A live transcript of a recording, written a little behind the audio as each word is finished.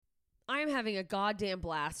I'm having a goddamn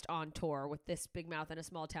blast on tour with this Big Mouth in a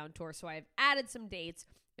Small Town tour. So I've added some dates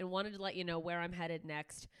and wanted to let you know where I'm headed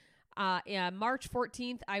next. March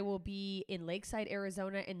 14th, I will be in Lakeside,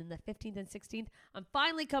 Arizona. And then the 15th and 16th, I'm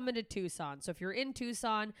finally coming to Tucson. So if you're in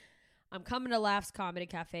Tucson, I'm coming to Laughs Comedy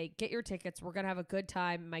Cafe. Get your tickets. We're going to have a good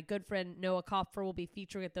time. My good friend Noah Kopfer will be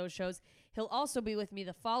featuring at those shows. He'll also be with me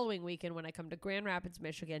the following weekend when I come to Grand Rapids,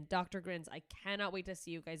 Michigan. Dr. Grins, I cannot wait to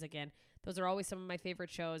see you guys again. Those are always some of my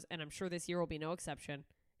favorite shows, and I'm sure this year will be no exception.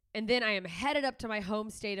 And then I am headed up to my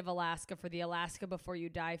home state of Alaska for the Alaska Before You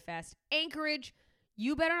Die Fest. Anchorage,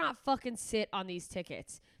 you better not fucking sit on these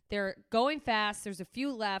tickets. They're going fast. There's a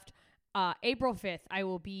few left. April 5th, I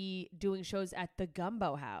will be doing shows at the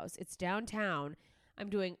Gumbo House. It's downtown.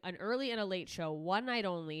 I'm doing an early and a late show, one night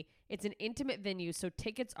only. It's an intimate venue, so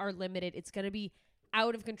tickets are limited. It's going to be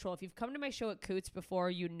out of control. If you've come to my show at Coots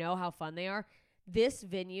before, you know how fun they are. This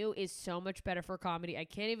venue is so much better for comedy. I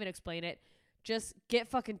can't even explain it. Just get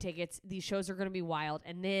fucking tickets. These shows are going to be wild.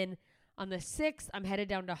 And then on the 6th, I'm headed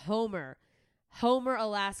down to Homer,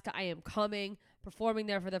 Alaska. I am coming, performing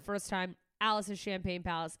there for the first time. Alice's Champagne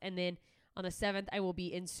Palace, and then on the 7th, I will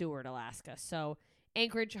be in Seward, Alaska. So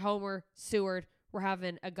Anchorage, Homer, Seward, we're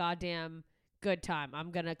having a goddamn good time. I'm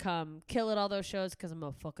going to come kill at all those shows because I'm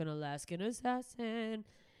a fucking Alaskan assassin.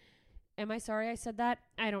 Am I sorry I said that?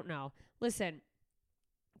 I don't know. Listen,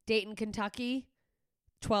 Dayton, Kentucky,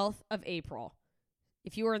 12th of April.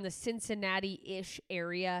 If you are in the Cincinnati-ish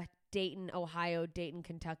area, Dayton, Ohio, Dayton,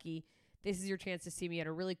 Kentucky, this is your chance to see me at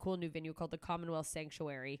a really cool new venue called the Commonwealth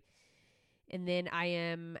Sanctuary. And then I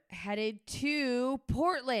am headed to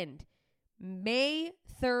Portland, May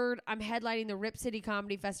 3rd. I'm headlining the Rip City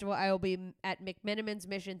Comedy Festival. I will be at McMenamin's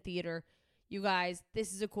Mission Theater. You guys,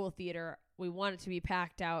 this is a cool theater. We want it to be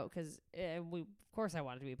packed out because of course I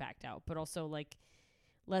want it to be packed out. But also, like,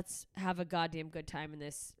 let's have a goddamn good time in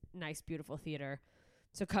this nice, beautiful theater.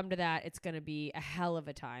 So come to that. It's going to be a hell of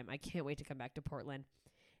a time. I can't wait to come back to Portland.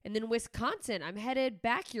 And then Wisconsin, I'm headed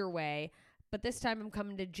back your way. But this time I'm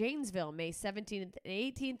coming to Janesville, May 17th and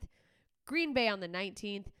 18th, Green Bay on the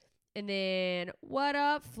 19th, and then what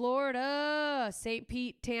up, Florida, St.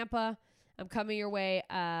 Pete, Tampa. I'm coming your way.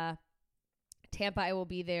 Tampa, I will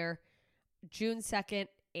be there June 2nd,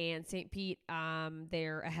 and St. Pete,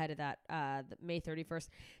 they're ahead of that, May 31st.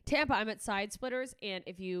 Tampa, I'm at Side Splitters, and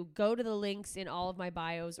if you go to the links in all of my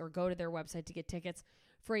bios or go to their website to get tickets,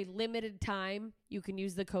 for a limited time, you can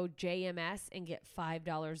use the code JMS and get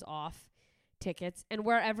 $5 off tickets. And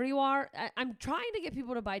wherever you are, I'm trying to get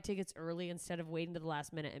people to buy tickets early instead of waiting to the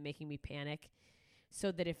last minute and making me panic,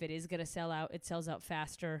 so that if it is going to sell out, it sells out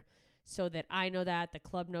faster, so that I know that, the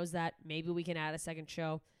club knows that, maybe we can add a second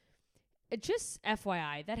show. It just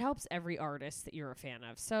FYI, that helps every artist that you're a fan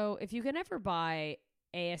of. So if you can ever buy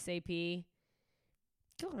ASAP,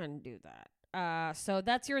 go ahead and do that. So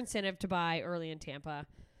that's your incentive to buy early in Tampa.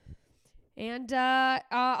 And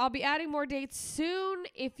I'll be adding more dates soon.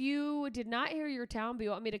 If you did not hear your town but you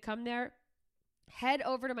want me to come there, head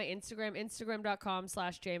over to my Instagram,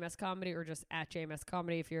 instagram.com/JMScomedy, or just at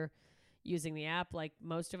JMScomedy if you're using the app like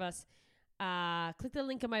most of us. Click the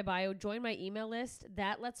link in my bio. Join my email list.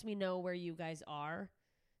 That lets me know where you guys are,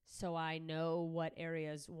 so I know what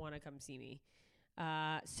areas want to come see me.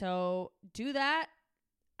 So do that.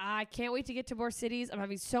 I can't wait to get to more cities. I'm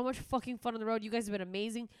having so much fucking fun on the road. You guys have been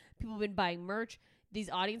amazing. People have been buying merch. These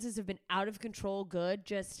audiences have been out of control good,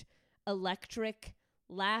 just electric,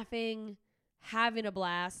 laughing, having a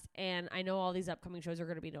blast. And I know all these upcoming shows are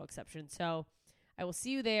going to be no exception. So I will see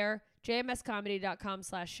you there.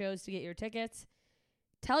 jmscomedy.com/shows to get your tickets.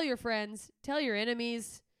 Tell your friends. Tell your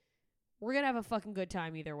enemies. We're going to have a fucking good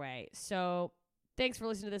time either way. So thanks for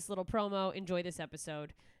listening to this little promo. Enjoy this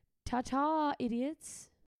episode. Ta-ta, idiots.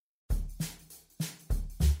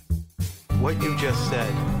 What you just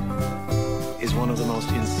said is one of the most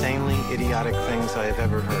insanely idiotic things I have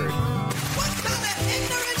ever heard. What kind of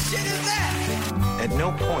ignorant shit is that? At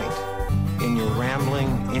no point in your rambling,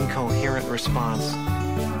 incoherent response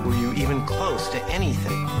were you even close to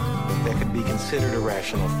anything that could be considered a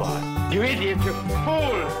rational thought. You idiot, you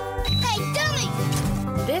fool! Hey, dummy!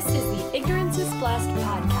 This is the Ignorance is Blessed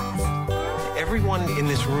podcast. Everyone in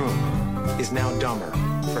this room is now dumber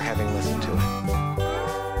for having listened to it.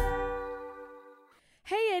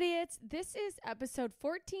 Hey idiots, this is episode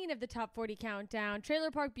 14 of the Top 40 Countdown,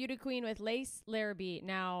 Trailer Park Beauty Queen with Larrabee.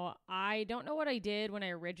 Now, I don't know what I did when I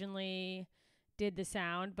originally did the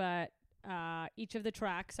sound, but each of the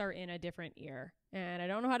tracks are in a different ear. And I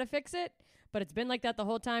don't know how to fix it, but it's been like that the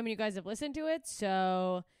whole time and you guys have listened to it.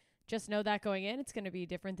 So just know that going in, it's going to be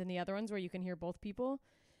different than the other ones where you can hear both people.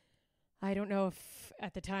 I don't know if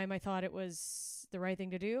at the time I thought it was the right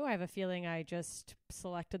thing to do. I have a feeling I just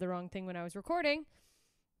selected the wrong thing when I was recording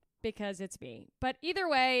because it's me. But either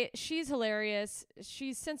way, she's hilarious.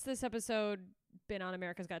 She's, since this episode, been on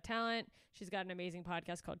America's Got Talent. She's got an amazing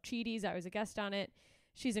podcast called Cheaties. I was a guest on it.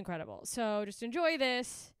 She's incredible. So just enjoy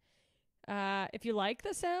this. If you like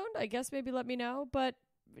the sound, I guess maybe let me know, but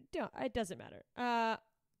it doesn't matter.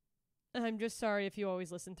 I'm just sorry if you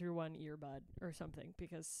always listen through one earbud or something,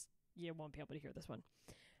 because you won't be able to hear this one.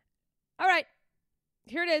 All right.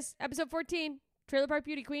 Here it is. Episode 14, Trailer Park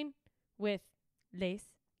Beauty Queen with Lace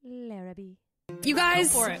Larrabee. You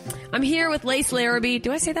guys, Go for it. I'm here with Lace Larrabee.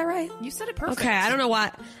 Do I say that right? You said it perfect. Okay, I don't know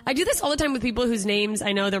why. I do this all the time with people whose names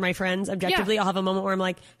I know they're my friends. Objectively, I'll have a moment where I'm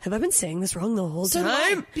like, have I been saying this wrong the whole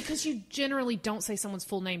time? Because you generally don't say someone's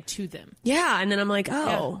full name to them. Yeah, and then I'm like,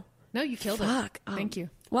 oh. No, you killed Fuck. it. Thank you.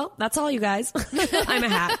 Well, that's all, you guys. I'm a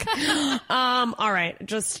hack. All right,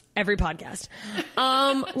 just every podcast.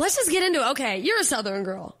 Let's just get into it. Okay, you're a Southern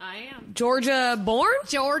girl. I am. Georgia born?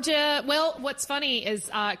 Georgia. Well, what's funny is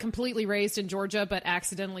completely raised in Georgia, but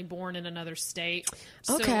accidentally born in another state.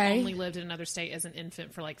 So Okay. only lived in another state as an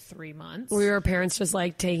infant for like 3 months. Were your parents just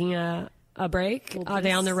like taking a break? Well, Are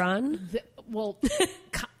they on the run?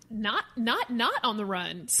 Not on the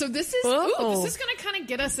run. So this is Oh. this is going to kind of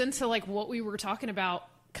get us into like what we were talking about,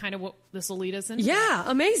 kind of what this will lead us into. Yeah,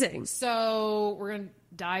 amazing. So we're going to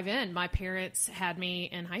dive in. My parents had me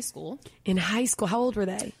in high school. In high school, how old were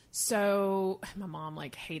they? So my mom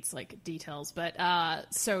like hates like details, but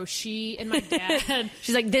so she and my dad.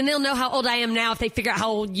 She's like, then they'll know how old I am now if they figure out how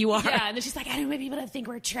old you are. Yeah, and then she's like, I don't want people to think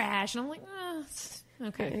we're trash, and I'm like,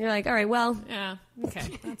 okay. You're like, all right, well. Yeah,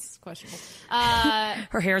 okay, that's questionable.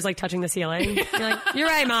 Her hair is like touching the ceiling. You're like, you're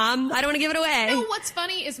right, Mom. I don't want to give it away. No, what's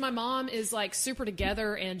funny is my mom is like super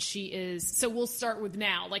together, and she is. So we'll start with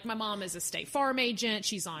now. Like my mom is a State Farm agent.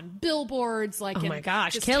 She's on billboards. Like, Oh in my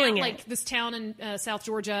gosh, this killing town, it. Like this town in South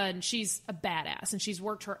Georgia, and she's a badass, and she's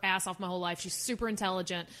worked her ass off my whole life. She's super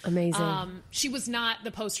intelligent. Amazing. She was not the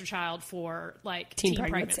poster child for like Teen teen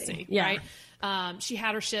pregnancy. pregnancy, Yeah. right? She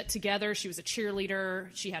had her shit together. She was a cheerleader.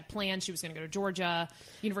 She had plans. She was going to go to Georgia,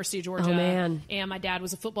 University of Georgia. Oh, man. And my dad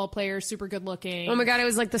was a football player, super good looking. Oh my God, it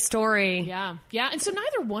was like the story. Yeah. Yeah. And so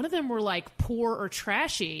neither one of them were like poor or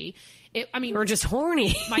trashy. Or just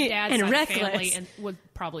horny. my dad's and side of reckless. family and was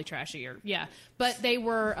probably trashier. Yeah. But they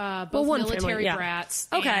were both one military family, yeah. brats.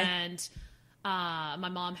 Okay. And my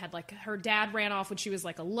mom had like, her dad ran off when she was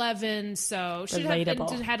like 11. So she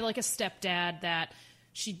Relatable. had like a stepdad that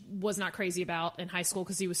she was not crazy about in high school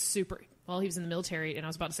because he was super. Well, he was in the military, and I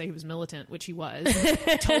was about to say he was militant, which he was,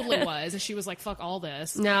 totally was. And she was like, "Fuck all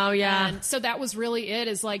this." No, yeah. And so that was really it.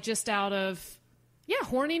 Is like just out of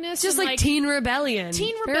horniness, Just and like teen rebellion.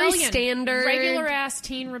 teen Very rebellion, standard. regular ass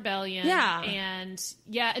teen rebellion. Yeah.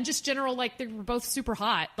 and just general like they were both super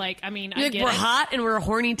hot. Like I mean, I Like, get we're it. hot and we're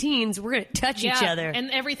horny teens. We're going to touch each other. And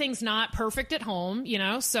everything's not perfect at home,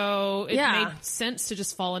 so it Yeah. made sense to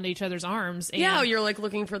just fall into each other's arms. And yeah, you're like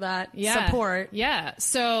looking for that support. Yeah.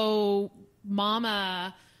 So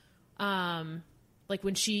mama, like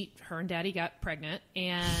when her and daddy got pregnant,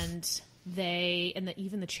 and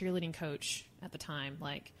even the cheerleading coach at the time,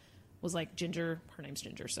 like, was like Ginger. Her name's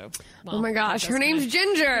Ginger. So, well, Oh my gosh, her name's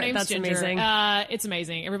Ginger. Her name's That's Ginger. amazing. It's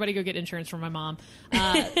amazing. Everybody go get insurance from my mom.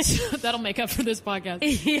 That'll make up for this podcast.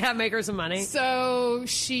 Yeah, make her some money. So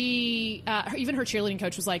she, even her cheerleading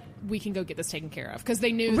coach was like, "We can go get this taken care of," because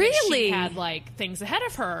they knew that Really? she had like things ahead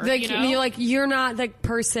of her. Like, you know? you're not the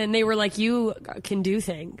person. They were like, you can do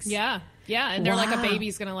things. Yeah, and they're like, a Wow.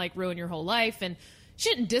 baby's gonna like ruin your whole life, and she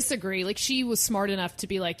didn't disagree. Like she was smart enough to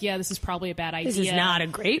be like, yeah, this is probably a bad idea. This is not a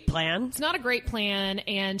great plan. It's not a great plan.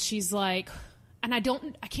 And she's like, and I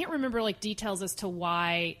can't remember like details as to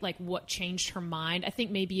why, like what changed her mind. I think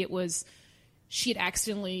maybe it was she had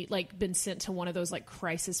accidentally like been sent to one of those like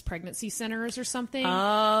crisis pregnancy centers or something.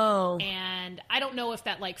 Oh. And I don't know if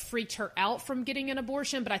that like freaked her out from getting an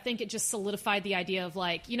abortion, but I think it just solidified the idea of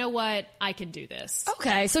like, you know what, I can do this.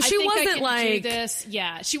 Okay, so I she think I wasn't can like do this.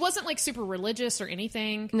 Yeah, she wasn't like super religious or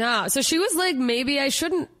anything. No, so she was like, maybe I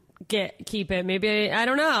shouldn't keep it. Maybe I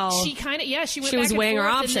don't know. She kind of she went. She was back and weighing her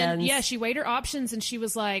forth, and then, options. she weighed her options, and she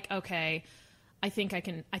was like, okay, I think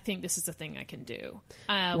this is the thing I can do.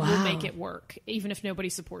 We'll make it work, even if nobody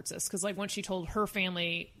supports us. Because like once she told her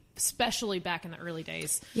family especially back in the early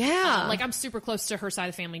days. Yeah. Like, I'm super close to her side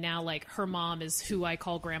of the family now. Like, her mom is who I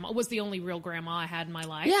call grandma. Was the only real grandma I had in my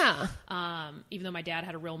life. Yeah. Even though my dad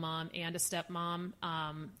had a real mom and a stepmom.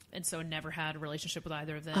 And so never had a relationship with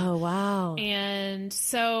either of them. Oh, wow. And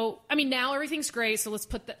so, I mean, now everything's great. So let's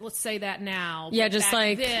say that now. Yeah, But just back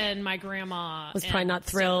like then my grandma was probably not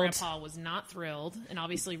thrilled. Grandpa was not thrilled. And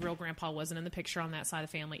obviously real grandpa wasn't in the picture on that side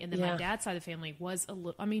of the family. And then Yeah. my dad's side of the family was a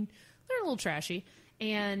little, I mean, they're a little trashy.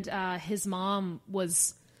 And his mom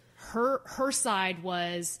was, her side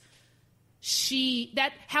was,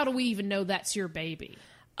 how do we even know that's your baby?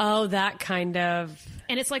 Oh, that kind of.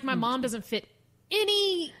 And it's like my mom doesn't fit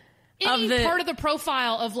any Of part of the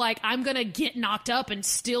profile of like, I'm going to get knocked up and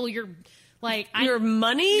steal your, like, your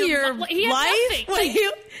money, your he had life. nothing.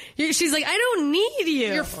 Like, she's like, I don't need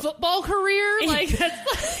you. Your football career. Like,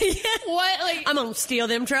 that's like, what? Like, I'm going to steal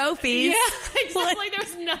them trophies. yeah, exactly.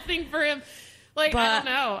 There's nothing for him. Like, I don't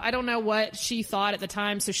know. I don't know what she thought at the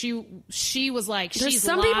time. So she was like, There's she's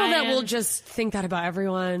some people that lying. will just think that about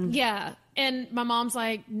everyone. Yeah. And my mom's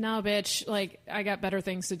like, no, bitch, like, I got better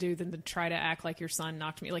things to do than to try to act like your son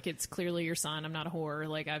knocked me. Like, it's clearly your son. I'm not a whore.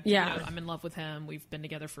 Like, I'm in love with him. We've been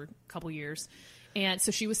together for a couple years. And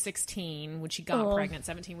so she was 16 when she got pregnant,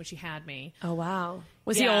 17 when she had me. Oh, wow.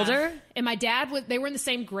 Was he older? And my dad they were in the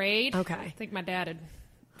same grade. Okay. I think my dad had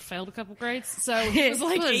failed a couple grades. So he was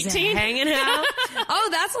like 18. Hanging out. Oh,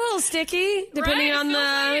 that's a little sticky, depending Right? on It the,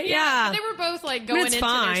 feels like it, yeah. But they were both like going it's into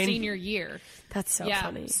fine. their senior year. That's so Yeah.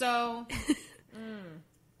 funny. So.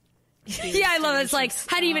 Yeah, I love it. It's like,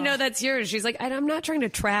 how do you even know that's yours? She's like, I'm not trying to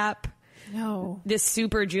trap No. this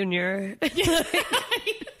super junior.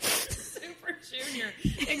 Super junior.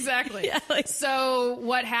 Exactly. Yeah, like- So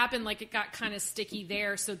what happened, like, it got kind of sticky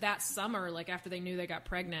there. So that summer, like, after they knew they got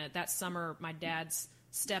pregnant, that summer, my dad's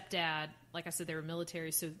stepdad, like I said, they were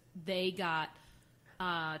military, so they got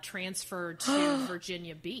transferred to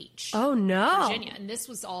Virginia Beach. Oh, no. Virginia. And this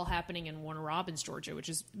was all happening in Warner Robins, Georgia, which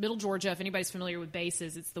is middle Georgia. If anybody's familiar with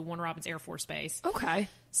bases, it's the Warner Robins Air Force Base. Okay.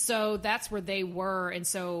 So that's where they were. And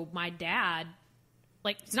so my dad,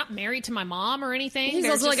 like, he's not married to my mom or anything. He's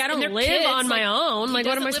They're also like, I don't and they're live kids. on my own. he Like,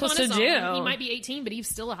 what am I doesn't live supposed on to his do? own. He might be 18, but he's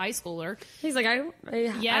still a high schooler. He's like,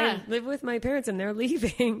 Yeah. I live with my parents and they're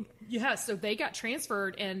leaving. Yeah, so they got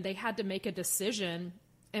transferred and they had to make a decision.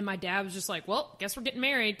 And my dad was just like, well, guess we're getting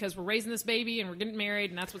married because we're raising this baby and we're getting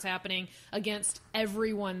married and that's what's happening, against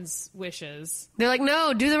everyone's wishes. They're like,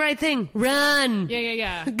 no, do the right thing. Run.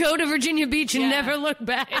 Yeah. Go to Virginia Beach and Yeah. never look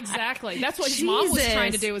back. Exactly. That's what his mom was Jesus.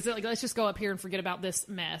 trying to do. Was like, let's just go up here and forget about this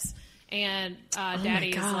mess. And Daddy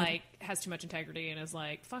is God. like, has too much integrity and is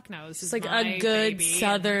like, fuck no, this is It's like my a good baby.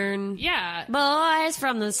 Southern. Yeah. Boys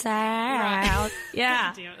from the South. Right.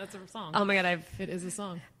 Yeah. Damn it, that's a song. Oh my God, It is a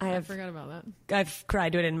song. I forgot about that. I've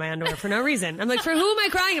cried to it in my underwear for no reason. I'm like, for who am I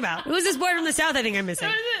crying about? Who's this boy from the South I think I'm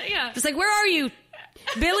missing? Yeah. Just like, where are you?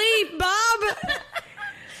 Billy? Bob?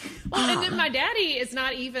 Well, and then my daddy is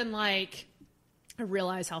not even like, I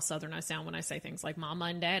realize how Southern I sound when I say things like mama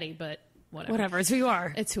and daddy, but Whatever, it's who you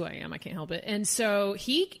are. It's who I am. I can't help it. And so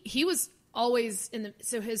he was always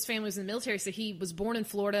so his family was in the military. So he was born in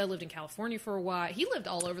Florida, lived in California for a while. He lived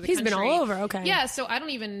all over the country. He's been all over. Okay. Yeah. So I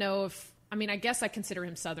don't even know I guess I consider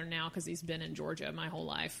him Southern now because he's been in Georgia my whole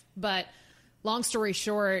life. But long story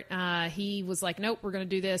short, he was like, nope, we're going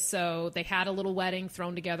to do this. So they had a little wedding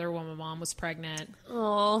thrown together when my mom was pregnant.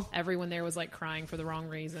 Oh, Everyone there was like crying for the wrong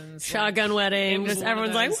reasons. shotgun It wedding. was Just one of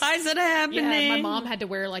everyone's like, those. why is it happening? Yeah, my mom had to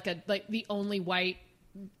wear like the only white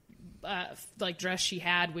like dress she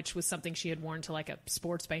had, which was something she had worn to like a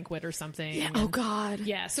sports banquet or something. Yeah. And, Oh God.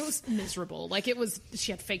 yeah, so it was miserable. Like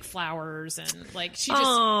she had fake flowers and like they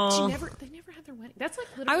Oh. never had their wedding. That's like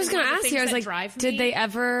literally I was going gonna to ask you, I was like, drive did me they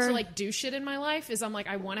ever- to like do shit in my life? Is I'm like,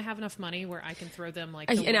 I want to have enough money where I can throw them like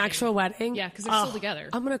An actual wedding? Yeah, because they're Oh, still together.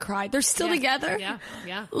 I'm gonna cry. They're still Yeah. together.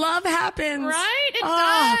 Yeah. Love happens. Right? It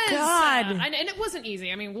Oh, does. God. And it wasn't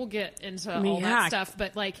easy. I mean, we'll get into all yeah. that stuff,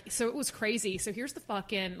 but like, so it was crazy. So here's the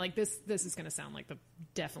fucking, like, this is going to sound like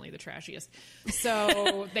definitely the trashiest.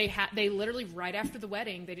 So they literally right after the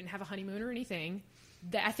wedding, they didn't have a honeymoon or anything.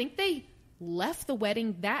 I think they left the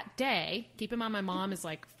wedding that day. Keep in mind, my mom is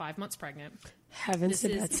like 5 months pregnant. Heavens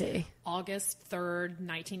This to is Betsy. August 3rd,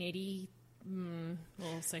 1980.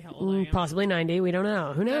 We'll say how old I am. Possibly 90. We don't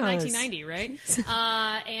know. Who knows? 1990,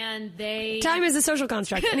 right? And they... Time is a social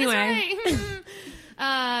construct. Anyway. That's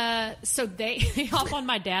right. So they hop on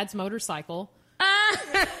my dad's motorcycle.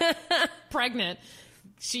 Pregnant.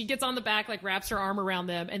 She gets on the back, like wraps her arm around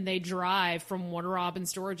them, and they drive from Warner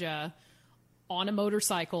Robins, Georgia, on a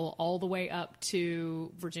motorcycle all the way up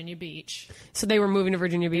to Virginia Beach. So they were moving to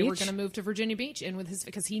Virginia Beach? They were going to move to Virginia Beach and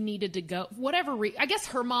because he needed to go, I guess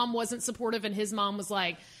her mom wasn't supportive and his mom was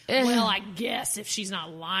like, well, I guess if she's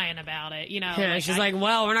not lying about it, Yeah, she's like,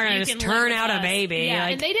 well, we're not going to just turn out a baby. Yeah,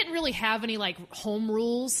 and they didn't really have any like home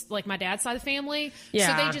rules like my dad's side of the family.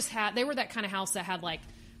 Yeah. So they were that kind of house that had like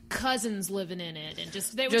cousins living in it and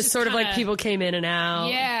they were just sort of kinda, like people came in and out.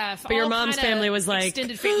 Yeah. But your mom's family was like,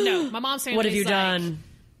 extended family. No, my mom's family what have you like, done?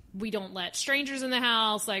 We don't let strangers in the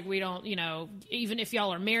house. Like we don't, even if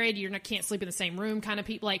y'all are married, can't sleep in the same room kind of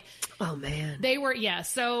people. Like, oh man. They were, yeah.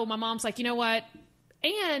 So my mom's like, you know what?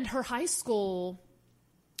 And her high school,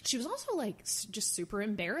 she was also like just super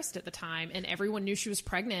embarrassed at the time and everyone knew she was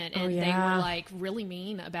pregnant and they were like really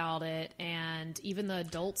mean about it. And even the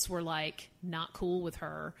adults were like not cool with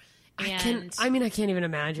her. And I can't even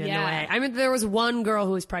imagine the way. I mean, there was one girl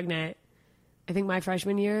who was pregnant, I think my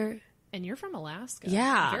freshman year. And you're from Alaska.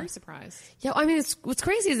 Yeah. I'm very surprised. Yeah, I mean, what's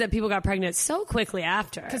crazy is that people got pregnant so quickly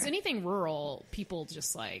after. Because anything rural, people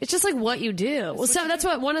just like... It's just like what you do. Well, so that's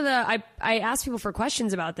what one of the... I asked people for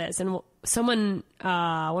questions about this, and someone, one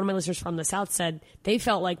of my listeners from the South said they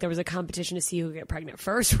felt like there was a competition to see who could get pregnant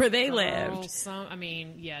first where they lived.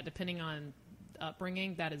 Depending on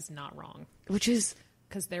upbringing, that is not wrong. Which is...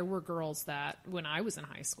 Because there were girls that, when I was in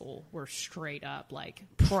high school, were straight up, like...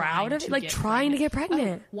 proud of it? Like, trying to get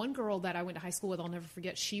pregnant. One girl that I went to high school with, I'll never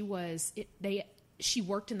forget, she worked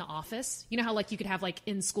in the office. You know how, like, you could have, like,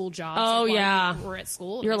 in-school jobs? Oh, like, yeah. Or at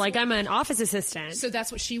school? You're like, I'm an office assistant. So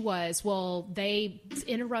that's what she was. Well, they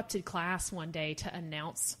interrupted class one day to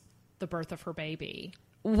announce the birth of her baby.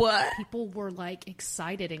 What? People were like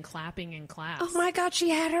excited and clapping in class. Oh my God,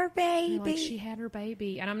 she had her baby. Like, she had her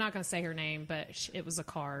baby. And I'm not going to say her name, but it was a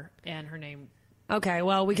car and her name. Okay,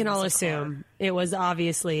 well, we can all assume it was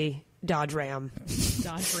obviously Dodge Ram.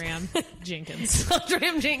 Dodge Ram Jenkins. Dodge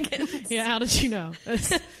Ram Jenkins. Yeah, how did you know?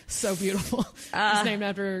 It's so beautiful. It's named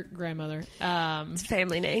after her grandmother. It's a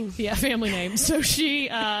family name. Yeah, family name. So they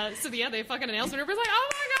fucking announced it. Everybody's like, oh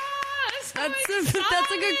my God.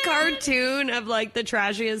 That's like a cartoon of like the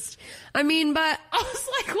trashiest. I mean, but I was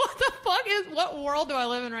like, what world do I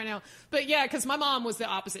live in right now? But yeah, because my mom was the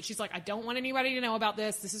opposite. She's like, I don't want anybody to know about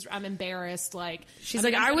this. I'm embarrassed. Like,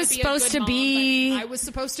 I was supposed to be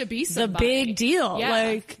somebody. The big deal.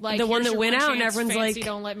 Yeah. Like the one that went out and everyone's like,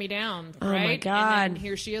 don't let me down. Oh right? my God. And then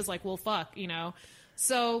here she is like, well, fuck,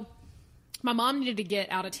 So my mom needed to get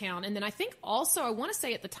out of town. And then I think also, I want to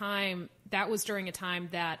say at the time, that was during a time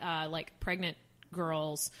that like pregnant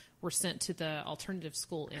girls were sent to the alternative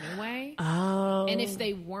school anyway. Oh. And if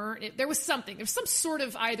they weren't, there was some sort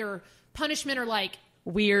of either punishment or like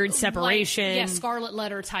weird separation. Like, scarlet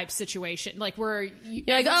letter type situation. Like where you're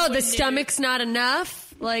like, oh, the stomach's not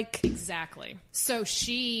enough. Like exactly. So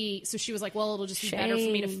she was like, well, it'll just be better for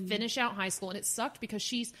me to finish out high school. And it sucked because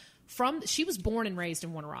she was born and raised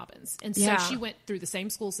in Warner Robins. And so she went through the same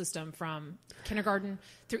school system from kindergarten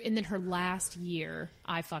through, and then her last year,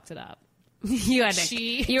 I fucked it up. You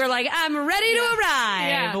were like, I'm ready to arrive.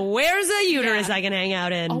 Yeah. Where's a uterus I can hang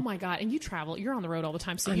out in? Oh my God. And you travel. You're on the road all the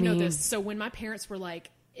time. So you know this. So when my parents were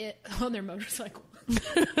like on their motorcycle.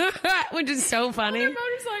 Which is so funny. On their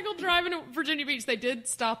motorcycle driving to Virginia Beach, they did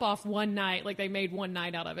stop off one night. Like they made one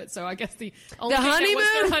night out of it. So I guess the only thing that was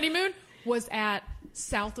their honeymoon was at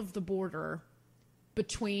south of the border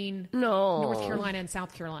between North Carolina and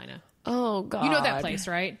South Carolina. Oh God! You know that place,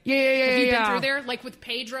 right? Yeah. Have you been through there? Like with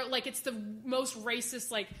Pedro, like it's the most racist,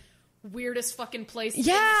 like weirdest fucking place in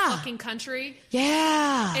the fucking country.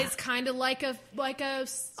 Yeah, it's kind of like a.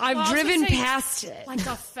 I've driven past it,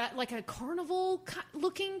 like a carnival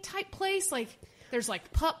looking type place. Like there's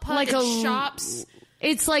like putt and shops.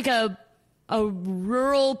 It's like a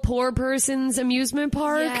rural poor person's amusement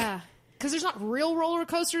park. Yeah. Because there's not real roller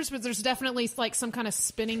coasters, but there's definitely like some kind of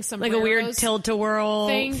spinning sombreros. Like a weird tilt-a-whirl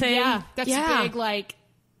thing. Yeah, that's big, like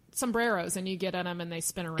sombreros, and you get on them and they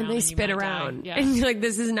spin around. And they spin around. Yeah. And you're like,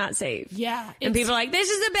 this is not safe. Yeah. And people are like,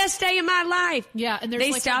 this is the best day of my life. Yeah. And there's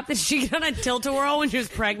they stopped that she got on a tilt-a-whirl when she was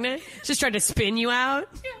pregnant. Just tried to spin you out.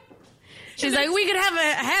 Yeah. She's like, we could have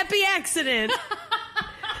a happy accident.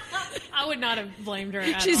 I would not have blamed her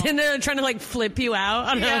at She's all. in there trying to like flip you out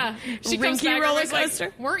on a rinky roller coaster.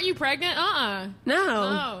 Like, weren't you pregnant? No.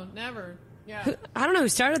 No, never. Yeah. I don't know who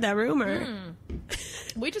started that rumor.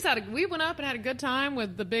 We went up and had a good time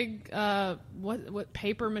with the big what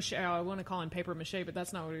paper mache. I want to call him paper mache, but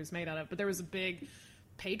that's not what he was made out of. But there was a big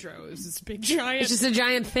Pedro. It was this big giant. It's just a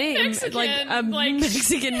giant thing, Mexican, like a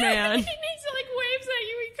Mexican man. He like waves at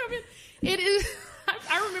you. He come in. It is.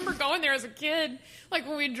 I remember remember going there as a kid, like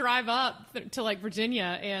when we'd drive up to like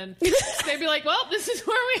Virginia, and they'd be like, well, this is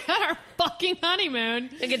where we had our fucking honeymoon.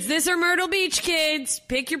 Like, it's this or Myrtle Beach, kids.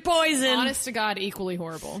 Pick your poison. Honest to God, equally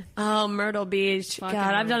horrible. Oh, Myrtle Beach. Fucking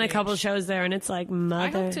God, I've Myrtle done a couple Beach. shows there, and it's like, I mother.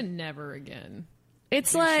 hope to never again.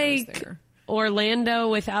 It's do shows like there. Orlando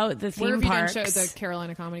without the Where theme have parks. you done shows? The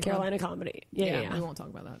Carolina Comedy Club? Carolina Comedy. Yeah. We won't talk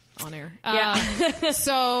about that on air. Yeah.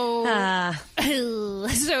 So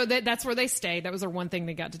that's where they stayed. That was their one thing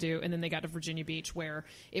they got to do. And then they got to Virginia Beach, where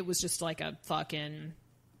it was just like a fucking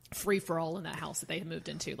free-for-all in that house that they had moved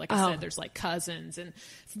into. Like I said, there's like cousins and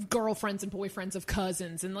girlfriends and boyfriends of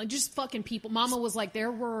cousins and like just fucking people. Mama was like,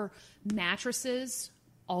 there were mattresses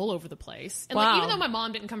all over the place. And like, even though my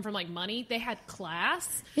mom didn't come from like money, they had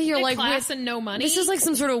class. Yeah, you're They had like, class and no money. This is like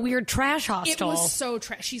some sort of weird trash It hostel. was so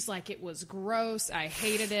trash. She's like, it was gross. I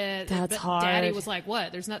hated it. That's but hard. Daddy was like,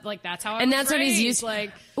 what? There's not like, that's how I And was that's what he's raised. used.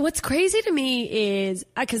 Like, What's crazy to me is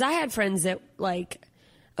because I had friends that like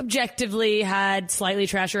objectively had slightly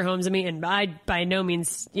trashier homes than me, and I by no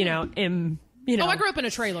means, am oh, I grew up in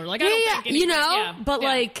a trailer. Like, I don't think anything, but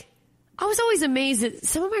like. I was always amazed that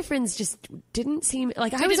some of my friends just didn't seem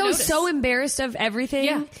like I was didn't always notice. so embarrassed of everything.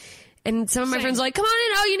 Yeah. And some of my Same. friends were like, come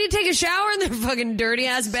on in. Oh, you need to take a shower in their fucking dirty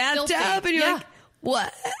ass bathtub. Filthy. And you're Yeah. like,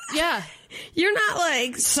 what? Yeah. You're not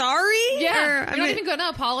like sorry? Yeah. Or, You're not even going to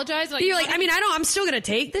apologize. Like, you're like, I'm still going to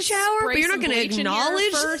take the shower, Spray but you're not some going to bleach in here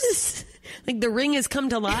acknowledge first. this. Like the ring has come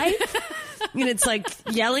to life. And it's like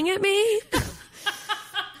yelling at me.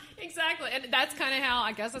 Exactly. And that's kind of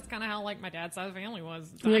how, like, my dad's side of the family was.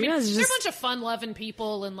 Yeah, I mean, guys, they're a just- bunch of fun-loving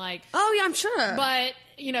people and, like... Oh, yeah, I'm sure. But,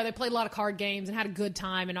 they played a lot of card games and had a good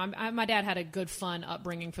time. And my dad had a good, fun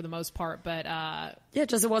upbringing for the most part. But, yeah,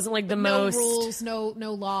 just it wasn't like the no most... rules, no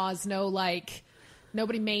laws, no, like...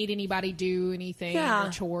 Nobody made anybody do anything Yeah.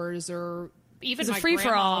 or chores or... Even It was a my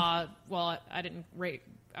free-for-all. grandma... Well,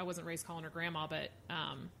 I wasn't raised calling her grandma, but...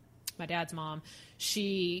 my dad's mom,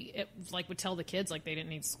 would tell the kids like they didn't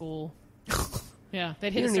need school. Yeah,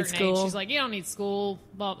 they'd hit a don't need certain age. school. She's like, you don't need school.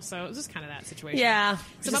 Well, so it was just kind of that situation. Yeah.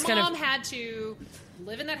 So just my kind of- mom had to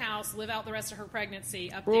live in that house, live out the rest of her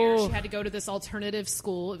pregnancy up there. Ooh. She had to go to this alternative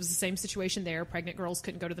school. It was the same situation there. Pregnant girls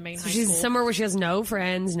couldn't go to the main high She's school. somewhere where she has no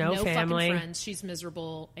friends, no family. Fucking friends. She's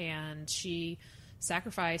miserable, and she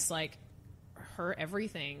sacrificed like her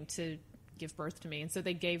everything to give birth to me. And so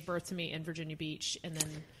they gave birth to me in Virginia Beach, and then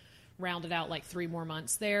rounded out like 3 more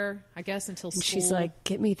months there, I guess, until school. And she's like,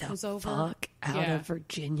 get me the was over. fuck out Yeah. of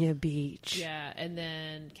Virginia Beach. Yeah, and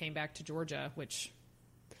then came back to Georgia, which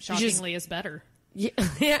shockingly is better.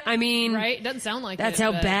 Yeah, I mean, Right? It doesn't sound like that's it,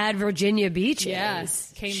 how but bad Virginia Beach Yes.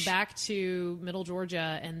 is. Came back to middle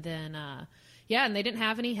Georgia, and then, and they didn't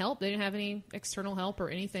have any help. They didn't have any external help or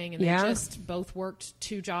anything, and Yeah. they just both worked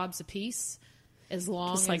 2 jobs apiece as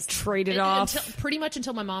long Just, like, as... traded off. Pretty much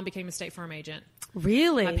until my mom became a State Farm agent.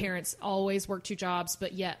 Really? My parents always worked 2 jobs,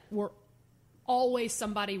 but yet always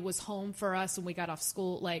somebody was home for us when we got off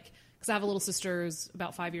school. Like, because I have a little sister who's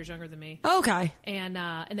about 5 years younger than me, Okay. and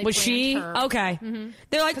they Was planned she? her. Okay.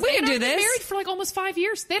 They're like, we They can had do been this. married for like almost 5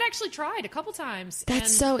 years. They'd actually tried a couple times. That's and,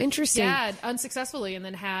 so interesting. Yeah, unsuccessfully, and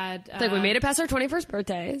then had Like, we made it past our 21st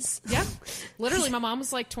birthdays. Yeah, literally, my mom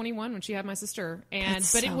was like 21 when she had my sister, and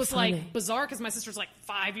That's but it so was funny. like bizarre because my sister's like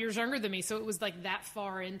 5 years younger than me, so it was like that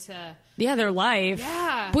far into. Yeah, their life.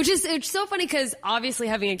 Yeah. Which is, it's so funny because obviously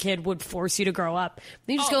having a kid would force you to grow up.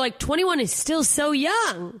 Then you just Oh. go like, 21 is still so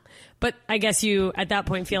young. But I guess you, at that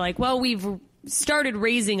point, feel like, well, we've started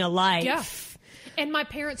raising a life. Yeah. And my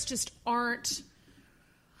parents just aren't.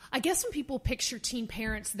 I guess when people picture teen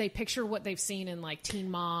parents, they picture what they've seen in like Teen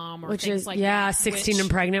Mom or Which things is, like yeah, that. 16 which and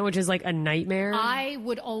pregnant, which is like a nightmare. I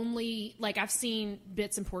would only, like, I've seen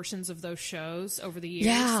bits and portions of those shows over the years.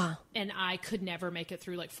 Yeah. And I could never make it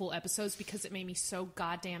through like full episodes because it made me so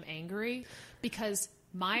goddamn angry because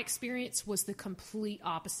my experience was the complete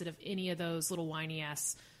opposite of any of those little whiny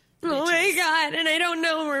ass. Oh my bitches. God, and I don't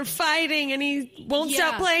know, we're fighting, and he won't Yeah.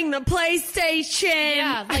 stop playing the PlayStation.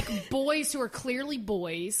 Yeah, like boys who are clearly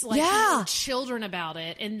boys, like who Yeah. are children about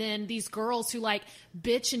it, and then these girls who like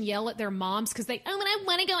bitch and yell at their moms because but I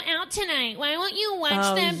want to go out tonight. Why won't you watch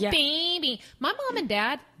Oh, that yeah. baby? My mom and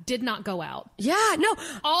dad did not go out. Yeah, no.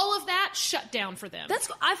 All of that shut down for them. I they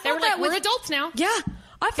were felt like, that we're with adults now. Yeah.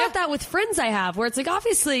 I felt that with friends I have, where it's like,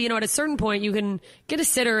 obviously, at a certain point, you can get a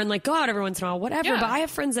sitter and like go out every once in a while, whatever. Yeah. But I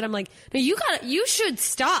have friends that I'm like, no, you should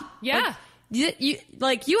stop. Yeah.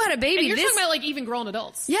 Like, you had a baby. And you're this, talking about like even grown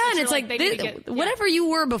adults. yeah, and You're it's like, they need to this, get- yeah. whatever you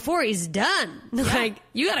were before, he's done. Like,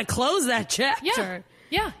 you got to close that chapter. Yeah.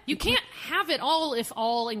 Yeah. You can't have it all if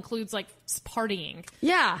all includes like partying.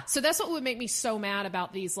 Yeah. So that's what would make me so mad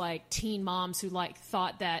about these like teen moms who like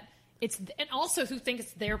thought that and also who think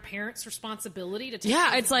it's their parents' responsibility to take Yeah,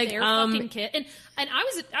 care of it's like, their fucking kid. And I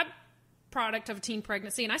was a product of a teen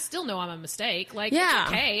pregnancy, and I still know I'm a mistake. Like, Yeah.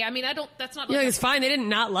 it's okay. I mean, that's not. Yeah, Like it's fine. They did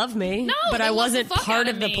not love me. No, but they I loved wasn't the fuck part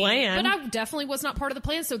out of the me. plan. But I definitely was not part of the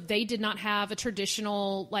plan. So they did not have a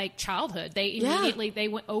traditional like childhood. They immediately they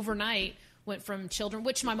went overnight, went from children,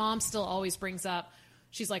 which my mom still always brings up.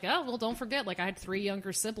 She's like, oh, well, don't forget, like, I had 3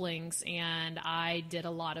 younger siblings, and I did a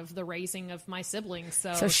lot of the raising of my siblings.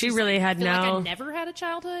 So she she's really like, had I feel like no- I never had a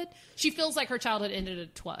childhood. She feels like her childhood ended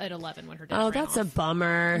at 11 when her dad Oh, ran that's off. a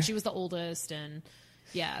bummer. And she was the oldest, and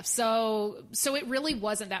yeah. So it really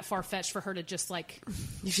wasn't that far-fetched for her to just, like...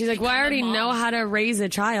 She's like, well, I already know how to raise a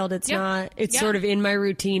child. It's not, it's sort of in my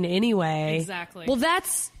routine anyway. Exactly. Well,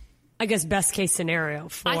 that's, I guess, best case scenario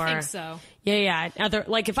for... I think so. Yeah.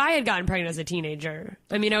 Like, if I had gotten pregnant as a teenager,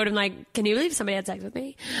 I mean, I would have been like, can you believe somebody had sex with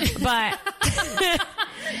me? But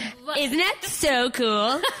isn't that so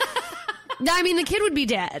cool? No, I mean, the kid would be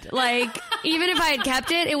dead. Like, even if I had kept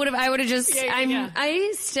it, I would have just,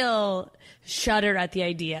 I still shudder at the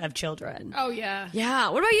idea of children. Oh, yeah. Yeah.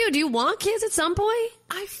 What about you? Do you want kids at some point?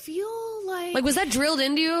 I feel like... Like, was that drilled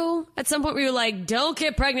into you at some point where you're like, don't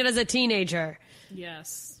get pregnant as a teenager?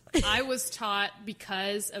 Yes. I was taught,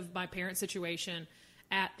 because of my parent situation,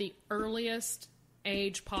 at the earliest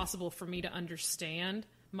age possible for me to understand,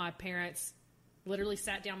 my parents literally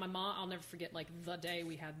sat down. My mom, I'll never forget, like, the day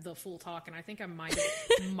we had the full talk, and I think I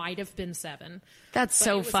might have been 7. That's But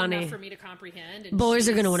so it was funny. enough for me to comprehend. And Boys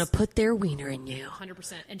are going to she's- want to put their wiener in you.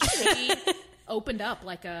 100%. And she opened up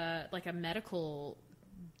like a medical,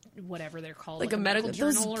 whatever they're called, Like a medical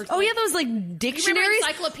journal. those, or yeah, those like dictionaries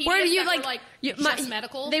encyclopedias where you that were, like, just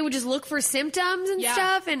medical? They would just look for symptoms and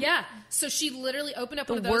stuff. And yeah, so she literally opened up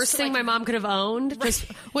the one of those worst to, thing like, my mom could have owned, just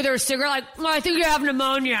with her cigarette, like, oh, I think you have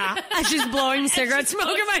pneumonia. And she's blowing cigarette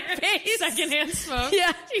smoke in my face. secondhand smoke.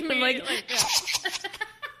 Yeah, I'm like,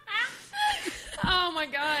 oh my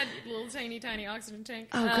god, little tiny oxygen tank.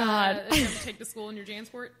 Oh, God. That you have to take to school in your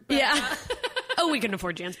JanSport. But, yeah. Oh, we couldn't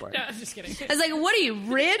afford JanSport. no, I'm just kidding. I was like, what are you,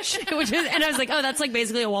 rich? And I was like, oh, that's like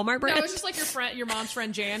basically a Walmart No, brand. it was just like your mom's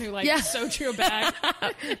friend Jan, who like Yeah. sewed you a bag.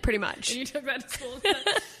 Pretty much. And you took that to school.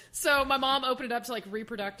 So my mom opened it up to like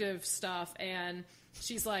reproductive stuff, and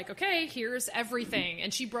she's like, okay, here's everything.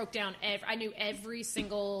 And she broke down I knew every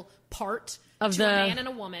single part Of to the- a man and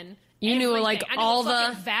a woman. You knew, Everything. like, I knew all what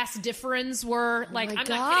fucking the- vas differens were. Like, my I'm not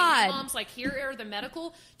God. kidding. My mom's like, here are the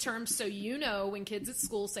medical terms, so you know when kids at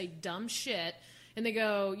school say dumb shit and they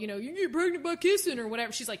go, you know, you get pregnant by kissing or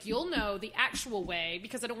whatever. She's like, you'll know the actual way,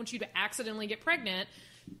 because I don't want you to accidentally get pregnant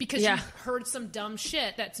because Yeah. you heard some dumb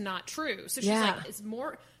shit that's not true. So she's Yeah. like,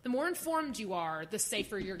 the more informed you are, the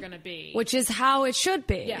safer you're going to be. Which is how it should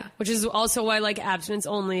be. Yeah. Which is also why, like, abstinence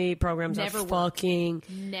only programs Never are work. fucking...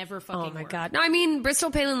 Never fucking Oh my work. God. No, I mean, Bristol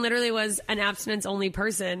Palin literally was an abstinence only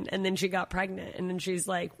person, and then she got pregnant, and then she's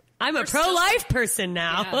like, I'm a pro-life person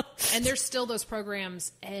now. Yeah. And there's still those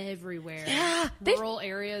programs everywhere. Yeah, Rural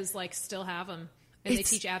areas like still have them. And they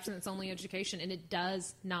It's- teach abstinence only education, and it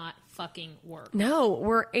does not fucking work. No,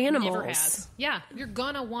 we're animals. Never has. Yeah, you're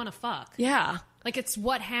gonna want to fuck. Yeah. Like, it's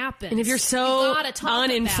what happens. And if you're so You gotta talk about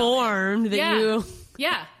it. uninformed that Yeah. you...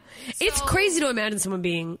 Yeah. It's So- crazy to imagine someone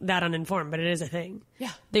being that uninformed, but it is a thing.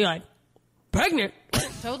 Yeah. They're like, pregnant.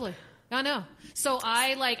 Totally. I know. So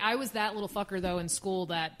I was that little fucker though in school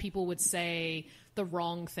that people would say the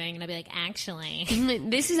wrong thing, and I'd be like, actually,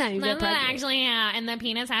 This is how you get pregnant. actually, yeah, and the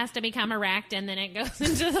penis has to become erect, and then it goes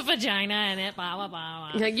into the vagina, and it blah blah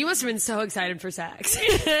blah. blah. Like, you must have been so excited for sex.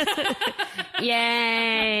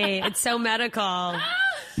 Yay. It's so medical.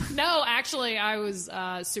 No, actually, I was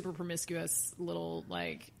super promiscuous, little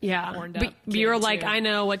like Yeah. horned But up. you're kid, like, too. I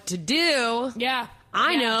know what to do. Yeah,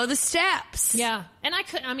 I Yeah. know the steps. Yeah, and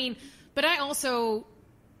but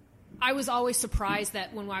I was always surprised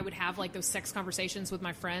that when I would have like those sex conversations with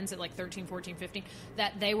my friends at like 13, 14, 15,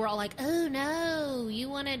 that they were all like, oh no, you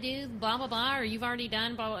want to do blah, blah, blah, or you've already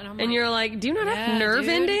done blah, blah. And I'm And like, you're like, do you not Yeah, have nerve dude.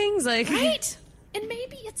 endings? Like, right? And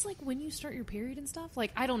maybe it's like when you start your period and stuff.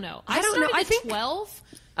 Like, I don't know. I don't know. started I at think- 12.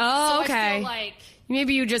 Oh, so I okay. feel like,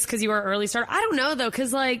 Maybe you just because you were an early starter. I don't know though,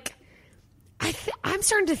 because like I'm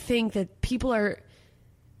starting to think that people are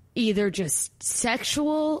either just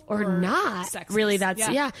sexual or not. sexist. Really, that's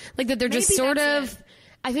Yeah. like that. They're just Maybe sort that's of. it.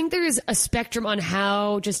 I think there's a spectrum on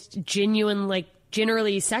how just genuine, like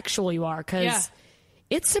generally sexual you are. Because Yeah.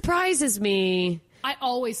 it surprises me. I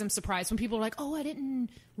always am surprised when people are like, oh, I didn't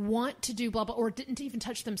want to do blah, blah, or didn't even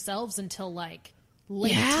touch themselves until like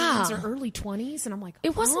late Yeah. teens or early 20s. And I'm like,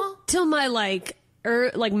 It wasn't huh? till my like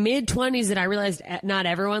mid 20s that I realized not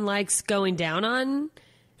everyone likes going down on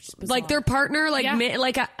like their partner. Like Yeah.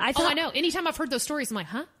 I Oh, thought I know. Anytime I've heard those stories, I'm like,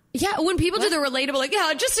 huh? Yeah, when people do the relatable, like,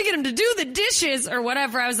 yeah, just to get him to do the dishes or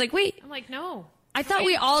whatever, I was like, wait. I'm like, no. I thought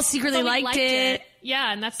we all secretly liked it.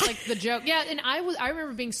 Yeah, and that's like the joke. Yeah, and I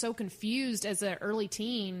remember being so confused as an early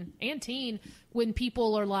teen when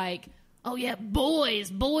people are like, oh yeah,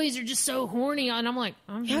 boys are just so horny. And I'm like,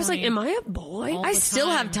 I was like, am I a boy? I still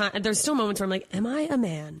have time. There's still moments where I'm like, am I a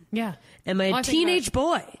man? Yeah. Am I a teenage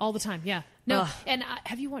boy? All the time, yeah. No, and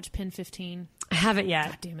have you watched Pen 15? I haven't yet.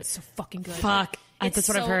 God damn, it's so fucking good. Fuck. That's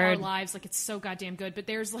what I've heard. Our lives, like, it's so goddamn good. But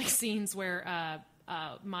there's like scenes where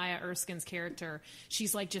Maya Erskine's character,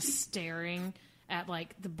 she's like just staring at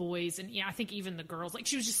like the boys, and I think even the girls, like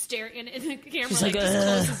she was just staring, and the camera just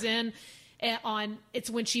closes in on. It's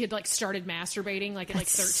when she had like started masturbating, like at like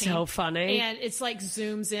 13. So funny, and it's like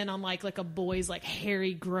zooms in on like a boy's like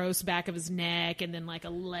hairy, gross back of his neck, and then like a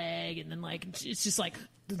leg, and then like it's just like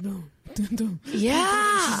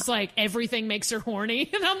yeah, she's like everything makes her horny,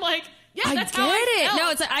 and I'm like. Yeah, I that's get how I it. felt.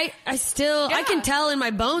 No, it's like I still I can tell in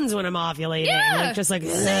my bones when I'm ovulating. Yeah. Like just like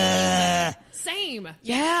same.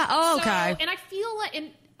 Yeah. Oh, okay. And I feel like,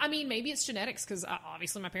 and I mean, maybe it's genetics because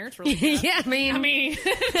obviously my parents were like that. Yeah, I mean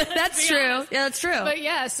that's true. Honest. Yeah, that's true. But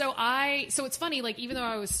yeah, so it's funny. Like even though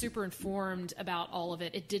I was super informed about all of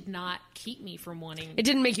it, it did not keep me from wanting. It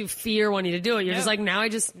didn't make you fear wanting to do it. You're just like I'm know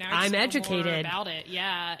educated more about it.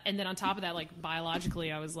 Yeah, and then on top of that, like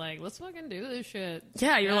biologically, I was like, let's fucking do this shit.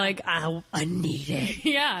 Yeah, you're like I need it.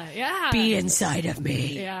 Yeah. Be inside of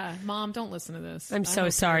me. Yeah, Mom, don't listen to this. I'm so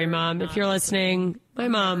sorry, Mom. If you're listening, my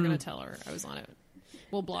mom. I'm gonna tell her I was on it.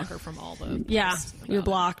 We'll block her from all the yeah, you're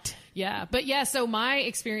blocked. Yeah, but yeah, so my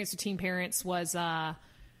experience with teen parents was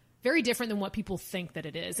very different than what people think that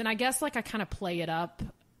it is. And I guess like I kind of play it up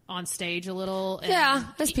on stage a little. Yeah,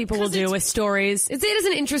 as people will do with stories. It is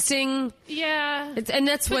an interesting... Yeah. And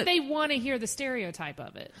that's but what... they want to hear the stereotype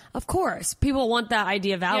of it. Of course. People want that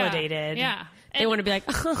idea validated. Yeah. They want to be like,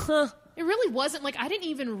 It really wasn't like I didn't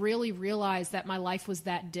even really realize that my life was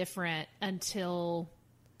that different until...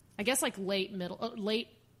 I guess like late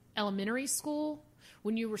elementary school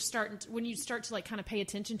when you start to like kind of pay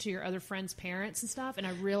attention to your other friends' parents and stuff. And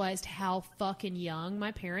I realized how fucking young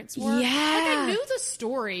my parents were. Yeah. Like I knew the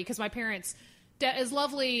story because my parents, as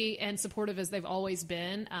lovely and supportive as they've always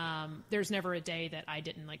been, there's never a day that I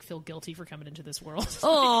didn't like feel guilty for coming into this world.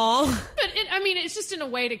 Oh, but it's just in a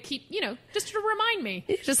way to keep, just to remind me,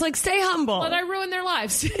 just like stay humble. But I ruined their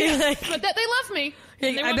lives, but that they love me.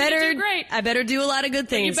 They want me to do great. I better do a lot of good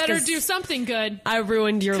things. But you better do something good. I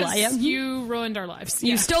ruined your life. You ruined our lives.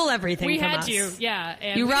 You stole everything. We from had us. you, yeah.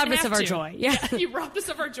 And you we robbed didn't us of have our to. joy. Yeah, you robbed us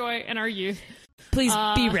of our joy and our youth. Please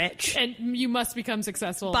be rich. And you must become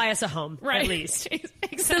successful. Buy us a home, right. at least.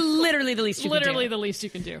 Exactly. Literally the least you can do. Literally the least you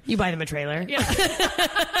can do. You buy them a trailer. Yeah.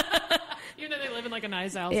 Even though they live in like a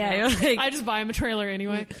nice house. Yeah, you're like, I just buy them a trailer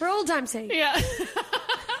anyway. For old time's sake. Yeah.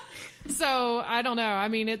 So, I don't know. I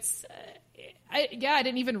mean, it's... I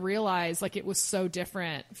didn't even realize like it was so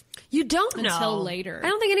different. You don't know until later. I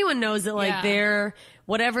don't think anyone knows that like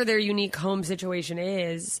whatever their unique home situation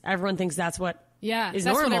is, everyone thinks that's what is that's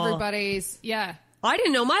normal. What everybody's I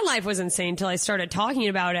didn't know my life was insane until I started talking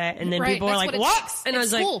about it, and then people were like, "What?" And I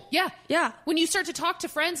was like, yeah." When you start to talk to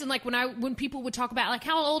friends, and like when people would talk about like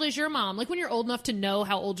how old is your mom, like when you're old enough to know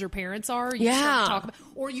how old your parents are, you start to talk about,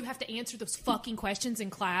 or you have to answer those fucking questions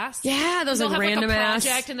in class. Yeah, those like have random like a ass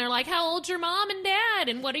project, and they're like, "How old's your mom and dad,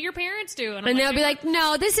 and what do your parents do?" And they'll be like,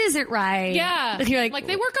 "No, this isn't right." Yeah, and you're like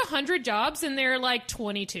they work 100 jobs, and they're like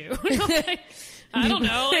 22. I don't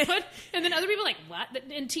know. And then other people are like, what?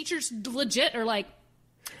 And teachers legit are like,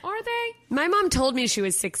 are they? My mom told me she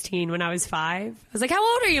was 16 when I was 5. I was like, "How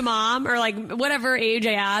old are you, Mom?" Or like whatever age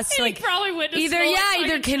I asked. And like you probably went to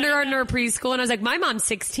either kindergarten or preschool. And I was like, "My mom's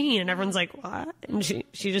 16," and everyone's like, "What?" And she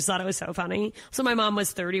just thought it was so funny. So my mom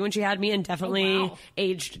was 30 when she had me, and definitely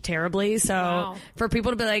aged terribly. So for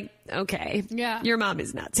people to be like, "Okay, your mom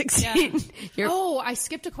is not 16." Yeah. I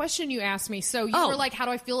skipped a question you asked me. So you were like, "How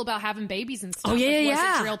do I feel about having babies and stuff?" Oh yeah, like, was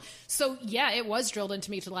it drilled? So it was drilled into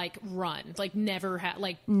me to like run, like never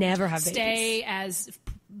have stay as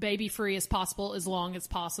baby free as possible as long as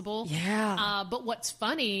possible. Yeah. But what's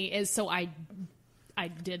funny is I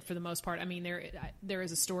did for the most part. I mean, there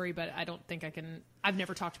is a story, but I don't think I can. I've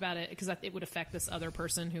never talked about it because it would affect this other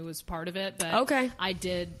person who was part of it. But I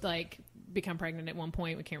did like become pregnant at one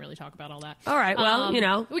point. We can't really talk about all that. All right. Well,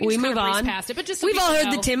 we move on past it. But just so we've all heard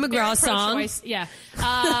know, the Tim McGraw song. Choice. Yeah.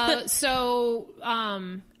 I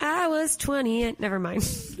was 20. And, never mind.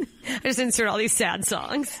 I just insert all these sad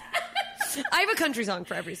songs. I have a country song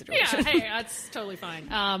for every situation. Yeah. Hey, that's totally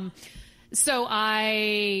fine. So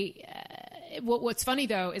I what's funny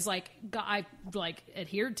though is like I like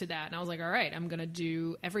adhered to that, and I was like, all right, I'm gonna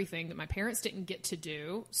do everything that my parents didn't get to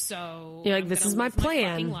do. So you're like, this is my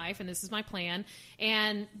plan, fucking life, and this is my plan.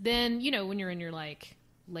 And then when you're in your like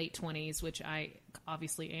late 20s, which I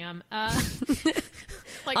obviously am,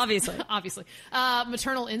 like, obviously,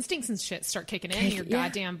 maternal instincts and shit start kicking in your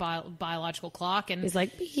goddamn biological clock, and it's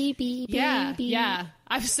like baby. Yeah.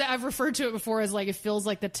 I've referred to it before as like it feels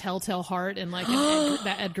like the telltale heart and like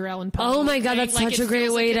that Edgar Allan Poe. Oh my god, that's like, such a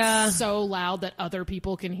great way to. It's so loud that other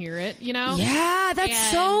people can hear it. Yeah,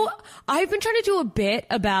 that's so. I've been trying to do a bit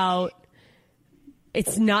about.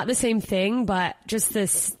 It's not the same thing, but just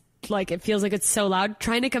this. Like it feels like it's so loud.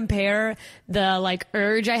 Trying to compare the like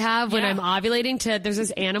urge I have when I'm ovulating to there's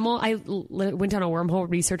this animal. I went down a wormhole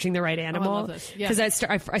researching the right animal. I love this. Yeah. Because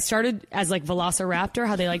I started as like Velociraptor,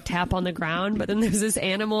 how they like tap on the ground, but then there's this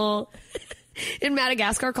animal in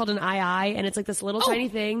Madagascar called an eye, and it's like this little tiny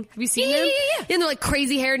thing. Have you seen them? Yeah. And they're like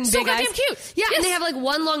crazy haired and so big eyes. So goddamn cute. Yeah, and they have like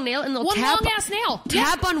one long nail, and they'll tap long ass nail.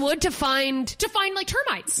 Tap on wood to find like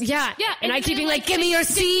termites. Yeah. And I keep being like, give me your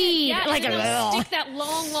seed. Yeah, like stick that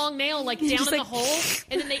long nail like down in the hole,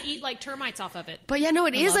 and then they eat like termites off of it. But yeah, no,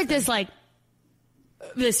 it is like this like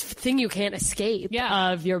this thing you can't escape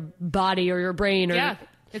of your body or your brain or. Yeah.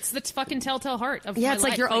 It's the fucking telltale heart of it's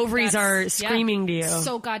like life. your ovaries are screaming to you.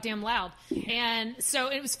 So goddamn loud. And so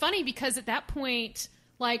it was funny because at that point,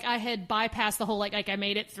 like I had bypassed the whole, like I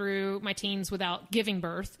made it through my teens without giving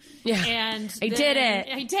birth. Yeah. And I did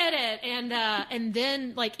it. And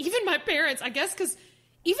then like even my parents, I guess, cause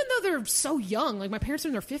even though they're so young, like my parents are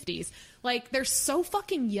in their 50s, like they're so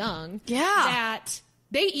fucking young. Yeah. That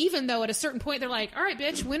they, even though at a certain point they're like, all right,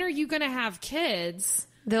 bitch, when are you going to have kids?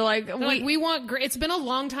 They're like, we want. It's been a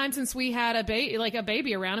long time since we had a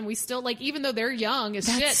baby around, and we still like, even though they're young as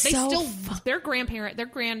shit, they still their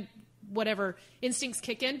grand whatever instincts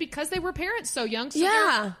kick in because they were parents so young. So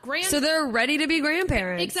so they're ready to be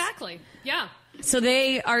grandparents. Exactly. Yeah. So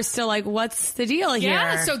they are still like, what's the deal here?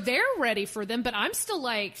 Yeah, so they're ready for them, but I'm still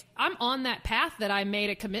like, I'm on that path that I made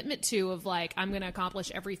a commitment to of like, I'm going to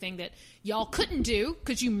accomplish everything that y'all couldn't do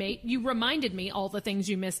because you reminded me all the things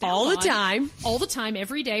you missed out all the on. Time,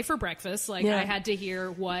 every day for breakfast. Like I had to hear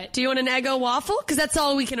what. Do you want an Eggo waffle? Because that's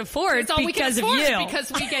all we can afford. It's all because we can afford of you.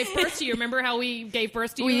 Because we gave birth to you. Remember how we gave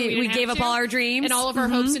birth to you? We gave up all our dreams and all of our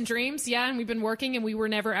hopes and dreams. Yeah, and we've been working, and we were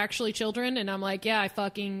never actually children. And I'm like, yeah, I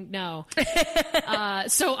fucking know.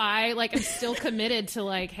 So I'm still committed to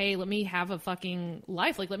like, hey, let me have a fucking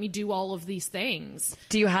life. Like, let me do all of these things.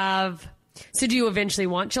 Do you eventually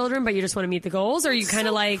want children, but you just want to meet the goals? Or are you kind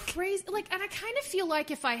of like crazy? Like, and I kind of feel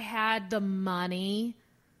like if I had the money,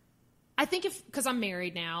 I think because I'm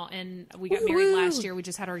married now and we got married last year. We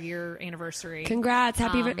just had our year anniversary. Congrats.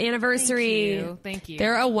 Happy anniversary. Thank you.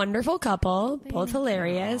 They're a wonderful couple. Both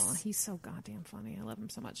hilarious. Oh, he's so goddamn funny. I love him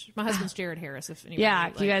so much. My husband's Jared Harris. If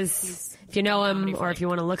anybody, you guys, if you know him or if you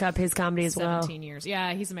want to look up his comedy as well. 17 years.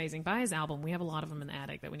 Yeah, he's amazing. Buy his album. We have a lot of them in the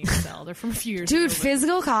attic that we need to sell. They're from a few years ago. Dude,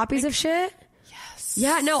 physical copies of shit? Yes.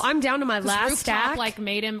 Yeah, no, I'm down to my last stack. Like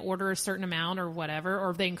made him order a certain amount or whatever,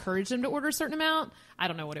 or if they encouraged him to order a certain amount. I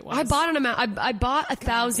don't know what it was. I bought an amount. I bought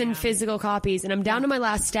 1,000 physical copies, and I'm down to my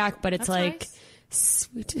last stack. But it's nice.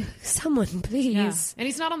 Sweet, someone please. Yeah. And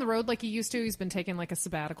he's not on the road like he used to. He's been taking like a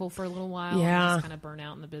sabbatical for a little while. Yeah, and kind of burnt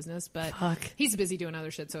out in the business, but he's busy doing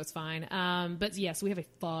other shit, so it's fine. But yes, we have a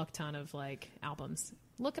fuck ton of like albums.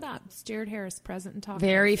 Look it up. It's Jared Harris, present and talking.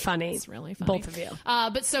 Very funny. It's really funny. Both of you.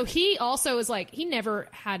 But so he also is like, he never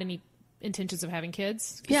had any intentions of having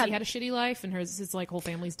kids. Yeah. He had a shitty life and his like whole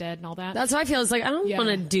family's dead and all that. That's how I feel. It's like, I don't want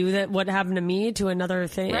to do that. What happened to me to another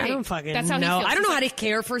thing. Right. I don't fucking That's how know. He feels. I don't know like, how to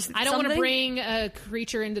care for something. I don't want to bring a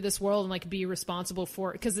creature into this world and like be responsible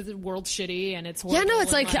for it because the world's shitty and it's horrible. Yeah, no,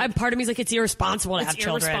 it's like part of me is like, it's irresponsible to have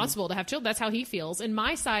children. It's irresponsible to have children. That's how he feels. And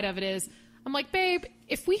my side of it is, I'm like, babe,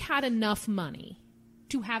 if we had enough money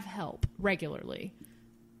to have help regularly,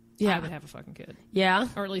 I would have a fucking kid. Yeah.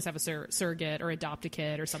 Or at least have a surrogate or adopt a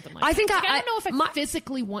kid or something like that. I think I don't know if I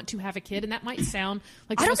physically want to have a kid, and that might sound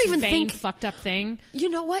like the most vain, fucked up thing. You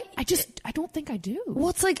know what? I don't think I do. Well,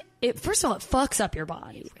 it's like, first of all, it fucks up your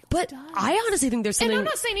body. But I honestly think there's something... And I'm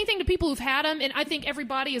not saying anything to people who've had them, and I think every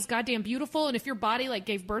body is goddamn beautiful, and if your body like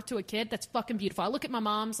gave birth to a kid, that's fucking beautiful. I look at my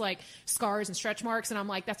mom's like scars and stretch marks, and I'm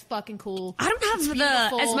like, that's fucking cool. I don't have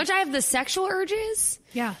as much I have the sexual urges.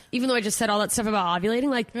 Yeah. Even though I just said all that stuff about ovulating,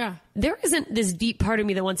 like, there isn't this deep part of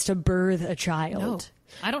me that wants to birth a child.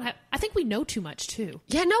 No. I think we know too much too.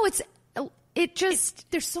 Yeah, no,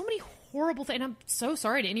 there's so many horrible thing. And I'm so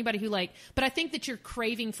sorry to anybody who but I think that your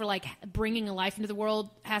craving for bringing a life into the world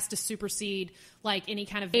has to supersede any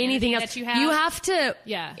kind of anything else that you have. You have to,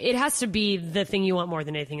 yeah. It has to be the thing you want more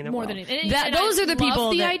than anything in the world. More than anything. Those are the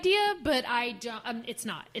people. The idea, but I don't. It's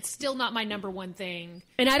not. It's still not my number one thing.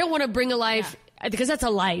 And I don't want to bring a life because that's a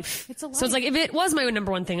life. It's a life. So it's if it was my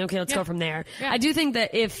number one thing, okay, let's go from there. Yeah. I do think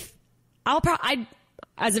that if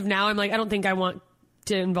as of now, I'm I don't think I want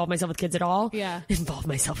to involve myself with kids at all. Yeah. Involve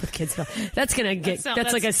myself with kids at all. That's going to get,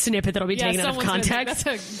 that's like a snippet that'll be taken out of context.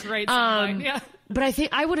 That's a great soundbite. Yeah. But I think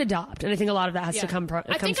I would adopt, and I think a lot of that has to come from.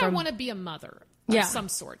 I want to be a mother of some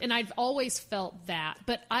sort. And I've always felt that.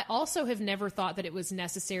 But I also have never thought that it was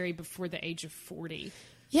necessary before the age of 40.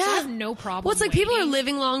 Yeah. So I have no problem. Well, it's people are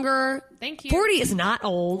living longer. Thank you. 40 is not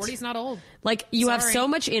old. 40 is not old. You have so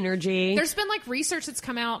much energy. There's been research that's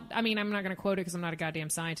come out. I mean, I'm not going to quote it because I'm not a goddamn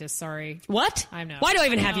scientist. Sorry. What? I know. Why do I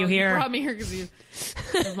even have you here? You brought me here because you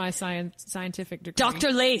have my scientific degree.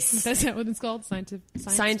 Dr. Lace. That's what it's called? Science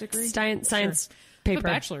degree? Science paper. paper.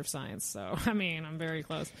 A Bachelor of Science. So, I mean, I'm very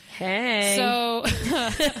close. Hey. So,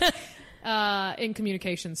 in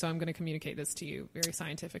communication, so I'm going to communicate this to you very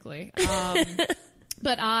scientifically.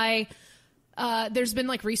 But there's been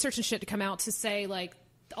research and shit to come out to say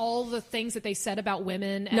all the things that they said about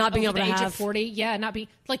women not being over able the to age have of 40, not be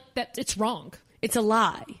that it's wrong. It's a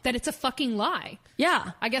lie. That it's a fucking lie.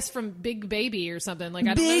 Yeah. I guess from Big Baby or something. I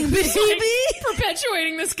don't Big know. Baby?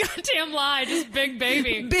 Perpetuating this goddamn lie. Just Big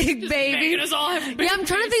Baby. Big just Baby. Making us all have big I'm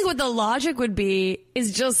trying to think what the logic would be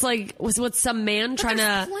is just was what some man trying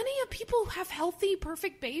to... plenty of people who have healthy,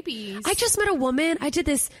 perfect babies. I just met a woman. I did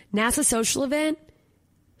this NASA social event.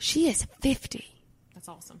 She is 50. That's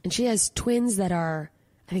awesome. And she has twins that are,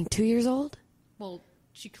 I think, 2 years old. Well,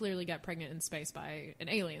 she clearly got pregnant in space by an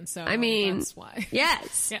alien, so I mean, that's why.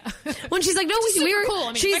 Yes. Yeah. When she's like, no, we were. Cool. I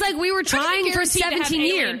mean, she's we were trying for 17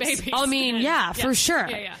 years. Babies. I mean, yeah, for sure.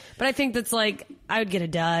 Yeah. But I think that's I would get a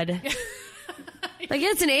dud.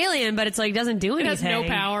 It's an alien, but it's doesn't do anything. It has no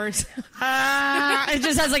powers. It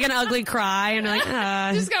just has an ugly cry,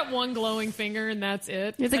 and Just got one glowing finger, and that's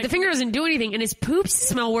it. It's the finger doesn't do anything, and his poops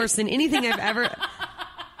smell worse than anything I've ever.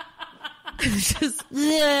 Just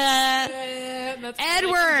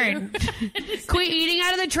Edward, quit eating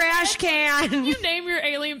out of the trash can. You name your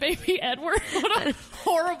alien baby Edward. What a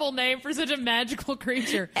horrible name for such a magical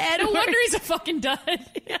creature. Edward. No wonder he's a fucking dud.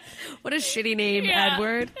 What a shitty name,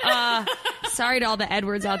 Edward. Sorry to all the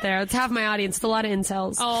Edwards out there. It's half my audience. It's a lot of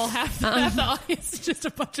incels. Oh, half the audience is just a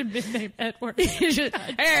bunch of mid-name Edward.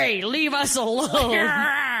 Hey, leave us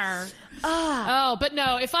alone. Oh, but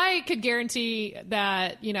no, if I could guarantee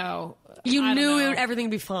that, you knew everything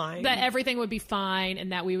would be fine. That everything would be fine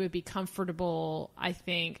and that we would be comfortable, I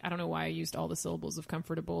don't know why I used all the syllables of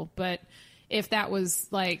comfortable, but if that was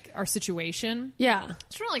our situation. Yeah.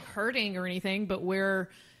 It's not hurting or anything, but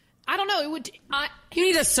I don't know, you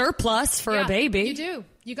need a surplus for a baby. You do.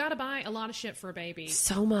 You got to buy a lot of shit for a baby.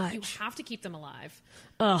 So much. You have to keep them alive.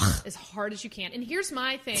 Ugh. As hard as you can. And here's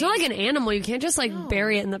my thing. It's not like an animal. You can't just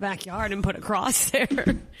bury it in the backyard and put a cross there.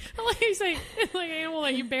 I like you say, it's like an animal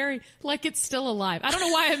that you bury like it's still alive. I don't know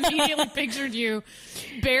why I immediately pictured you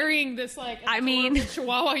burying this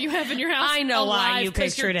chihuahua you have in your house. I know why you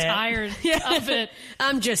pictured you're it. Tired of it.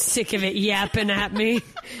 I'm just sick of it yapping at me.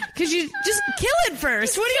 Because you just kill it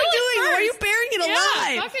first. What are you doing? Why are you burying it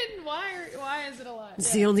alive? Fucking why is it alive?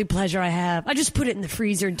 It's the only pleasure I have. I just put it in the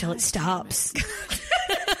freezer until it stops.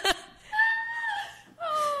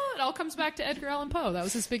 It all comes back to Edgar Allan Poe. That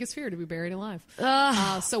was his biggest fear, to be buried alive.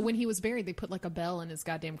 So when he was buried, they put a bell in his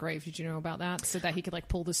goddamn grave. Did you know about that? So that he could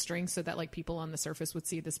pull the string so that people on the surface would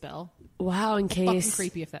see this bell. Wow, in case. Fucking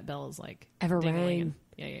creepy if that bell is ever dingling. rang.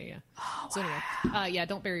 Yeah. Oh, so anyway,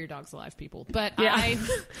 don't bury your dogs alive, people. But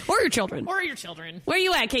or your children. Or your children. Where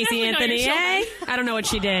you at, Casey Anthony? I don't know what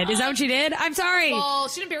she did. Is that what she did? I'm sorry. Well,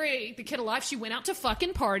 she didn't bury the kid alive. She went out to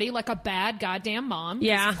fucking party like a bad goddamn mom.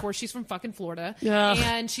 Yeah. Of course, she's from fucking Florida. Ugh.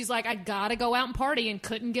 And she's like, I gotta go out and party, and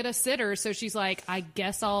couldn't get a sitter. So she's like, I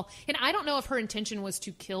guess I'll. And I don't know if her intention was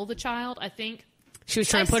to kill the child. I think she was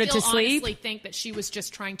trying to put it to sleep. I honestly think that she was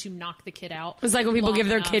just trying to knock the kid out. It's like when people give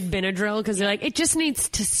their kid Benadryl because they're like, it just needs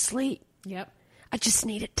to sleep. Yep. I just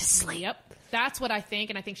need it to sleep. Yep. That's what I think.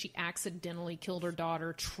 And I think she accidentally killed her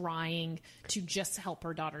daughter trying to just help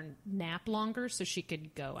her daughter nap longer so she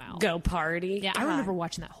could go out. Go party. Yeah, God. I remember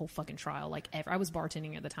watching that whole fucking trial. I was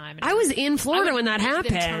bartending at the time. And I was in Florida when that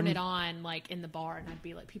happened. Turn it on in the bar, and I'd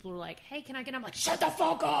be like, people were like, hey, can I get? I'm like, shut the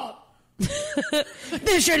fuck up.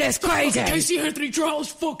 This shit is crazy. Casey Anthony trial is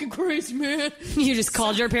fucking crazy, man. You just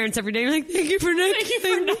called your parents every day. You're like, thank you for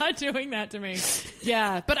not doing that to me.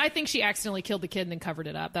 Yeah, but I think she accidentally killed the kid and then covered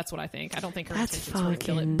it up. That's what I think. I don't think her intentions were to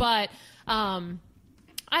kill it. But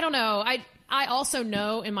I don't know. I also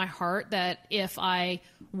know in my heart that if I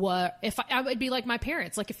would be like my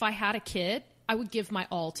parents. Like if I had a kid, I would give my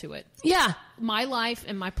all to it. Yeah. My life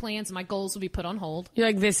and my plans and my goals would be put on hold. You're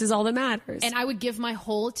like, this is all that matters. And I would give my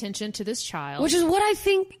whole attention to this child. Which is what I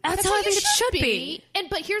think, that's how I think it should be.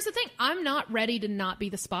 But here's the thing. I'm not ready to not be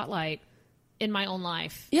the spotlight in my own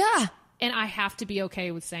life. Yeah. And I have to be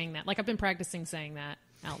okay with saying that. Like I've been practicing saying that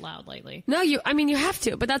out loud lately. No, you have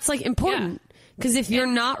to, but that's like important. Because if you're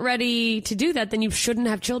not ready to do that, then you shouldn't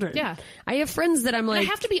have children. Yeah. I have friends that I'm like... I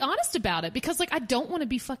have to be honest about it because, like, I don't want to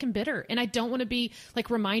be fucking bitter. And I don't want to be, like,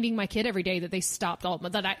 reminding my kid every day that they stopped all...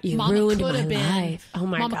 You Mama ruined could have my been... life. Oh,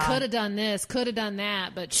 my God. Mama could have done this, could have done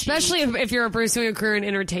that, but Especially if you're pursuing a career in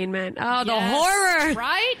entertainment. Oh, the horror!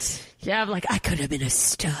 Right? Yeah, I'm like, I could have been a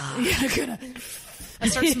star. Yeah, I could have... I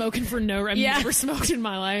start smoking for no... I've never smoked in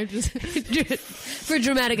my life. Just for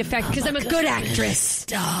dramatic effect, because I'm a good actress.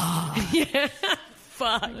 Star. Yeah.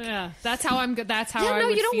 Fuck. Yeah, that's how I'm good. That's how I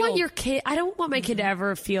would you don't feel. want your kid. I don't want my kid to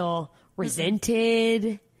ever feel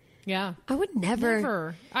resented. Yeah, I would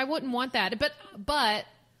never. I wouldn't want that. But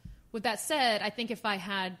with that said, I think if I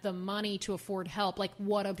had the money to afford help, like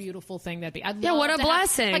what a beautiful thing that'd be. I'd love what a to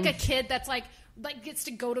blessing. have, like a kid that's like gets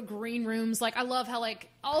to go to green rooms. Like I love how like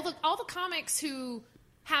all the comics who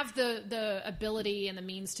have the ability and the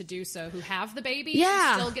means to do so, who have the babies,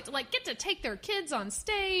 Yeah. still get to take their kids on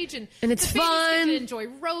stage and it's the babies fun. get to enjoy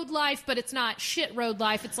road life, but it's not shit road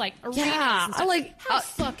life. It's like arenas. Yeah, and I stuff. like- how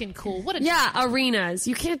fucking cool. What a Arenas.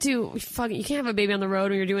 You can't you can't have a baby on the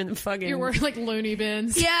road when you're doing the fucking... You're wearing like loony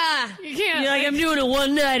bins. Yeah. You can't. You're like, I'm doing a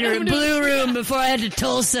one-nighter at Blue Room before I head to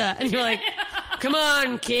Tulsa. And you're like, come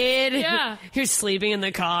on, kid. Yeah. You're sleeping in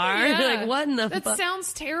the car. Yeah. You're like, what in the That fuck?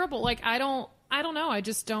 sounds terrible. Like I don't know. I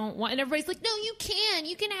just don't want. And everybody's like, "No, you can.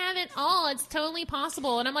 You can have it all. It's totally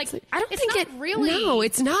possible." And I'm like, I don't think not really. No,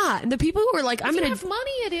 it's not. And the people who are like, I'm If you going have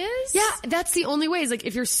money, it is. Yeah, that's the only way. Is like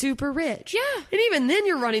if you're super rich. Yeah. And even then,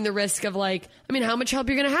 you're running the risk of like, I mean, how much help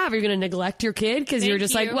you're going to have? Are you going to neglect your kid because you're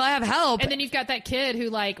just like, well, I have help. And then you've got that kid who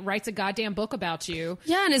like writes a goddamn book about you.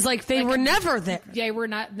 Yeah, and is like, they were never there. They were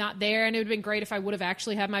not there, and it would have been great if I would have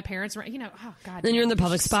actually had my parents. You know, oh god. Then you're in the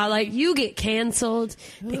public spotlight. You get canceled.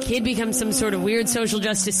 The kid becomes some sort of weird social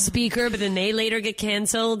justice speaker, but then they later get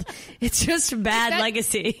canceled. It's just a bad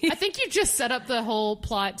legacy. I think you just set up the whole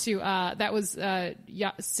plot to that was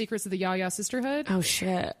Secrets of the Yaya Sisterhood. Oh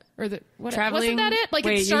shit. Or the what, Traveling? wasn't that it? Like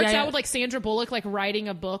Wait, it starts yeah. out with like Sandra Bullock like writing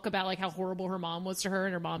a book about like how horrible her mom was to her,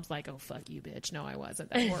 and her mom's like, "Oh fuck you, bitch! No, I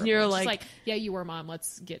wasn't that horrible." You're She's like, "Yeah, you were, mom.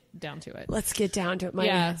 Let's get down to it." Let's get down to it.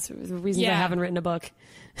 That's the reasons I Yeah. haven't written a book.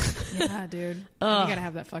 Yeah, dude. You gotta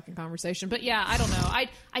have that fucking conversation. But yeah, I don't know.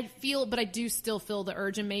 I feel, but I do still feel the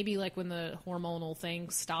urge, and maybe like when the hormonal thing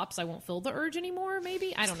stops, I won't feel the urge anymore.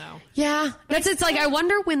 Maybe I don't know. Yeah, it's like I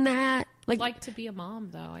wonder when that I'd like to be a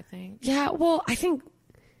mom, though. I think. Yeah, well, I think.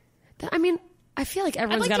 I mean, I feel like I'd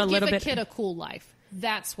everyone's like got to a little give a bit. kid a cool life.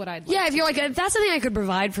 That's what I'd like. Yeah, if to you're do. like, if that's something I could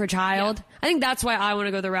provide for a child, Yeah. I think that's why I want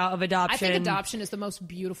to go the route of adoption. I think adoption is the most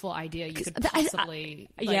beautiful idea you could possibly.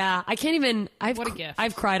 Yeah, I can't even. What a gift.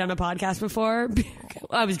 I've cried on a podcast before.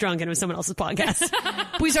 I was drunk and it was someone else's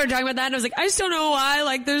podcast. We started talking about that, and I was like, I just don't know why.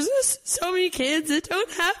 Like, there's just so many kids that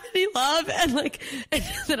don't have any love, and like, and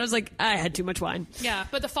then I was like, I had too much wine. Yeah,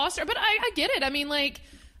 but I get it. I mean,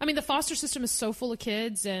 the foster system is so full of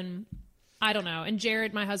kids, and I don't know. And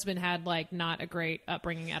Jared, my husband, had like not a great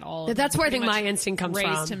upbringing at all. That's where I think Pretty my much instinct comes raised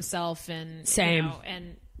from. himself, and Same.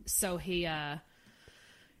 and so he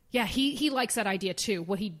likes that idea too.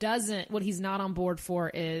 What he's not on board for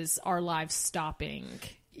is our lives stopping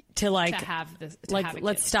To like to have this. To like have a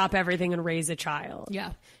let's kid. stop everything and raise a child.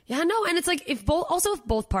 Yeah. Yeah, no, and it's like if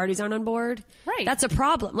both parties aren't on board, Right. That's a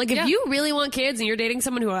problem. Like if Yeah. you really want kids and you're dating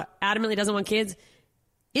someone who adamantly doesn't want kids,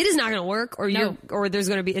 it is not going to work, or No. there's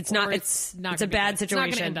going to be it's Or not it's not. it's a gonna be bad good. situation.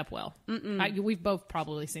 It's not going to end up well. We've both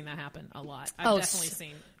probably seen that happen a lot. I've Oh, definitely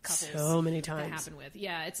seen couples so many that times. happen with.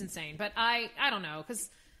 Yeah, it's insane. But I don't know because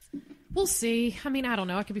we'll see. I mean, I don't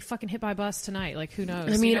know. I could be fucking hit by a bus tonight. Like who knows?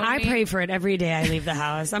 I mean, You know what I pray for it every day I leave the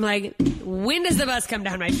house. I'm like, when does the bus come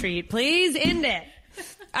down my street? Please end it.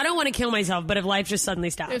 I don't want to kill myself, but if life just suddenly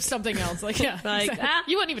stops. If something else, like yeah, Like,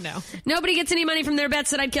 exactly. You wouldn't even know. Nobody gets any money from their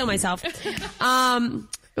bets that I'd kill myself. A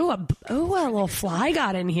little fly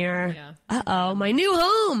got in here. Yeah. Uh-oh, my new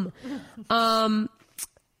home.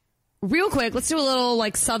 Real quick, let's do a little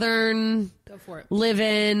like southern Go for it.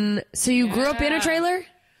 live-in. So you grew up in a Yeah. trailer?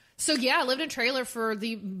 So yeah, I lived in a trailer for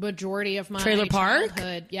the majority of my Trailer park?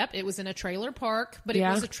 childhood. Yep, it was in a trailer park, but it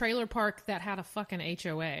Yeah. was a trailer park that had a fucking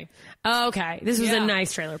HOA. Oh, okay. This was Yeah. a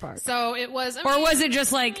nice trailer park. So it was, Or was it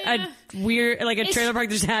just like a weird, like a It's- trailer park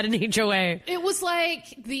that just had an HOA? It was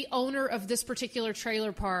like the owner of this particular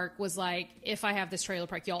trailer park was like, if I have this trailer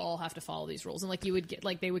park, y'all all have to follow these rules. And like you would get,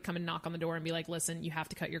 like they would come and knock on the door and be like, listen, you have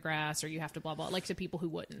to cut your grass or you have to blah, blah, like to people who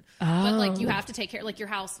wouldn't. But like you have to take care, like your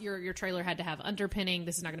house, your trailer had to have underpinning.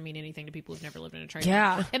 This is not going to mean anything to people who've never lived in a trailer.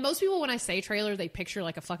 Yeah. And most people, when I say trailer, they picture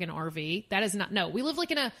like a fucking RV. That is not, no, we live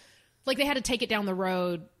like in a, like they had to take it down the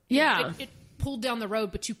road. Yeah. It pulled down the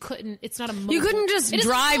road, but you couldn't, it's not a mobile. You couldn't just It is a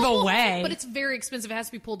drive mobile away. home, but it's very expensive. It has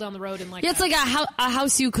to be pulled down the road and like, Yeah, it's like a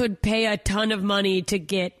house you could pay a ton of money to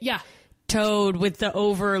get yeah. towed with the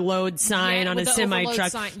overload sign Yeah, on a with the semi overload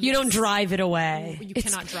truck. sign, You yes. don't drive it away. You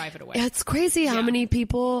It's- cannot drive it away. Yeah, it's crazy how Yeah. many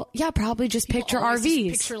people, probably just picture People always just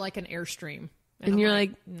RVs. picture like an Airstream. And I'm you're like,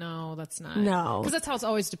 no, that's not. No. Because that's how it's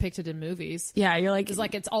always depicted in movies. yeah, you're like, It's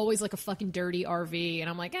like, it's always like a fucking dirty RV. And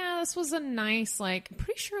I'm like, this was a nice, like, I'm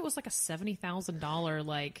pretty sure it was like a $70,000,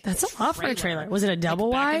 like. that's a lot for a trailer. Was it a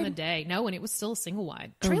double Back wide? in the day. No, and it was still a single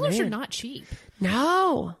wide. Trailers are man. not cheap.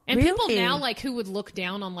 No. And really? people now, like, who would look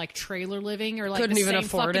down on, like, trailer living or, like, Couldn't the even same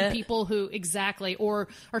afford fucking it. people who, exactly, or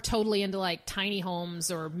are totally into, like, tiny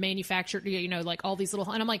homes or manufactured, like, all these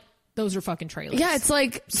little, and I'm like, those are fucking trailers. Yeah, it's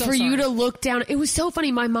like So for you sorry. to look down. It was so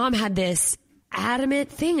funny. My mom had this adamant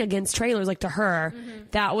thing against trailers. Like to her,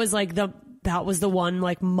 that was like that was the one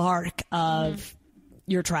like mark of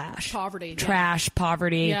your trash, Poverty, yeah. trash,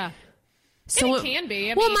 poverty. Yeah. So And it can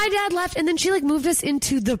be. I well, mean- my dad left, and then she like moved us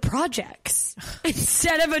into the projects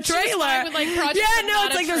instead of a trailer. fine with, like, projects yeah, and no, not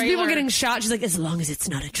it's a like those people trailer. getting shot. She's like, as long as it's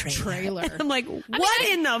not a trailer. I'm like, what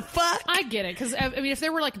in the fuck? I get it, because I mean, if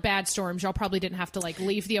there were like bad storms, y'all probably didn't have to like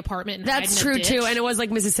leave the apartment. And That's hide in a true too, ditch. and it was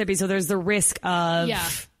like Mississippi, so there's the risk of Yeah.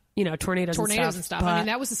 tornadoes tornadoes and stuff. I but- mean,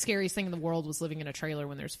 that was the scariest thing in the world was living in a trailer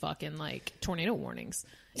when there's fucking like tornado warnings.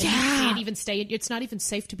 And Yeah. you can't even stay. It's not even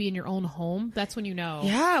safe to be in your own home. That's when you know.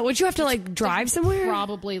 Yeah, would you have to like drive somewhere?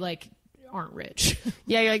 Probably like aren't rich.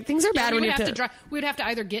 Yeah, you're like things are bad we when would you have to drive. We would have to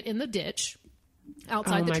either get in the ditch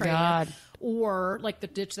outside Oh the my trailer, God. or like the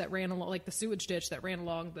ditch that ran along, like the sewage ditch that ran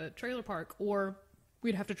along the trailer park, or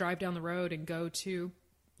we'd have to drive down the road and go to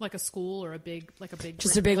like a school or a big just brick a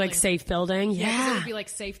big like building. safe building. Yeah, 'cause it Yeah, would be like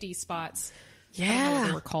safety spots. I don't know what they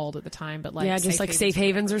yeah. were called at the time, but like Yeah, just like safe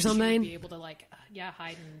havens or whatever, so you'd something. Be able to like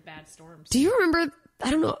hide in bad storms. Do you remember? I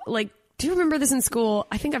don't know. Like, do you remember this in school?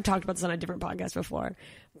 I think I've talked about this on a different podcast before.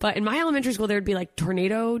 But in my elementary school, there would be like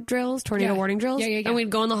tornado drills, tornado Yeah. warning drills, Yeah, yeah, yeah. and we'd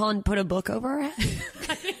go in the hall and put a book over our head.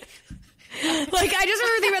 Like I just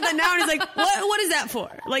remember thinking about that now, and it's like, what is that for?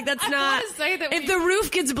 Like that's not. wanna say that if we- the roof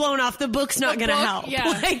gets blown off, the book's not The going to book, help. yeah.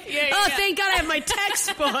 Like, Yeah, oh, yeah. thank God I have my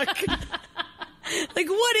textbook. Like,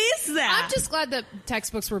 what is that? I'm just glad that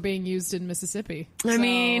textbooks were being used in Mississippi. I So,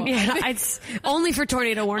 mean, yeah, it's only for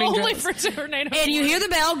tornado warning only drills. for tornado. And you hear the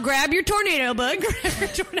bell, grab your tornado book.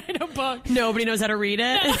 tornado book. Nobody knows how to read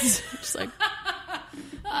it. It's just like,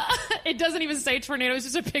 It doesn't even say tornado. It's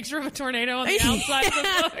just a picture of a tornado on the outside of the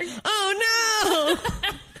book. oh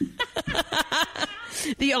no.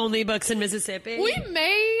 The only books in Mississippi.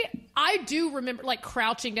 I do remember like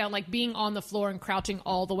crouching down, like being on the floor and crouching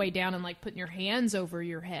all the way down and like putting your hands over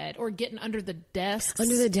your head or getting under the desks.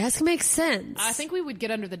 Under the desk makes sense. I think we would get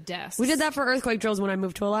under the desks. We did that for earthquake drills when I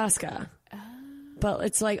moved to Alaska. But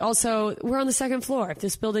it's like also we're on the second floor. If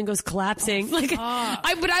this building goes collapsing, but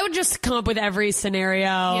I would just come up with every scenario.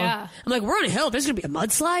 Yeah. I'm like, we're on a hill. There's gonna be a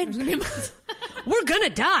mudslide. We're gonna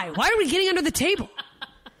die. Why are we getting under the table?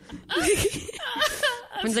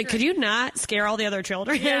 Everyone's like, could you not scare all the other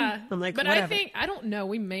children? Yeah. I'm like, but whatever. I don't know,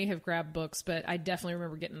 we may have grabbed books, but I definitely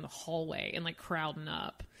remember getting in the hallway and like crowding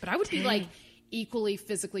up. But I would be like equally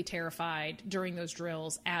physically terrified during those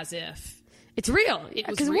drills as if. It's real. It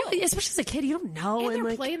was 'Cause real. especially as a kid, you don't know. And they're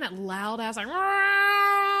like, playing that loud ass like "Rah,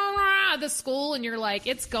 rah," the school, and you're like,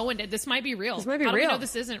 it's going to. This might be real. This might be How do we real. know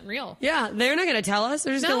this isn't real? yeah, they're not going to tell us.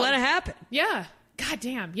 They're just No. going to let it happen. Yeah. God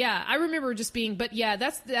damn. Yeah. I remember just being. But yeah,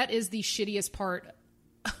 that is the shittiest part.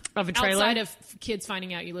 Of a trailer. Outside of kids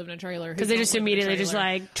finding out you live in a trailer, Because they just immediately just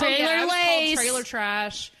like, trailer it was called lace. trailer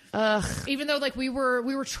trash. Ugh. Even though like we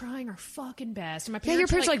were trying our fucking best. And my Yeah, your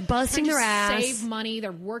parents parents are, like, busting trying to their ass. save money.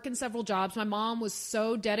 They're working several jobs. My mom was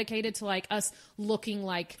so dedicated to like us looking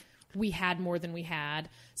like we had more than we had.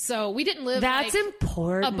 So we didn't live That's like,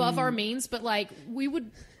 important. above our means, but like we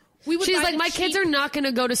would She's buy like, the my kids are not going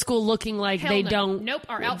to go to school looking like Hell they no. don't. Nope.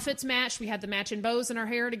 Our outfits matched. We had the matching bows in our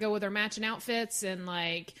hair to go with our matching outfits, and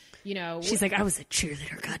like, you know, She's like, I was a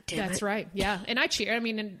cheerleader. God damn it. that's right. Yeah. And I cheer. I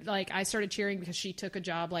mean, and like I started cheering because she took a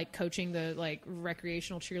job like coaching the like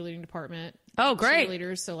recreational cheerleading department. Oh, great.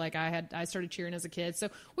 Cheerleaders. So like I started cheering as a kid. So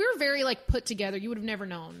we were very like put together. You would have never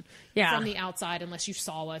known from the outside unless you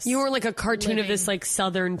saw us. You were like a cartoon of this living. like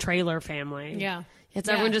Southern trailer family. Yeah. It's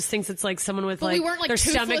Yeah. everyone just thinks it's like someone with But like, we weren't, like, their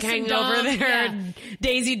stomach toothless and hanging over dumb. there, Yeah. and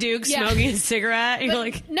Daisy Duke Yeah. smoking a cigarette. You're But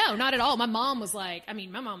like, no, not at all. My mom was like, I mean,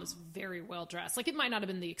 my mom was very well dressed. Like, it might not have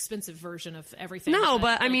been the expensive version of everything. No,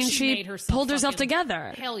 but, I like, mean, she made herself pulled herself fucking-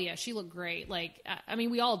 together. Hell yeah, she looked great. Like, I mean,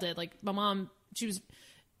 we all did. Like, my mom, she was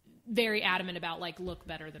very adamant about like look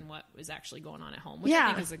better than what was actually going on at home. Which Yeah.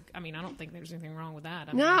 I think is I mean, I don't think there's anything wrong with that.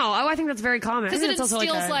 I mean, no, I think that's very common. I because think it that's also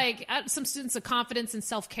instills like, some sense of confidence and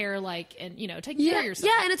self care, like, and you know, taking care of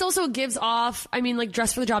yourself. Yeah, and it's also gives off. I mean, like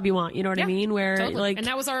dress for the job you want. You know what I Yeah, mean? Where totally. like, and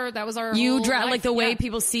that was our you whole dress life. like the way Yeah.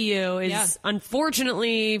 people see you is Yeah.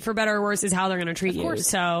 unfortunately, for better or worse, is how they're going to treat you. course.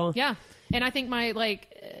 So Yeah, and I think my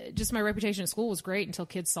just my reputation at school was great until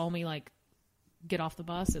kids saw me like get off the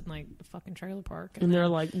bus at like the fucking trailer park, and they're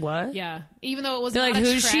like, what? yeah, even though it was They're not like, a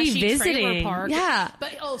who's she trashy trailer visiting? park. Yeah.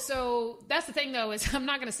 But so that's the thing though, is I'm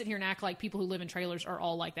not going to sit here and act like people who live in trailers are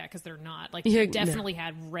all like that, because they're not. Like, Yeah, we definitely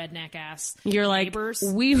had redneck ass You're like, neighbors.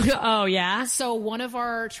 oh yeah. So one of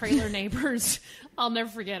our trailer neighbors, I'll never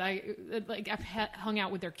forget. I hung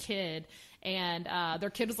out with their kid, and their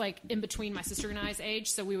kid was like in between my sister and I's age,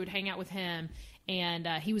 so we would hang out with him. And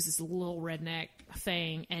he was this little redneck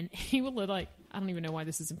thing, and he would like, I don't even know why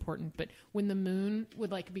this is important, but when the moon would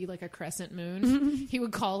like be like a crescent moon, he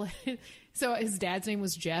would call it. So his dad's name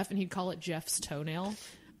was Jeff, and he'd call it Jeff's toenail.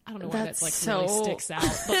 I don't know why that's like so- really sticks out,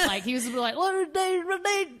 but like he was like, "What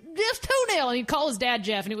they Jeff's toenail," and he'd call his dad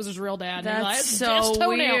Jeff, and it was his real dad. And he'd be like, That's "It's so Jeff's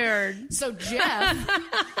toenail." weird. So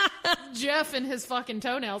Jeff and his fucking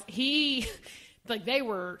toenails, like they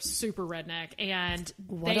were super redneck, and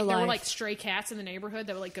there were life. like stray cats in the neighborhood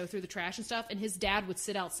that would like go through the trash and stuff. And his dad would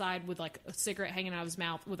sit outside with like a cigarette hanging out of his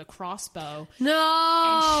mouth with a crossbow.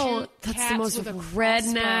 No, And shoot that's the cats most with a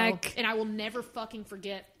redneck. crossbow. And I will never fucking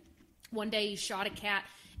forget. One day he shot a cat,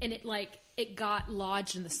 and it got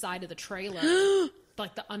lodged in the side of the trailer.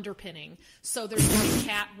 Like the underpinning. So there's one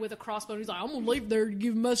cat with a crossbow, and he's like, I'm gonna leave there to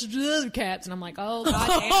give a message to the other cats. And I'm like, oh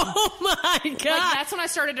goddamn. Oh my god! Like, that's when I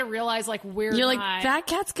started to realize like we're You're like, not, that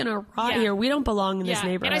cat's gonna rot Yeah. here. We don't belong in this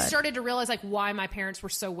neighborhood. And I started to realize like why my parents were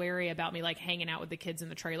so wary about me like hanging out with the kids in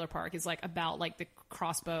the trailer park is like about like the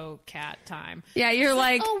crossbow cat time. Yeah, you're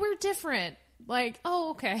like, Oh, we're different. Like,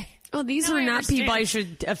 oh, okay. oh, these Now are I not understand. people I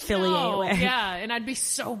should affiliate No, with. yeah, and I'd be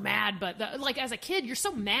so mad, but like as a kid, you're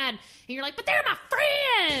so mad, and you're like, but they're my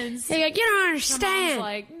friends. You're like, you don't My understand. mom's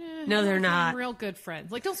like, No, they're we're not. real good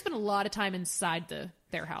friends. Like, don't spend a lot of time inside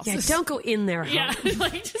their houses. Yeah, don't go in their home. Yeah,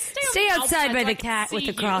 like just Stay outside by so the I can cat with see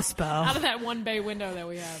the you crossbow. out of that one bay window that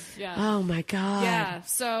we have. Yeah. Oh my god. Yeah,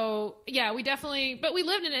 so yeah, we definitely, but we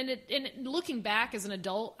lived in it, and looking back as an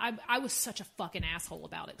adult, I was such a fucking asshole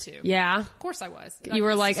about it too. Yeah. Of course I was. You were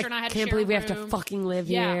my like, sister and I had to can't share a believe we have to room. fucking live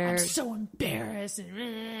Yeah, here. I'm so embarrassed,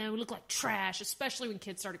 and we look like trash, especially when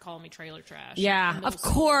kids started calling me trailer trash. Yeah, in middle of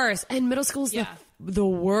school. course. And middle school's Yeah. the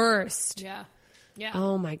worst. Yeah. Yeah.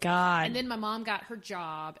 Oh my god. And then my mom got her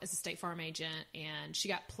job as a State Farm agent, and she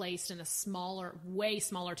got placed in a way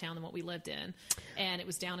smaller town than what we lived in. And it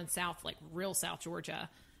was down in real South Georgia.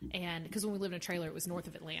 And because when we lived in a trailer, it was north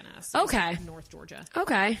of Atlanta. So it was, Okay. like, North Georgia.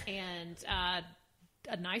 Okay. And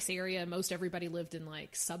a nice area. Most everybody lived in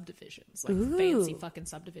like subdivisions, like fancy fucking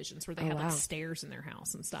subdivisions where they had wow. like stairs in their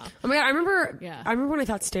house and stuff. Oh my god, I remember Yeah. I remember when I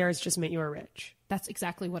thought stairs just meant you were rich. That's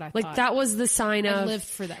exactly what I Like thought. that was the sign I of lived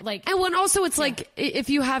for that. Like, And when also it's like if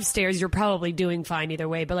you have stairs, you're probably doing fine either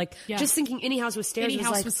way. But like Yeah. just thinking any house with stairs, Any was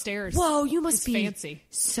house like, with stairs Whoa, you must is be fancy.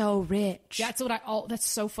 so rich. That's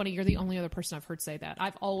so funny. You're the only other person I've heard say that.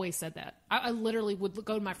 I've always said that. I literally would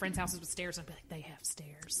go to my friends' houses with stairs and I'd be like, they have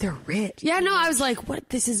stairs. They're rich. Yeah, no, I was like, what?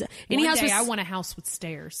 This is any One house day with I want a house with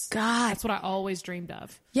stairs. God. That's what I always dreamed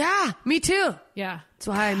of. Yeah, me too. Yeah. That's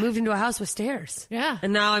why I moved into a house with stairs. Yeah.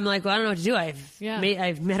 And now I'm like, well, I don't know what to do.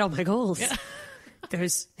 I've met all my goals. Yeah.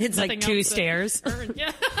 It's Nothing like 2 else to stairs. earn.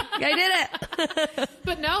 Yeah. I did it.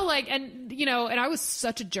 But no, like, and you know, and I was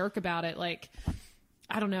such a jerk about it. Like,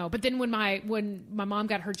 I don't know. But then when my mom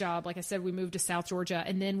got her job, like I said, we moved to South Georgia,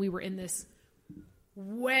 and then we were in this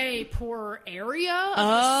way poorer area of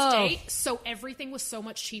the state, so everything was so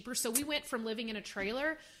much cheaper. So we went from living in a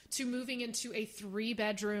trailer to moving into a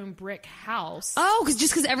 3-bedroom brick house. Oh,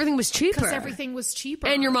 because everything was cheaper. Because everything was cheaper.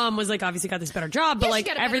 And your mom was like, obviously got this better job, but Yeah, like she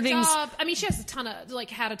got a better everything's. job. I mean, she has a ton of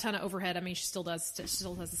had a ton of overhead. I mean, she still does the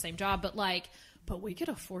same job, but we could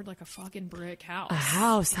afford like a fucking brick house. A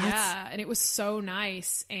house, yeah, and it was so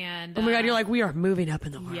nice. And oh my God, you're like, we are moving up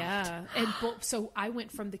in the world. yeah, and so I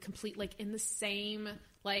went from the complete in the same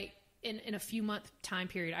in a few month time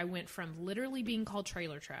period, I went from literally being called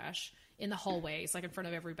trailer trash in the hallways, in front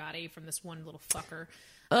of everybody, from this one little fucker.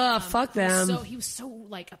 Fuck them. So he was so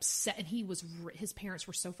upset, and his parents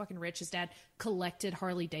were so fucking rich. His dad collected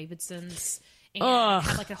Harley Davidsons and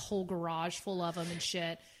had a whole garage full of them and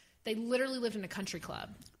shit. They literally lived in a country club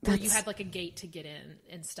where you had a gate to get in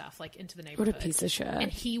and stuff, into the neighborhood. What a piece of shit.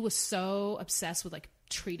 And he was so obsessed with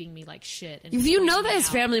treating me like shit. And you know that his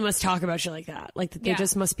family must talk about shit like that. That they Yeah.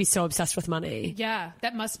 just must be so obsessed with money. Yeah,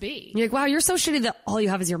 that must be. You're like, wow, you're so shitty that all you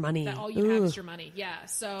have is your money. That all you have is your money. Yeah.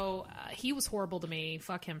 So he was horrible to me.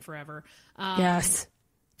 Fuck him forever. Yes.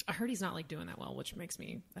 I heard he's not doing that well, which makes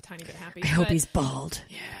me a tiny bit happy. I hope he's bald.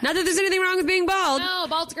 Yeah. Not that there's anything wrong with being bald. No,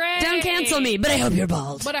 bald's great. Don't cancel me, but I hope you're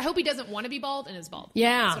bald. But I hope he doesn't want to be bald and is bald.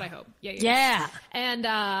 Yeah. That's what I hope. Yeah.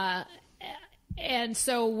 And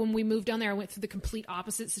so when we moved down there, I went through the complete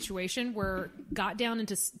opposite situation where got down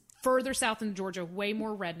into further south in Georgia, way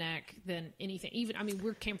more redneck than anything. Even, I mean,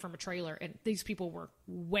 we came from a trailer, and these people were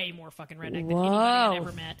way more fucking redneck than anybody I'd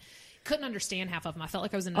ever met. Couldn't understand half of them. I felt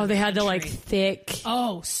like I was in another they had country. the thick.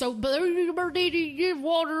 Oh, so water.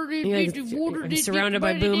 I'm surrounded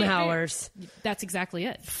by boomhauers. That's exactly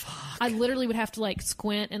it. Fuck. I literally would have to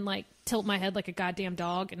squint and tilt my head like a goddamn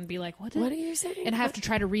dog and be like, "What are you saying?" And I have to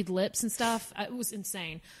try to read lips and stuff. It was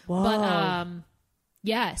insane. Whoa. But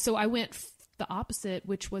yeah. So I went the opposite,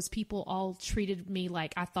 which was people all treated me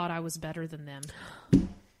like I thought I was better than them.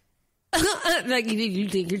 You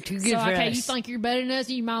think you're too good So for okay, us. you think you're better than us?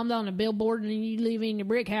 You mommed on a billboard and then you live in a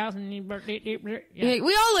brick house and you Yeah,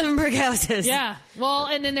 we all live in brick houses. Yeah. Well,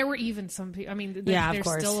 and then there were even some people. I mean, Yeah, of there's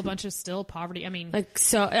course. still a bunch of poverty. I mean,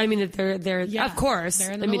 I mean, they're yeah, of course.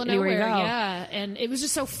 they're in the I mean, middle of anywhere you nowhere. go. Yeah, and it was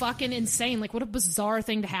just so fucking insane. What a bizarre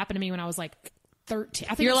thing to happen to me when I was 13.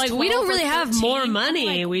 I think You're it was like, we 12 don't really or have 13. more I'm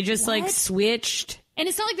money. like, We just what? switched. And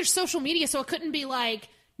it's not like there's social media, so it couldn't be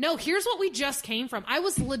no, here's what we just came from. I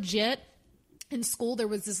was legit. In school, there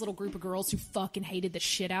was this little group of girls who fucking hated the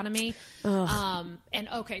shit out of me. And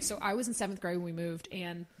okay, so I was in 7th grade when we moved,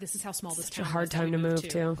 and this is how small this town was. a hard that we time to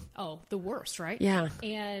moved move to. Oh, the worst, right? Yeah.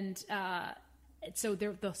 And so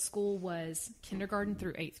the school was kindergarten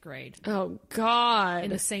through 8th grade Oh God. in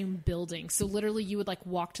the same building. So literally, you would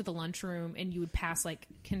walk to the lunchroom, and you would pass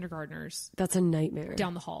kindergartners That's a nightmare.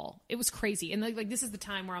 down the hall. It was crazy, and this is the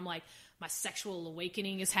time where I'm my sexual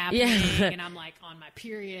awakening is happening, Yeah. and I'm on my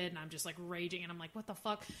period, and I'm just raging, and I'm what the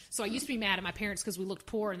fuck? So I used to be mad at my parents because we looked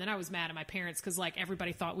poor, and then I was mad at my parents because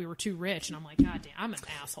everybody thought we were too rich, and I'm like, God damn, I'm an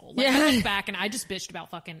asshole. I look back and I just bitched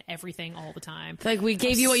about fucking everything all the time. We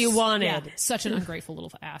gave you what you wanted. Yeah, such an ungrateful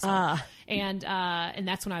little asshole. And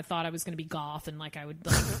that's when I thought I was going to be goth, and I would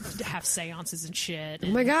have seances and shit.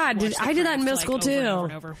 And my God, watch I The did that in Craft, middle school over too. and over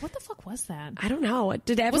and over. What the fuck was that? I don't know.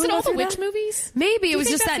 Did everyone Was it go all the through witch that? movies? Maybe it Do you was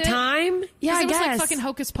think just that that's it? time. Yeah, I it was guess. fucking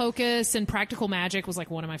Hocus Pocus and Practical Magic was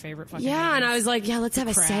one of my favorite fucking Yeah, and movies. I was like, yeah, let's have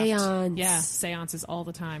a Craft. seance. Yeah, seances all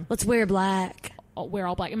the time. Let's wear black. I'll wear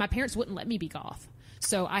all black. And my parents wouldn't let me be goth.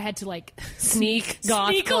 So I had to Sneak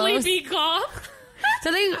goth sneakily clothes. be goth.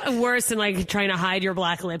 Something worse than trying to hide your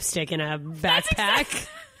black lipstick in a backpack.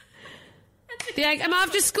 Be like, I'm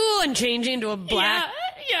off to school and changing into a black.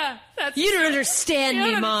 Yeah, that's You don't understand you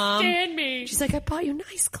me, don't Mom. understand me. She's like, I bought you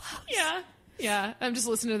nice clothes. Yeah. Yeah. I'm just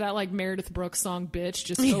listening to that Meredith Brooks song Bitch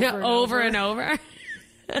just Yeah, over and over.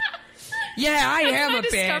 Yeah, I am I a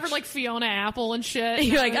discovered bitch. Fiona Apple and shit. And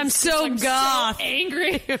You're I like, was I'm just, so goth. so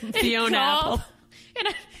angry. and Fiona goth. Apple.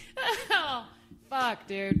 And oh, fuck,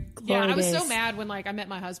 dude. Yeah, Glory I was so days. mad when I met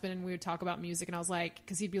my husband and we would talk about music, and I was like,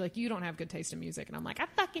 because he'd be like, you don't have good taste in music, and I'm like, I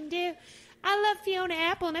fucking do. I love Fiona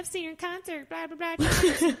Apple and I've seen her in concert. Blah blah blah.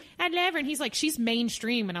 I love her, and he's like, she's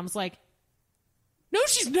mainstream, and I was like, no,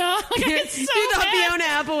 she's not. I You get so thought mad. Fiona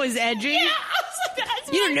Apple was edgy? Yeah, I was like,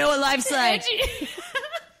 that's You don't know what life's like. edgy.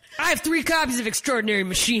 I have 3 copies of Extraordinary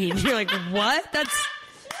Machine. You're like, what?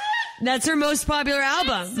 That's her most popular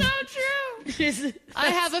album. So true. I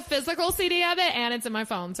have a physical CD of it, and it's in my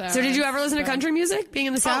phone. So did you ever listen to country music being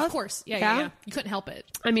in the Oh, South? of course. Yeah. You couldn't help it.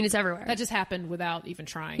 I mean, it's everywhere. That just happened without even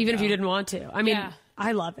trying. Even if you didn't want to. I mean, Yeah.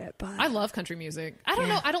 I love it, but I love country music. I don't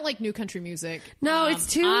know. I don't like new country music. No, it's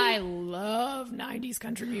too- I love 90s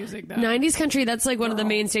country music, though. 90s country, that's like one of the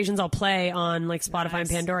main stations I'll play on like Spotify and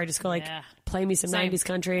Nice. Pandora. I just go like, Yeah. play me some Same. 90s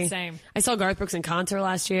country. Same. I saw Garth Brooks in concert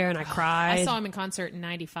last year and I cried. I saw him in concert in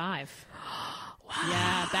 95. Wow.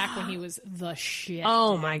 Yeah, back when he was the shit.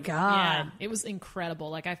 Oh dude. my Yeah, God. it was incredible.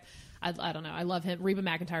 Like, I don't know. I love him. Reba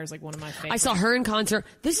McEntire is like one of my favorites. I saw her in concert.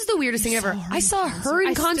 This is the weirdest thing ever. I saw her in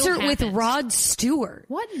I still concert with haven't. Rod Stewart.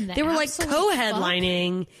 What in the They were like absolute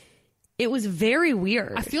co-headlining. It was very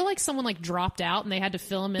weird. I feel like someone like dropped out and they had to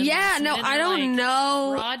fill him in. Yeah, last no, minute. I They're don't like,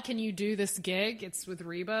 know. Rod, can you do this gig? It's with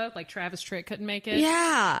Reba. Like Travis Tritt couldn't make it.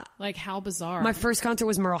 Yeah. Like how bizarre. My first concert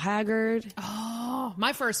was Merle Haggard. Oh,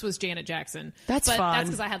 my first was Janet Jackson. That's but fun. That's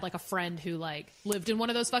because I had like a friend who like lived in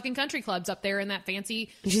one of those fucking country clubs up there in that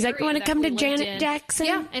fancy. And she's like, area "Wanna that come we to lived Janet in." Jackson?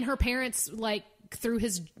 Yeah, and her parents like through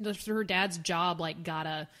her dad's job like got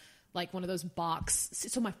a like one of those box.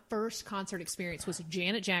 So my first concert experience was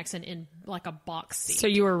Janet Jackson in like a box seat. So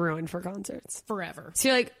you were ruined for concerts. Forever. So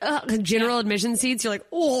you're like, general admission seats, you're like,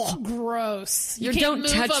 oh, Gross. You You can't don't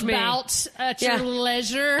move touch me. about at Yeah. your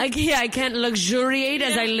leisure. I can't luxuriate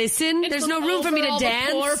as I listen. And There's look no room for me over to all the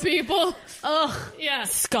dance. Poor people. Ugh. Yeah.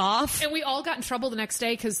 Scoff. And we all got in trouble the next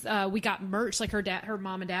day because we got merch. Like her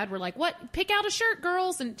mom and dad were like, "What? Pick out a shirt,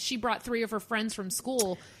 girls!" And she brought 3 of her friends from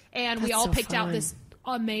school, and we That's all so picked out fun. this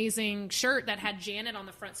amazing shirt that had Janet on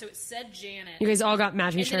the front. So it said Janet. You guys all got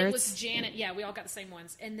matching And then it shirts. was Janet. Yeah, we all got the same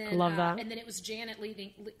ones. And then I love that. And then it was Janet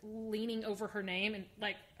leaning over her name, and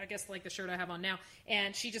like I guess like the shirt I have on now.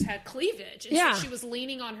 And she just had cleavage. And Yeah. so she was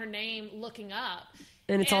leaning on her name, looking up.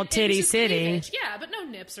 And it's all it was titty just city. cleavage. Yeah, but no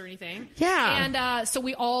nips or anything. Yeah. And so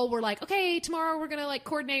we all were like, okay, tomorrow we're gonna like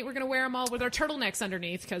coordinate. We're gonna wear them all with our turtlecks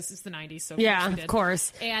underneath because it's the 90s. So Yeah, we of did.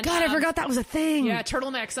 course. And God, I forgot that was a thing. Yeah,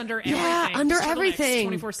 turtlenecks under everything. Yeah, under Just turtlenecks everything.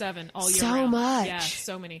 24/7 all year So round. much. Yeah,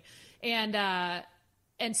 so many.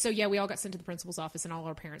 And so yeah, we all got sent to the principal's office, and all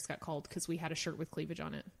our parents got called because we had a shirt with cleavage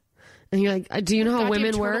on it. And you're like, do you know how Goddamn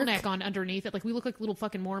women work? turtleneck on underneath it. Like we look like little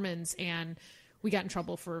fucking Mormons, and we got in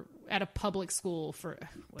trouble at a public school for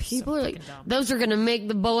People so are like, fucking dumb. those are going to make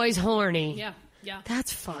the boys horny. Yeah, yeah.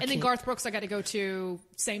 That's fucking. And then Garth Brooks, I got to go to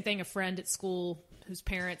same thing. A friend at school whose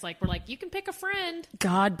parents like were like, you can pick a friend.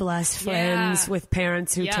 God bless friends Yeah. with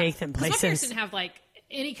parents who Yeah. take them 'Cause my parents places. didn't have like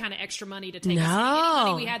any kind of extra money to take us. No.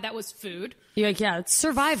 Any money we had that was food, You're like, yeah, it's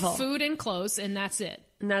survival. food and clothes, and that's it.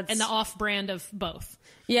 And that's- the off brand of both.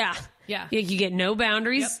 Yeah. Yeah. You get no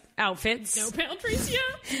boundaries, Yep. outfits. No boundaries,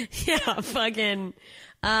 yeah. Yeah, fucking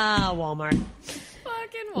Walmart.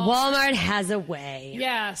 Fucking Walmart has a way.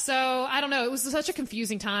 Yeah, so I don't know. It was such a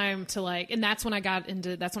confusing time to like, and that's when I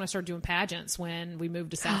started doing pageants when we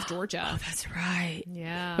moved to South Georgia. That's right.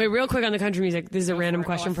 Yeah. Wait, real quick on the country music. This is a random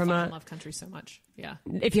question I from fucking love country so much. Yeah.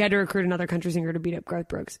 if you had to recruit another country singer to beat up Garth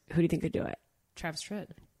Brooks, who do you think could do it? Travis Tritt.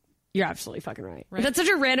 You're absolutely fucking right. Right. That's such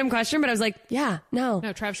a random question, but I was like, yeah, no.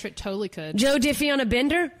 No, Travis Tritt totally could. Joe Diffie on a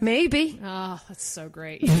bender? Maybe. Oh, that's so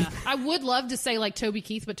great. Yeah. I would love to say like Toby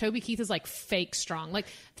Keith, but Toby Keith is like fake strong. Like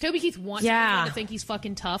Toby Keith wants Yeah. everyone to think he's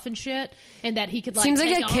fucking tough and shit, and that he could like Seems like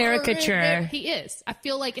take a caricature. He is. I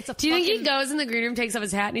feel like it's a. Do you think he fucking- goes in the green room, takes off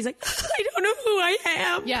his hat, and he's like, I don't know who I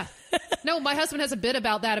am? Yeah. No, my husband has a bit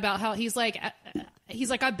about that, about how he's like,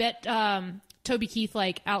 I bet Toby Keith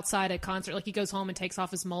like outside a concert, like he goes home and takes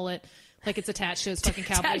off his mullet, like it's attached to his fucking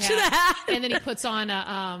cowboy Attached to the hat. and then he puts on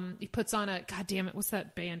a god damn it, what's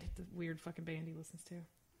that band? The weird fucking band he listens to.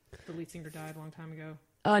 The lead singer died a long time ago.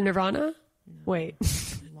 Nirvana? Wait.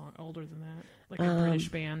 Older than that, like a British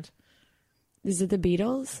band. Is it the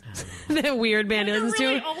Beatles? The weird band he listens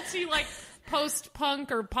really to? alty, like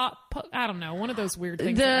post-punk or pop, I don't know, one of those weird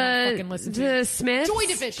things that I don't fucking listen to. The Smiths? Joy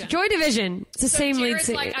Division. Joy Division. It's the So same lead Jared's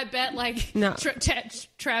singer. like, I bet like No.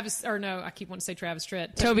 Travis, or no, I keep wanting to say Travis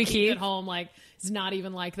Tritt. Toby Keith. at home, like is not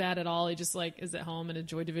even like that at all. He just like is at home in a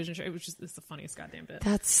Joy Division show. It was just, it's the funniest goddamn bit.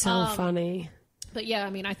 That's so funny. But yeah, I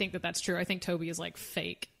mean, I think that's true. I think Toby is like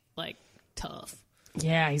fake, like tough.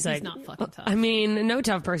 Yeah, he's like, not fucking tough. I mean, no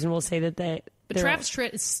tough person will say that they. But Travis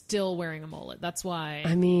Tritt is still wearing a mullet. That's why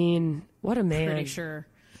I mean, what a man. pretty sure.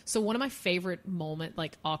 So one of my favorite moment,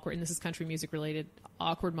 like awkward, and this is country music related,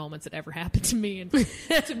 awkward moments that ever happened to me and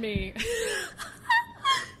to me.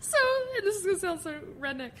 So and this is gonna sound so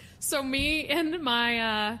redneck. So me and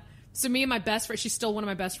my best friend, she's still one of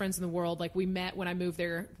my best friends in the world. Like we met when I moved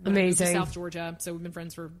there. When I moved to Amazing. South Georgia. So we've been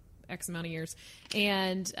friends X amount of years.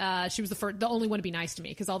 And she was the only one to be nice to me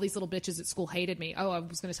because all these little bitches at school hated me. Oh, I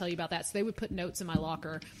was going to tell you about that. So they would put notes in my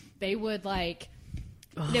locker. They would like...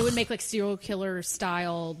 They would make like serial killer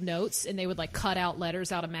style notes, and they would like cut out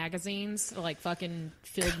letters out of magazines, like fucking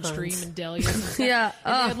Field and Stream and Delia. And stuff. Yeah,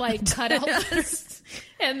 and they would like cut out letters,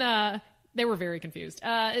 and they were very confused.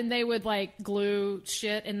 And they would like glue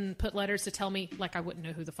shit and put letters to tell me like I wouldn't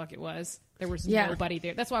know who the fuck it was. There was nobody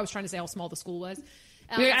there. That's why I was trying to say how small the school was.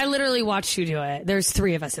 I literally watched you do it. There's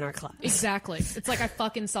 3 of us in our class. Exactly. It's like I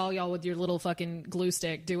fucking saw y'all with your little fucking glue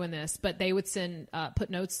stick doing this, but they would send put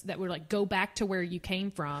notes that were like, go back to where you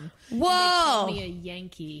came from. Whoa! And they'd call me a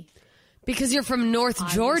Yankee Because you're from North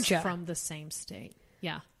Georgia. I was from the same state.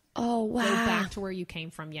 Yeah. Oh, wow. Go back to where you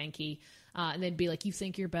came from, Yankee. And they'd be like, you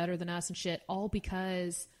think you're better than us and shit. All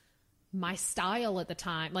because my style at the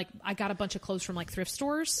time, like I got a bunch of clothes from like thrift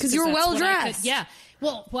stores. Because you were well dressed. Yeah.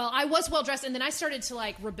 Well, I was well dressed. And then I started to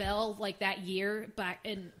like rebel like that year back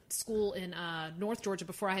in school in North Georgia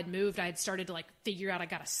before I had moved. I had started to like figure out I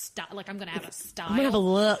got a style. Like I'm going to have a style. I'm going to have a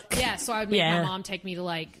look. Yeah. So I would make my mom take me to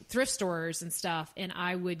like thrift stores and stuff. And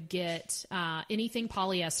I would get anything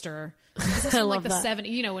polyester. This I like love the that. 70s,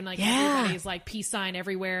 you know, when like everybody's like peace sign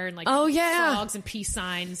everywhere and like frogs and peace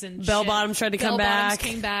signs and bell bottoms tried to come back.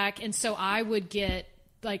 Came back, and so I would get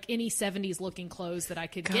like any 70s looking clothes that I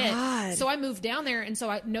could get. So I moved down there, and so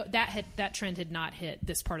I know that trend had not hit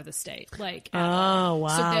this part of the state. Like wow.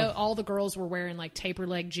 So all the girls were wearing like taper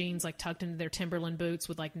leg jeans, like tucked into their Timberland boots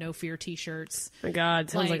with like no fear t-shirts. Oh my God,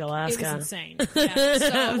 sounds like Alaska. It was insane. Yeah.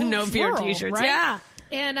 So, no fear t-shirts. Right? Yeah.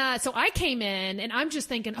 And so I came in, and I'm just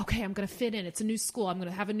thinking, okay, I'm going to fit in. It's a new school. I'm going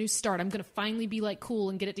to have a new start. I'm going to finally be, like, cool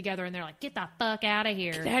and get it together. And they're like, get the fuck out of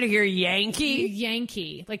here. Get out of here, Yankee.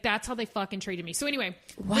 Yankee. Like, that's how they fucking treated me. So anyway,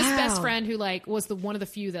 this best friend who, like, was one of the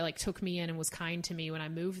few that, like, took me in and was kind to me when I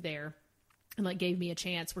moved there and, like, gave me a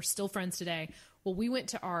chance. We're still friends today. Well, we went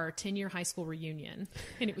to our 10-year high school reunion,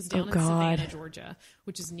 and it was down in Savannah, Georgia,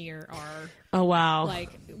 which is near our, like,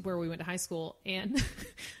 where we went to high school. And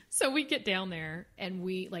so we get down there, and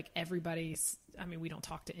we, like, everybody's, I mean, we don't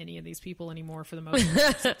talk to any of these people anymore for the most part,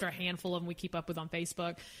 except for a handful of them we keep up with on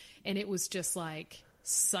Facebook. And it was just, like,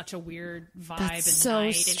 such a weird vibe. That's and so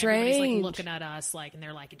night, strange. And everybody's, like, looking at us, like, and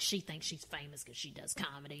they're like, and she thinks she's famous because she does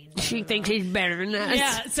comedy. And she thinks she's better than us.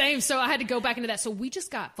 Yeah, same. So I had to go back into that. So we just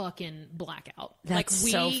got fucking blackout. That's like,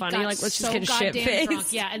 we so funny. got Like, let's so just get goddamn shit-faced.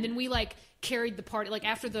 drunk. Yeah, and then we, like, carried the party. Like,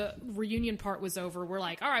 after the reunion part was over, we're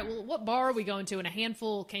like, all right, well, what bar are we going to? And a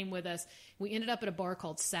handful came with us. We ended up at a bar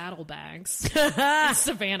called Saddlebags in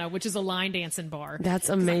Savannah, which is a line dancing bar. That's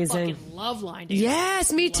amazing. I fucking love line dancing.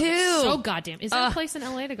 Yes, me too. So goddamn. Is there a place in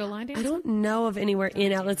LA to go line dancing? I don't know of anywhere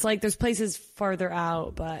in it. It's like there's places farther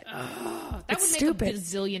out, but That it's would make stupid.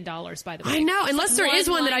 $1 bazillion, by the way. I know. It's Unless there is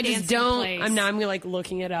one that I just dancing don't. place. I'm like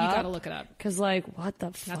looking it up. You gotta look it up. Because like, what the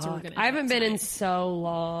fuck? That's where we're gonna I haven't end been up in tonight. so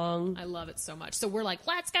long. I love it so much. So we're like,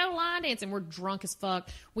 let's go line dancing. We're drunk as fuck.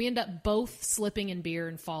 We end up both slipping in beer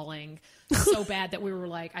and falling so bad that we were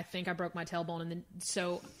like, I think I broke my tailbone. And then,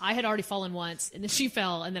 so I had already fallen once, and then she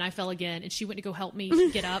fell, and then I fell again, and she went to go help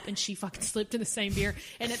me get up, and she fucking slipped in the same beer.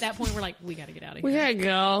 And at that point, we're like, we got to get out of here. We gotta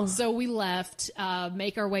go. So we left,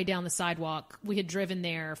 make our way down the sidewalk. We had driven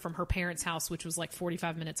there from her parents' house, which was like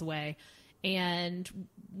 45 minutes away. And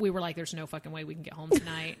we were like, there's no fucking way we can get home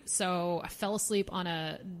tonight. So I fell asleep on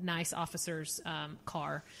a nice officer's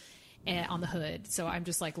car on the hood. So I'm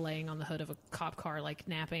just like laying on the hood of a cop car, like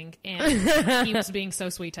napping. And he was being so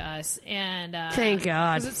sweet to us. And Thank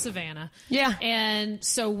God. because it's Savannah. Yeah. And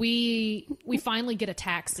so we finally get a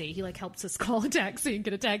taxi. He like helps us call a taxi and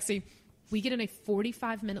get a taxi. We get in a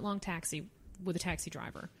 45-minute long taxi with a taxi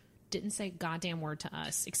driver. Didn't say a goddamn word to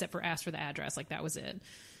us except for ask for the address. Like that was it.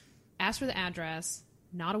 Asked for the address,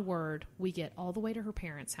 not a word. We get all the way to her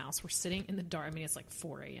parents' house. We're sitting in the dark. I mean, it's like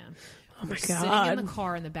 4 a.m. Oh my We're God. sitting in the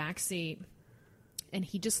car in the back seat, and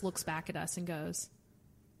he just looks back at us and goes,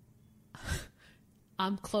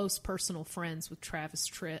 I'm close personal friends with Travis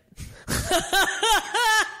Tritt.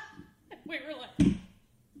 We were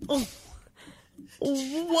like,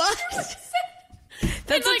 What?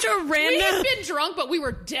 That's like, such a we random. had been drunk, but we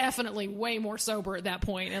were definitely way more sober at that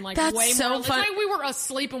point, and like That's way so more. It's fun- like we were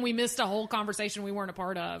asleep and we missed a whole conversation we weren't a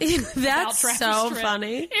part of. That's about Travis so Tritt.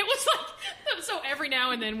 funny. It was like so every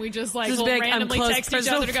now and then we just like Just will be like, I'm randomly close text each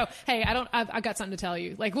personal- other to go, hey, I got something to tell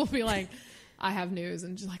you. Like we'll be like, I have news,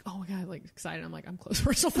 and just like, oh my god, like excited. I'm like, I'm close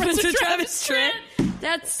personal friends with Travis Tritt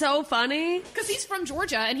That's so funny. because he's from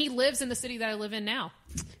Georgia and he lives in the city that I live in now.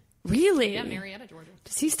 Really? Yeah, Marietta, Georgia.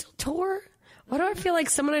 Does he still tour? Why do I feel like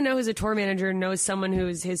someone I know who's a tour manager knows someone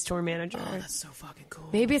who's his tour manager? Oh, that's so fucking cool.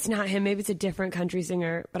 Maybe it's not him. Maybe it's a different country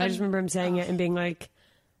singer. But I just remember him saying it and being like,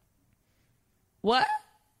 What?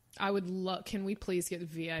 I would love. Can we please get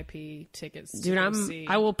VIP tickets? Dude, to go see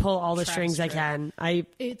I will pull all the Travis strings I Tritt. can.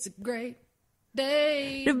 It's a great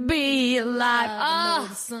day To be alive. I know Oh,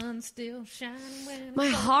 the sun's still shining. When my I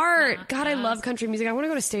close heart. my God, I love eyes. country music. I want to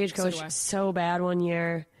go to Stagecoach So do I. so bad one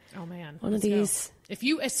year. Oh man, One of let's go. these. If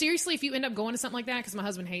you seriously, if you end up going to something like that, because my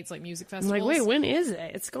husband hates like music I'm festivals. like, wait, when is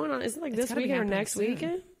it? It's going on. Is it like this gotta be weekend or happening next soon.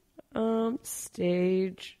 weekend?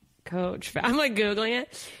 Stagecoach. I'm like Googling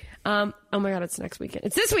it. Oh my God, it's next weekend.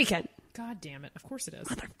 It's this weekend. God damn it! Of course it is.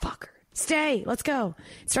 Motherfucker. Stay. Let's go.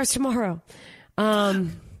 It starts tomorrow.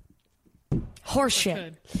 Horse shit.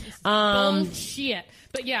 Good. Bullshit.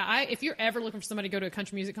 But yeah, if you're ever looking for somebody to go to a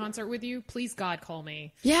country music concert with you, please God call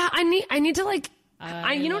me. Yeah, I need to like. You know what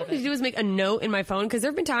I love need to do is make a note in my phone because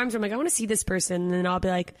there have been times where I'm like, I want to see this person, and then I'll be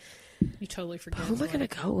like, You totally forget. who am I going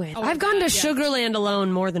to go with? Oh, I've gone to God, yeah. Sugarland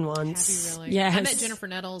alone more than Have once. you really? Yes. I met Jennifer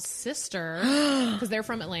Nettles' sister because they're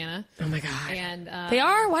from Atlanta. Oh my God. And They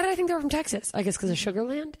are? Why did I think they were from Texas? I guess because of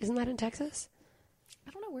Sugarland. Isn't that in Texas?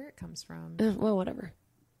 I don't know where it comes from. Well, whatever.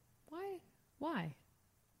 Why?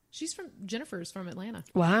 Jennifer's from Atlanta.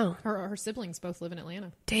 Wow. Her siblings both live in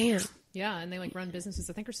Atlanta. Damn. Yeah, and they like run businesses.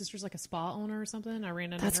 I think her sister's like a spa owner or something. I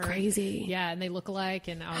ran into That's her. crazy. Yeah, and they look alike,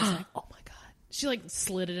 and I was like, oh my God. She like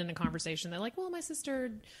slid it in a conversation. They're like, well, my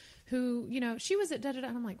sister, who she was at da da da.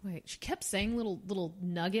 And I'm like, wait. She kept saying little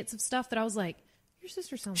nuggets of stuff that I was like, your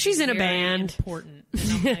sister sounds. She's in a very band. Important.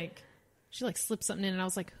 And I'm like. She like slipped something in, and I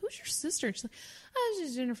was like, "Who's your sister?" And she's like, "Oh,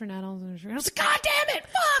 she's Jennifer Nettles." And I was like, "God damn it,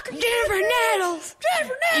 fuck, Jennifer Nettles.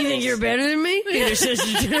 Jennifer Nettles." You think you're better than me? Your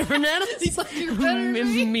sister Jennifer Nettles? He's like, "You're better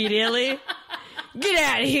than me." Immediately. Get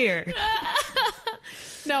out of here.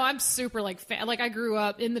 No, I'm super like I grew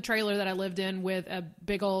up in the trailer that I lived in with a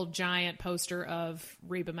big old giant poster of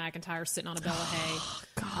Reba McEntire sitting on a bale of hay.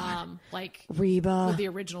 God. Like Reba. with the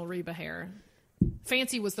original Reba hair.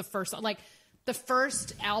 Fancy was the first the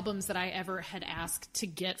first albums that I ever had asked to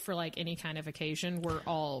get for like any kind of occasion were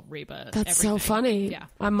all Reba. That's so everything. funny.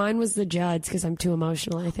 Yeah. Mine was the Judds because I'm too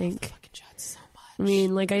emotional, I think. Fucking Judd so much. I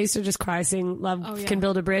mean, like I used to just cry, sing "Love Oh, yeah. Can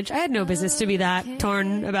Build a Bridge." I had no business to be that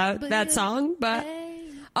torn about that song, but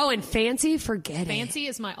and Fancy, forget it. Fancy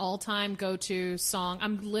is my all-time go-to song.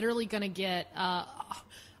 I'm literally gonna get a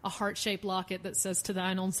heart-shaped locket that says "To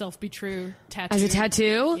thine own self be true" tattoo. As a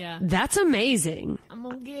tattoo? Yeah. That's amazing. I'm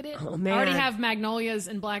gonna get it. Oh, man. I already have magnolias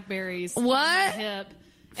and blackberries on What? my hip.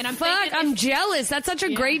 And I'm Fuck, thinking I'm jealous. That's such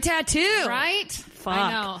a great tattoo. right? Fuck.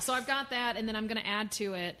 I know. So I've got that, and then I'm gonna add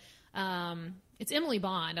to it. It's Emily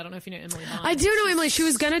Bond. I don't know if you know Emily Bond. I do know Emily. She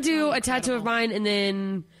was going to do so a tattoo of incredible. mine, and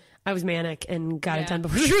then I was manic and got Yeah. it done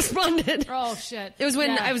before she responded. Oh shit! It was when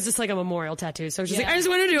Yeah. I was just like a memorial tattoo. So I was just Yeah. like, I just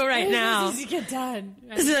want to do it right now. You get done.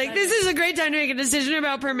 This is like, this is a great time to make a decision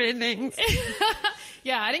about permanent things.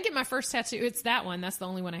 Yeah, I didn't get my first tattoo. It's that one. That's the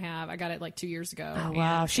only one I have. I got it like 2 years ago. Oh,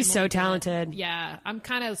 wow. And She's Emily so did. talented. Yeah, I'm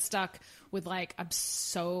kind of stuck with like I'm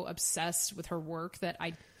so obsessed with her work that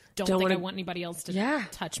I don't Don't think wanna- I want anybody else to Yeah.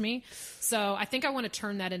 touch me. So I think I want to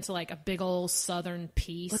turn that into like a big old southern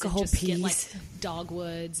piece. Like a and whole just get like piece.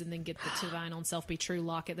 dogwoods and then get the To Thine Own Self Be True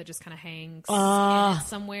locket that just kind of hangs Ah. in it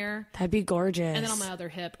somewhere. That'd be gorgeous. And then on my other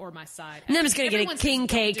hip or my side. And I'm just gonna get a Everyone says king don't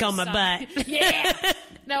cake do on my stuff. butt. Yeah.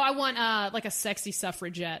 No, I want like a sexy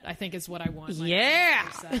suffragette. I think is what I want. Like, Yeah.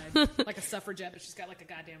 on the other side. Like a suffragette, but she's got like a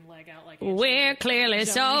goddamn leg out. Like We're clearly Joni.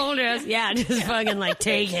 soldiers. Yeah, just fucking like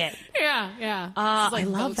take it. Yeah, yeah. She's like I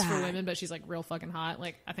love votes for that. women, but she's like real fucking hot.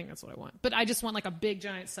 Like I think that's what I want. But I just want like a big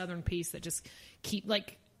giant southern piece that just keep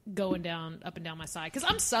like going down up and down my side because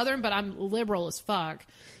I'm southern, but I'm liberal as fuck.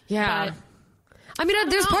 Yeah. But I mean,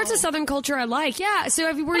 there's parts know. of Southern culture I like. Yeah. So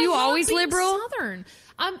were you I love always being liberal? Southern.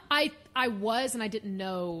 I was, and I didn't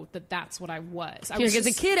know that that's what I was. I You're was like, as a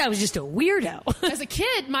just- kid, I was just a weirdo. As a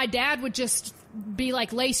kid, my dad would just be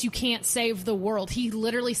like, Lace, you can't save the world. He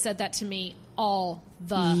literally said that to me all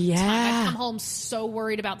the Yeah. time. I'd come home so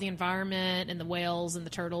worried about the environment and the whales and the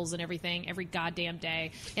turtles and everything every goddamn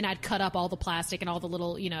day. And I'd cut up all the plastic and all the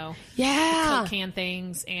little, Yeah. Coke can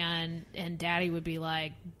things. And Daddy would be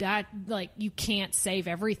like, "Dad, like, you can't save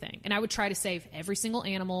everything." And I would try to save every single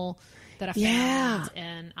animal that I found. Yeah.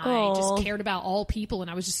 And I Aw. just cared about all people.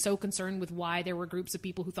 And I was just so concerned with why there were groups of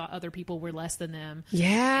people who thought other people were less than them.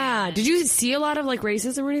 Yeah. Did you see a lot of like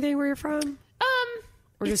racism or anything where you're from?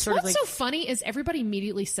 Or just sort of What's like, so funny is everybody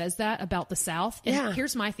immediately says that about the South. And Yeah.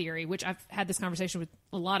 here's my theory, which I've had this conversation with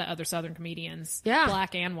a lot of other Southern comedians, Yeah.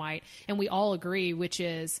 black and white, and we all agree, which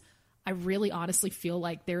is I really honestly feel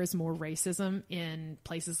like there is more racism in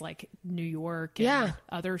places like New York and Yeah.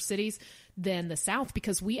 other cities than the South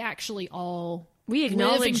because we actually all We live and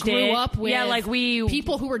acknowledged grew it. up with Yeah, like we-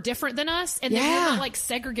 people who were different than us, and they Yeah. were not like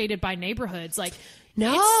segregated by neighborhoods. Like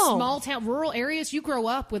No. It's small town, rural areas. You grow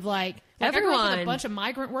up with like I grew up with a everyone. bunch of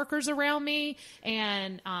migrant workers around me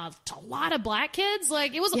and a lot of black kids.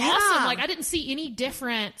 Like, it was Yeah. awesome. Like, I didn't see any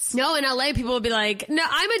difference. No, in LA, people would be like, no,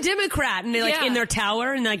 I'm a Democrat. And they're like Yeah. in their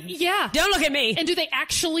tower and like, Yeah. don't look at me. And do they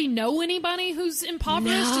actually know anybody who's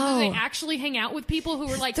impoverished? No. Do they actually hang out with people who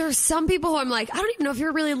are like, There's some people who I'm like, I don't even know if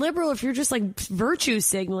you're really liberal, if you're just like virtue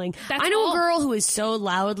signaling. That's I know all. a girl who is so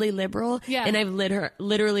loudly liberal. Yeah. And I've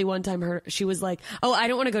literally one time she was like, oh, I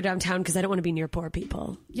don't want to go downtown because I don't want to be near poor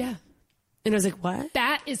people. yeah. And I was like, what?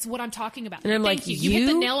 That is what I'm talking about. And I'm Thank like, you. You hit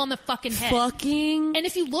the you nail on the fucking head. Fucking. And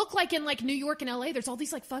if you look like in like New York and LA, there's all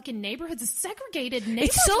these like fucking neighborhoods, it's segregated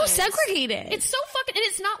neighborhoods. It's so segregated. It's so fucking, and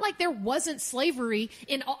it's not like there wasn't slavery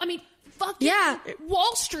in all, I mean, fucking Yeah.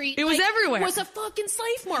 Wall Street. It was everywhere. Was a fucking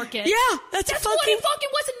slave market. Yeah, that's what fucking- it fucking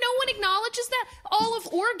was, and no one acknowledges that. All of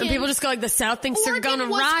Oregon. And people just go like, the South thinks they're Oregon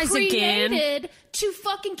gonna was rise again. created to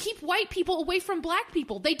fucking keep white people away from black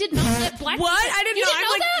people. They did not let black What? people. I didn't You know. Didn't I'm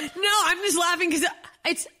know like, that? no, I'm just laughing because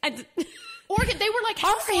it's. Oregon, they were like,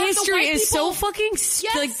 how Our far the history white is so people- fucking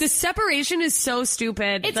Yes. like the separation is so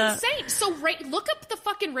stupid. It's insane. So look up the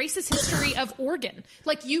fucking racist history of Oregon.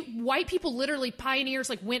 Like white people, literally pioneers,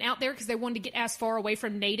 like went out there because they wanted to get as far away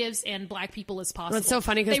from natives and black people as possible. That's so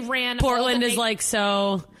funny because they ran. Portland all the is like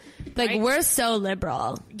so, like Right? we're so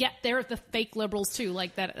liberal. yeah, they're the fake liberals too,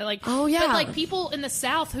 like that. Like Oh, yeah. but like people in the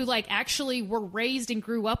South who like actually were raised and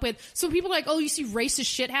grew up with. So people are like, oh, you see racist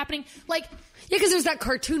shit happening, like. Yeah, because there's that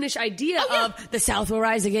cartoonish idea Oh, yeah. of the South will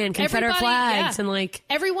rise again, Confederate Everybody, flags, yeah. and like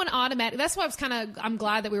everyone automatic. That's why I was I'm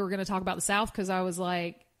glad that we were going to talk about the South because I was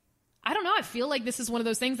like, I don't know. I feel like this is one of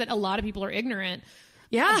those things that a lot of people are ignorant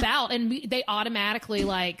Yeah. about, and they automatically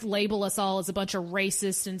like label us all as a bunch of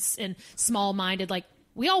racist and small minded. Like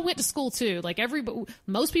we all went to school too. Like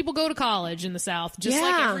most people go to college in the South, just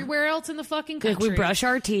like Yeah. everywhere else in the fucking country. like we brush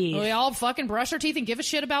our teeth. We all fucking brush our teeth and give a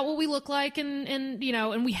shit about what we look like, and you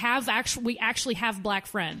know, and we actually have black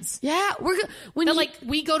friends. Yeah, when That, you, like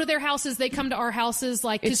we go to their houses, they come to our houses.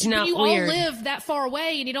 Like It's because when not you weird. all live that far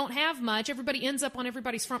away and you don't have much, everybody ends up on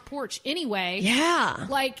everybody's front porch anyway. yeah,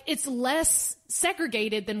 Like it's less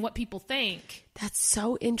segregated than what people think. that's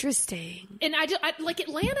so interesting. And I like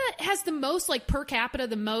Atlanta has the most like per capita,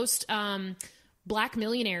 the most black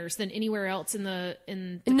millionaires than anywhere else in the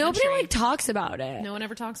And nobody country. like talks about it. No one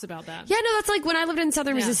ever talks about that. Yeah, no, that's like when I lived in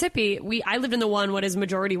Southern Yeah. Mississippi. I lived in the what is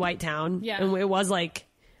majority white town. Yeah. And it was like,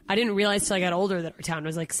 I didn't realize till I got older that our town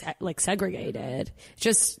was like segregated.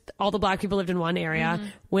 Just all the black people lived in one area.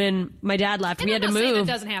 When my dad left, And we I'm had to not saying move.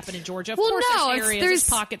 that doesn't happen in Georgia. Of Well, course, no, there's it's- areas, there's- there's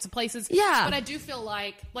pockets of places. Yeah. But I do feel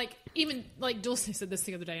like even like Dulce said this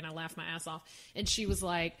the other day, and I laughed my ass off. And she was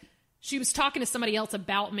like, she was talking to somebody else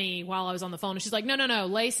about me while I was on the phone, and she's like, no,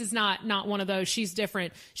 Lace is not one of those. She's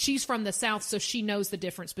different. She's from the South, so she knows the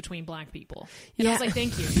difference between black people. And I was Yeah. like,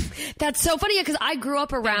 thank you. That's so funny because I grew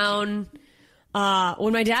up around.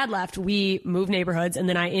 When my dad left, we moved neighborhoods, and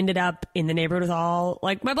then I ended up in the neighborhood with all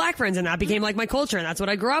like my black friends, and that became like my culture, and that's what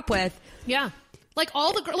I grew up with. Yeah. Like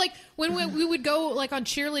all the like when we would go like on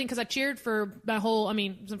cheerleading, because I cheered for my whole. I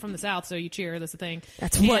mean, I'm from the South, so you cheer. That's the thing.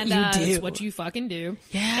 That's what you do. That's what you fucking do.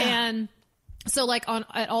 Yeah. And so like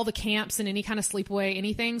at all the camps and any kind of sleepaway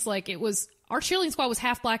anythings, like it was our cheerleading squad was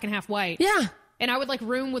half black and half white. Yeah. And I would like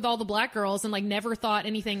room with all the black girls and like never thought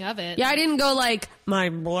anything of it. Yeah, I didn't go like my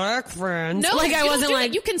black friends. No, like you I don't wasn't do like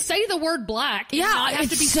that. You can say the word black. Yeah, and not have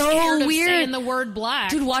to it's be so scared weird. of saying the word black.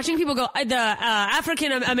 Dude, watching people go, the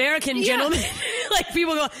African American Yeah. gentleman, like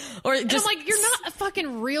people go, or and just I'm like, you're not a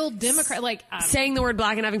fucking real Democrat. Like, I don't know. saying the word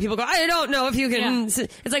black and having people go, I don't know if you can. Yeah.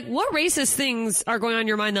 It's like, what racist things are going on in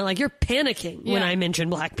your mind that like you're panicking when Yeah. I mention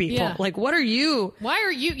black people? Yeah. Like, what are you? Why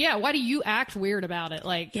do you act weird about it?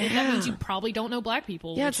 Like, Yeah. that means you probably don't know black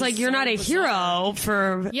people. Yeah, which it's like is you're so not a bizarre. hero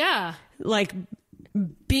for Yeah. like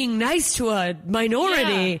being nice to a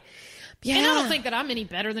minority. Yeah. And I don't think that I'm any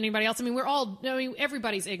better than anybody else. I mean,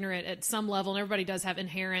 everybody's ignorant at some level, and everybody does have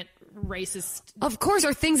inherent racist Of course,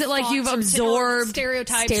 or things that like thoughts you've or absorbed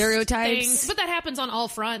stereotypes. things. But that happens on all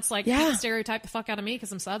fronts. Like, Yeah. people stereotype the fuck out of me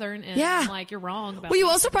because I'm Southern, and Yeah. I'm like, you're wrong about Well, you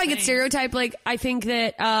those also type of probably get things. stereotyped. Like, I think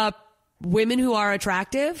that women who are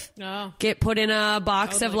attractive Oh. get put in a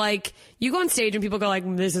box of Totally. like, you go on stage and people go like,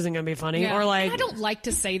 this isn't going to be funny. Yeah. Or like, And I don't like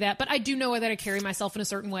to say that, but I do know that I carry myself in a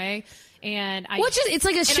certain way. And I, Well, it's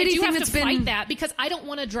like a and I shitty do thing have that's to been- fight that because I don't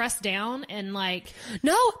want to dress down and like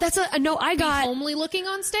no, I be got, homely looking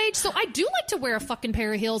on stage. So I do like to wear a fucking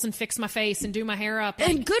pair of heels and fix my face and do my hair up.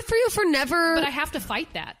 and good for you for never. But I have to fight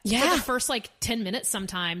that Yeah. for the first like 10 minutes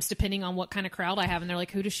sometimes, depending on what kind of crowd I have. And they're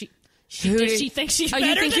like, who does she Who does do- she think she's Oh, better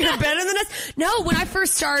you think than you're us? better than us? No, when I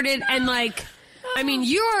first started and like, I mean,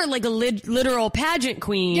 you're like a literal pageant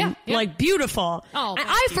queen. Yeah, yeah. Like beautiful. Oh, and thank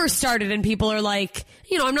I you. first started and people are like,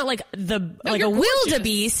 you know, I'm not like like a you're gorgeous.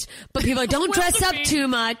 wildebeest, but people are like, don't dress up Wildebeest. too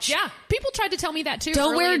much. Yeah, people tried to tell me that too.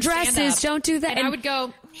 Don't early wear in stand-up. dresses. Don't do that. And I would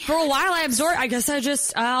go, for a while I absorbed, I guess I'll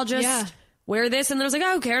just Yeah. wear this. And then I was like,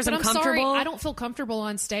 oh, who cares? but I'm I'm comfortable. sorry, I don't feel comfortable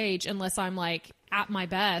on stage unless I'm like at my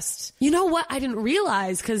best. You know what? I didn't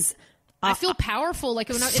realize because I feel powerful, like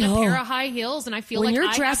when I'm in a so- pair of high heels, and I feel when like you're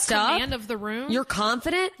I dressed have up, command of the room. you're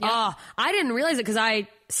confident. Yeah. Oh, I didn't realize it because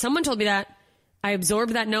someone told me that. I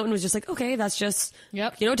absorbed that note and was just like, okay, that's just,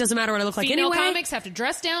 Yep. you know, it doesn't matter what I look like Female anyway. comics have to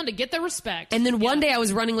dress down to get the respect. And then one day I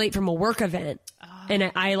was running late from a work event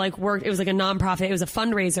and I like worked, it was like a nonprofit, it was a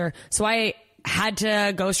fundraiser. So I had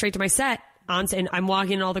to go straight to my set. And I'm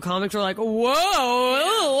walking and all the comics were like,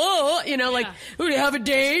 whoa, you know, like, do you have a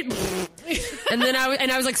date? and then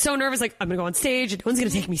I was like so nervous, like, I'm going to go on stage and no one's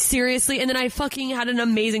going to take me seriously. And then I fucking had an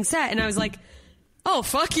amazing set and I was like, oh,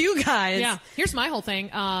 fuck you guys. Yeah. Here's my whole thing.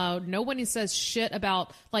 No one says shit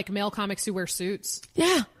about like male comics who wear suits.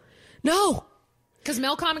 Yeah. No. Because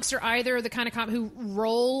male comics are either the kind of comic who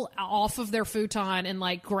roll off of their futon and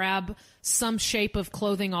like grab some shape of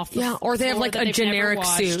clothing off the Yeah, or they have, floor like, that a they've never generic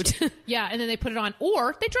washed. suit. Yeah, and then they put it on.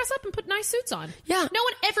 Or they dress up and put nice suits on. Yeah. No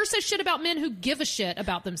one ever says shit about men who give a shit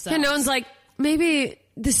about themselves. And no one's like, maybe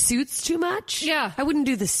the suit's too much? Yeah. I wouldn't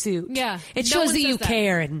do the suit. Yeah. It No shows one that you says that.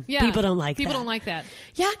 care and Yeah. people don't like that. People don't like that.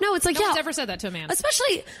 Yeah, no, it's like, No yeah. one's ever said that to a man.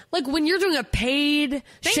 Especially like when you're doing a paid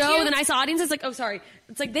Thank show you. with a nice audience, it's like, oh, sorry.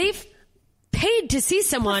 It's like they've paid to see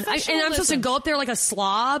someone. And I'm supposed to Professionalism. go up there like a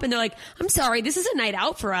slob and they're like, I'm sorry, this is a night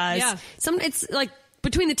out for us. Yeah. It's like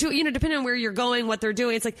between the two, you know, depending on where you're going, what they're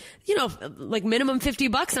doing, it's like, you know, like minimum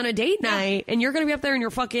 $50 on a date night and you're going to be up there in your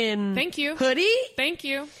fucking Thank you. hoodie. Thank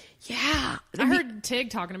you. Yeah. I heard Tig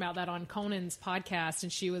talking about that on Conan's podcast,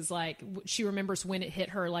 and she was like, she remembers when it hit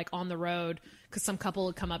her like on the road because some couple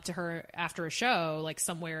had come up to her after a show, like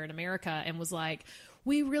somewhere in America, and was like,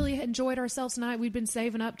 we really enjoyed ourselves tonight. We'd been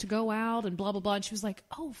saving up to go out and blah, blah, blah. And she was like,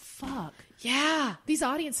 oh, fuck. Yeah. These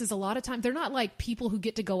audiences, a lot of time, they're not like people who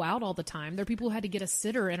get to go out all the time. They're people who had to get a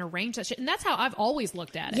sitter and arrange that shit. And that's how I've always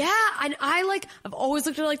looked at it. Yeah. And I've always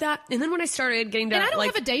looked at it like that. And then when I started getting to And I don't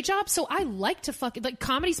like, have a day job, so I like to fucking, like,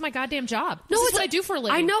 comedy's my goddamn job. No, This is it's what like- I do for a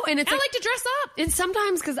living. I know, and it's I like- like to dress up. and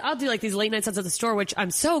sometimes, because I'll do like these late night sets at the store, which I'm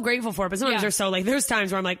so grateful for, but sometimes Yeah. they're so like, there's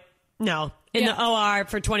times where I'm like, no, in Yeah. the OR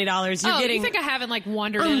for $20, you're getting. You think I haven't like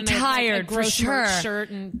wandered in I'm and like, tired a gross for sure. merch shirt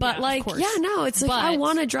and but yeah, of like, course. yeah, no, it's like I But-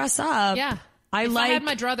 want to dress up. Yeah. I if like. I had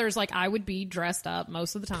my druthers, like I would be dressed up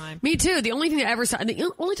most of the time. Me too. The only thing that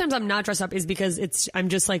the only times I'm not dressed up is because I'm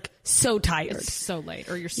just like so tired. It's so late,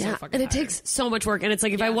 or you're so yeah, fucking and it tired. takes so much work. And it's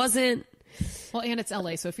like if I Yeah. wasn't, Well, and it's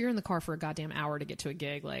LA, so if you're in the car for a goddamn hour to get to a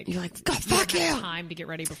gig, like you're like, God, you fuck don't have you. time to get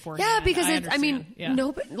ready before. Yeah, because it's. I mean, understand. Yeah.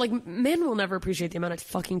 no, but like men will never appreciate the amount of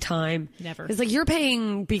fucking time. Never. It's like you're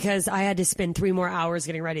paying because I had to spend 3 more hours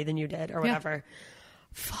getting ready than you did, or whatever.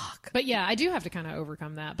 Fuck. But yeah, I do have to kind of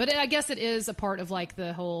overcome that. But I guess it is a part of like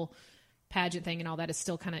the whole pageant thing and all that is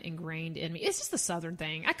still kind of ingrained in me. It's just the Southern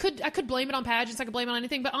thing. I could blame it on pageants. I could blame it on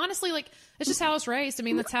anything. But honestly, like it's just how I was raised. I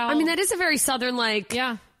mean, that's how. I mean, that is a very Southern like.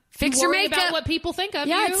 yeah. Fix You your worry makeup. about what people think of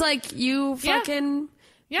Yeah, you. it's like you Yeah. fucking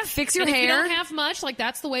fix your and hair. If you don't have much, like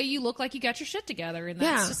that's the way you look like you got your shit together, and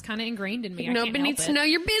that's Yeah. just kind of ingrained in me. I Nobody can't needs help to it. know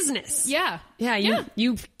your business. Yeah, Yeah,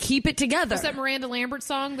 you keep it together. What's that Miranda Lambert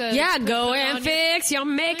song? Yeah, go Put and on fix your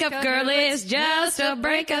makeup, girl. It's just a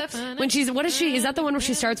breakup. When she's, what is she? Is that the one where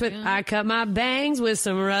she starts with, I cut my bangs with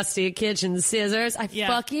some rusty kitchen scissors? I Yeah.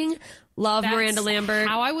 fucking love That's Miranda Lambert.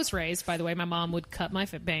 How I was raised, by the way. My mom would cut my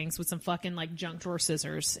bangs with some fucking like junk drawer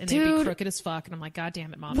scissors, and they'd Dude. be crooked as fuck. And I'm like, God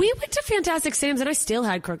damn it, mom. We went to Fantastic Sam's and I still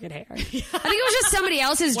had crooked hair. I think it was just somebody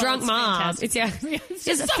else's Well, drunk it's mom. fantastic. It's It's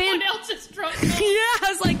just someone else's drunk. Yeah, I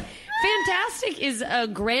was like, fantastic is a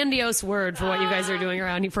grandiose word for what you guys are doing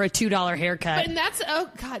around here for a $2 haircut. And that's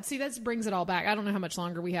God. See, that brings it all back. I don't know how much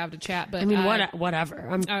longer we have to chat, but I mean,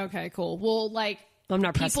 whatever. Okay, cool. Well, like I'm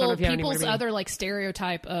not pressed. I don't know if you have any more people's to me. other like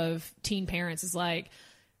stereotype of teen parents is like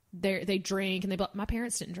they drink and my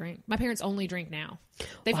parents didn't drink. My parents only drink now.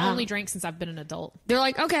 They've Wow. only drank since I've been an adult. They're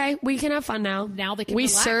like, okay, we can have fun now. Now they can We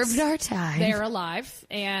relax. served our time. They're alive,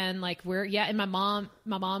 and like and my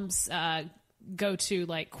mom's go to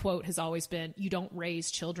like quote has always been, "You don't raise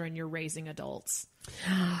children, you're raising adults."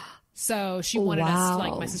 So she wanted us,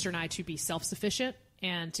 like my sister and I, to be self-sufficient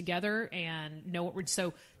and together and know what we're.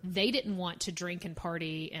 So they didn't want to drink and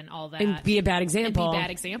party and all that and be a bad example. And be bad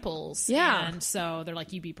examples. Yeah. And so they're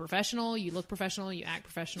like, you be professional, you look professional, you act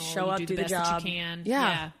professional, Show you up, do do the the best that job. you can.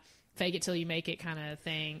 Yeah. Fake it till you make it kind of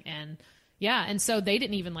thing. And yeah. And so they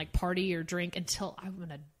didn't even like party or drink until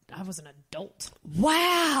an adult.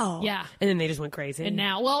 Wow. Yeah. And then they just went crazy. And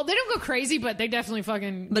now, well, they don't go crazy, but they definitely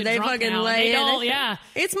fucking. But they drunk fucking now. lay They in. don't, yeah.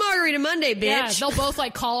 It's Margarita Monday, bitch. Yeah, they'll both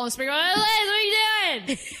like call on speaker. Liz, what are you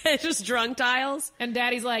doing? It's just drunk tiles. And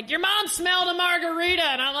Daddy's like, your mom smelled a margarita,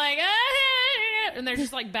 and I'm like, and they're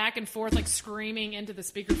just like back and forth, like screaming into the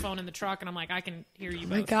speakerphone in the truck, and I'm like, I can hear you. Oh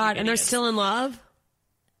my God! And they're still in love.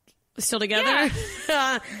 Still together.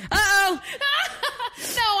 Yeah. Uh-oh.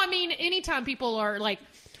 No, I mean, anytime people are like,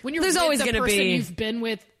 when you're There's with always the gonna person be- you've been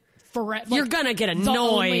with forever, You're gonna get the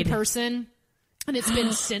only annoyed. person, and it's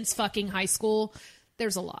been since fucking high school.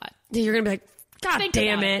 There's a lot. You're gonna be like, God Think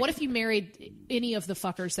damn about it! What if you married any of the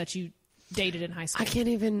fuckers that you dated in high school? I can't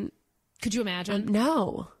even. Could you imagine?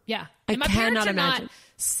 No. Yeah. I And my cannot parents are imagine. not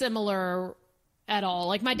similar at all.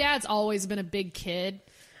 Like, my dad's always been a big kid.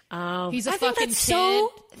 He's a I think fucking that's kid.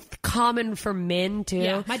 so common for men too.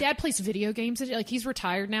 Yeah, my dad plays video games. Like, he's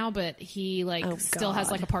retired now, but he still has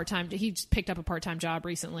God. like a part-time. He just picked up a part-time job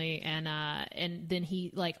recently, and then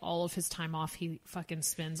he like all of his time off he fucking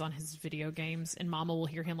spends on his video games. And Mama will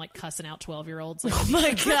hear him like cussing out 12-year-olds. Like, Oh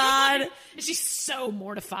my God. and she's so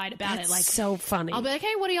mortified about That's it. Like, so funny. I'll be like,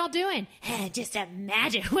 hey, what are y'all doing? Hey, just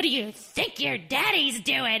imagine. What do you think your daddy's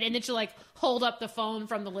doing? And then she'll like hold up the phone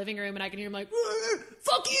from the living room, and I can hear him like,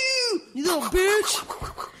 fuck you, You little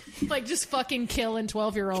bitch. like just fucking killing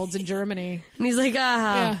 12-year-olds in Germany. And he's like,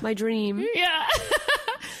 Yeah. my dream. Yeah.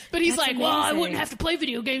 But he's That's like, well, I amazing. wouldn't have to play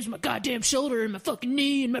video games with my goddamn shoulder and my fucking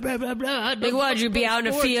knee and my blah, blah, blah. Like, what? You'd be out in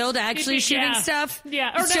a Sports. field actually He'd be- shooting yeah. stuff?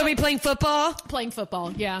 Yeah. You'd still be playing football? playing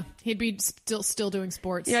football. Yeah. He'd be still doing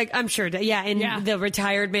sports. You're like, I'm sure. Yeah, in Yeah. the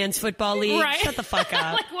retired man's football league. Right. Shut the fuck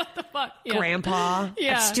up. Like, what the fuck? Yeah. Grandpa.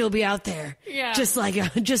 Yeah. I'd still be out there. Yeah. Just like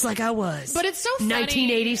I was. But it's so funny.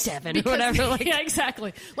 1987 or because- whatever. Like, yeah,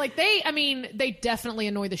 exactly. Like, they definitely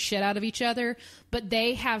annoy the shit out of each other, but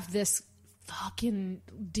they have this fucking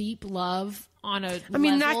deep love on a I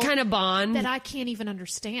mean, that level kind of bond. that I can't even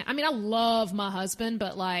understand. I mean, I love my husband,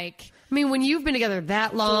 but like I mean, when you've been together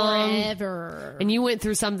that long forever. and you went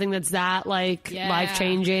through something that's that like Yeah. life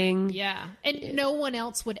changing. Yeah. And no one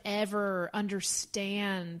else would ever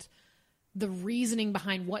understand the reasoning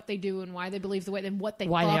behind what they do and why they believe the way and what they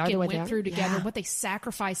Why they are the fucking way they went are. through together, Yeah. what they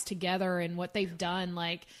sacrificed together and what they've done.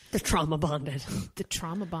 Like They're trauma bonded. the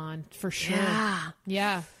trauma bond for sure. Yeah.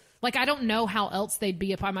 Yeah. Like, I don't know how else they'd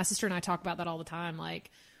be apart. My sister and I talk about that all the time.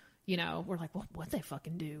 Like, you know, we're like, well, what'd they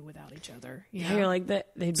fucking do without each other? You know? You're like that.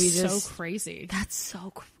 They'd be so just crazy. That's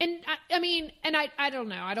so crazy. And I mean, and I don't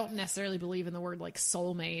know. I don't necessarily believe in the word like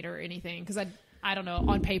soulmate or anything because I don't know.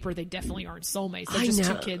 On paper, they definitely aren't soulmates. They're I just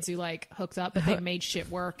know. two kids who like hooked up, but they made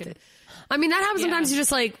shit work. And I mean, that happens Yeah. sometimes. You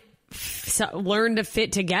just like learn to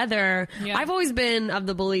fit together. Yeah. I've always been of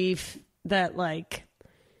the belief that like,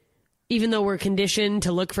 even though we're conditioned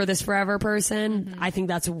to look for this forever person, Mm-hmm. I think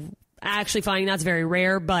that's actually finding that's very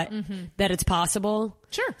rare, but that it's possible.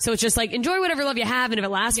 Sure. So it's just like enjoy whatever love you have, and if it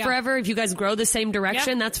lasts Yeah. forever, if you guys grow the same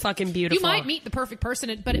direction, Yeah. that's fucking beautiful. you might meet the perfect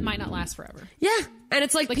person, but it might not last forever. Yeah, and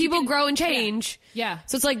it's like, Like, you people can- grow and change. Yeah.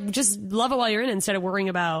 So it's like just love it while you're in it instead of worrying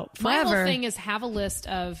about My forever. whole thing is have a list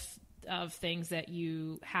of things that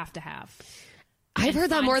you have to have. I've heard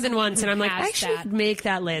that find more than someone once, who and I'm like, has I should that. make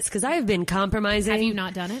that list because I have been compromising. Have you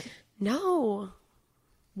not done it? No.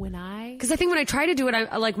 When I Because I think when I try to do it,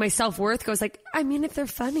 I like my self-worth goes like, I mean, if they're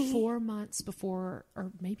funny. 4 months before,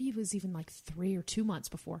 or maybe it was even like 3 or 2 months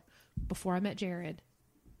before I met Jared,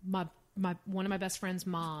 my one of my best friend's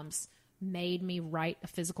moms made me write a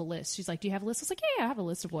physical list. She's like, do you have a list? I was like, yeah, I have a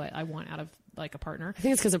list of what I want out of like a partner. I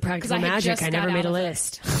think it's because of practical I had magic. just I never got made out a of it.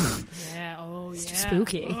 list. Yeah. Oh, yeah.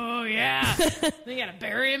 spooky. Oh, yeah. They got to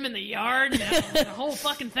bury him in the yard and the whole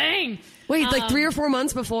fucking thing. Wait, like 3 or 4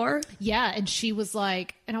 months before? Yeah. And she was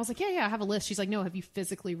like, and I was like, yeah, I have a list. She's like, no, have you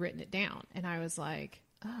physically written it down? And I was like,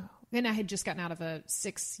 oh. And I had just gotten out of a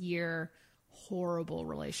 6-year horrible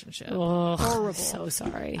relationship. Oh, Horrible. So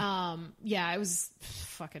sorry. Yeah, it was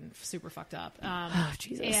fucking super fucked up. Oh,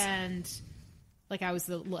 Jesus. And like I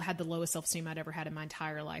had the lowest self-esteem I'd ever had in my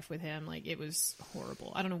entire life with him. Like it was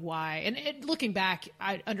horrible. I don't know why. And looking back,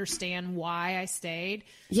 I understand why I stayed.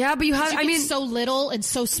 Yeah, but you have. You I get mean, so little and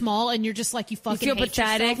so small, and you're just like you you fucking feel hate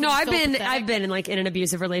pathetic. yourself, No, and I've you feel been pathetic. in like in an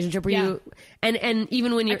abusive relationship where Yeah. you and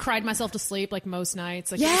even when I you're cried myself to sleep like most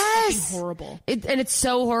nights. Like yes, it was fucking horrible. And it's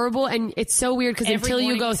so horrible, and it's so weird because Every until you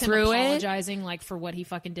morning go was him through it, apologizing like for what he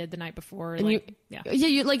fucking did the night before. and Like,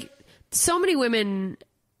 you like so many women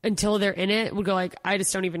until they're in it would go like, I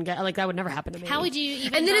just don't even get like that would never happen to me. How would you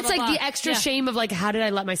even? And then blah, it's blah, like blah. the extra Yeah. shame of like, how did I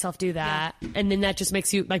let myself do that? And then that just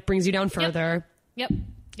makes you like brings you down further. Yep.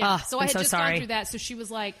 Yeah. Ah, So I I'm had so just sorry. gone through that. So she was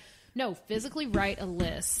like, no, physically write a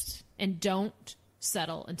list and don't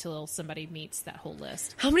settle until somebody meets that whole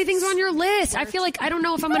list. How many things are on your list? I feel like I don't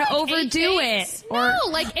know if I'm going to overdo it. No,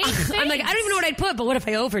 like 8 things. I'm like, I don't even know what I'd put, but what if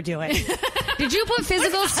I overdo it? Did you put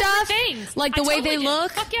physical stuff? Things. Like the I way totally they did.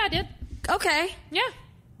 look? Fuck yeah, I did. Okay. Yeah.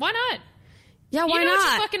 Why not? Yeah, why you know not?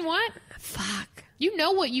 what you fucking want? Fuck. You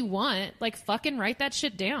know what you want. Like, fucking write that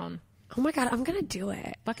shit down. Oh my God, I'm going to do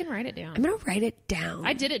it. Fucking write it down. I'm going to write it down.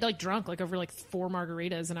 I did it like drunk, like over like 4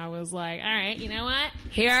 margaritas, and I was like, all right, you know what?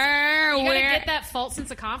 Here, You gotta where... get that false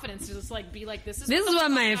sense of confidence to just like be like, this is This is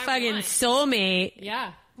what my I fucking want. soulmate...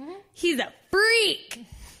 Yeah. He's a freak.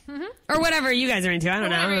 Or whatever you guys are into. I don't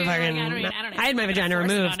know. I'm a fucking... I don't know. I had my vagina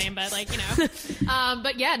Force it on removed. him, but like, you know.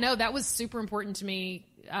 But yeah, no, that was super important to me.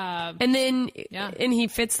 And then... Yeah. And he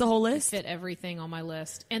fits the whole list? Fit everything on my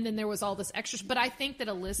list. And then there was all this extra... But I think that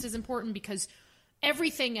a list is important because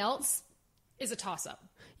everything else is a toss-up.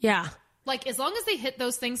 Yeah. Like, as long as they hit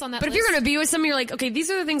those things on that But if list... you're going to be with someone, you're like, okay, these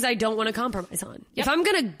are the things I don't want to compromise on. Yep. If I'm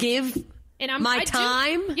going to give and my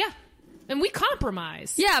time... Yeah. And we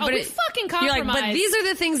compromise. Yeah, oh, but we fucking compromise. You're like, but these are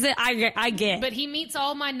the things that I get. But he meets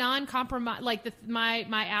all my non-compromise, like my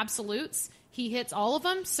absolutes. He hits all of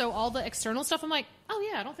them. So all the external stuff, I'm like, oh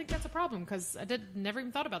yeah, I don't think that's a problem because I never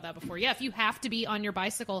even thought about that before. Yeah, if you have to be on your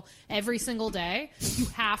bicycle every single day, you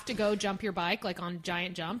have to go jump your bike like on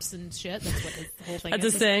giant jumps and shit. That's what the whole thing That's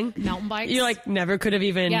is. a thing. Mountain bikes. You like never could have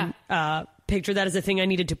even pictured that as a thing I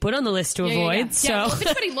needed to put on the list to avoid. So well, if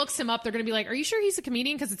anybody looks him up, they're going to be like, "Are you sure he's a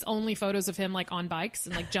comedian?" Because it's only photos of him like on bikes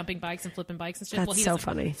and like jumping bikes and flipping bikes and shit. That's well, he so doesn't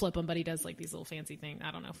funny. flip them, but he does like these little fancy things.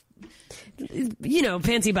 I don't know, you know,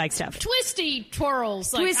 fancy bike stuff. twisty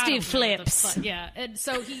twirls, like, Twisty I don't know what the flips. fuck- Yeah, and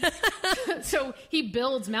so he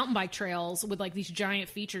builds mountain bike trails with like these giant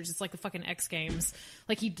features. It's like the fucking X Games.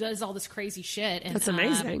 Like he does all this crazy shit. And, That's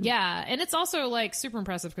amazing. Yeah, and it's also like super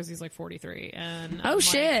impressive because he's like 43. And I'm like,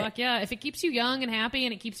 shit. fuck yeah! If it keeps you young and happy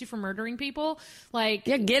and it keeps you from murdering people, like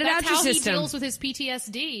Yeah, get it that's out your how system. he deals with his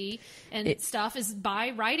PTSD and stuff is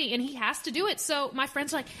by writing, and he has to do it. So my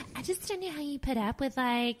friends are like, I just don't know how you put up with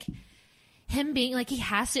like him being like he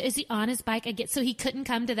has to. Is he on his bike? I get so he couldn't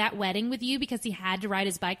come to that wedding with you because he had to ride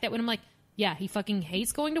his bike that way. I'm like, yeah, he fucking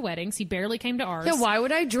hates going to weddings. He barely came to ours. Yeah, why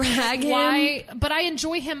would I drag him? Why? But I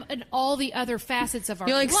enjoy him in all the other facets of our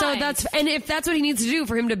You're like, life. so that's, and if that's what he needs to do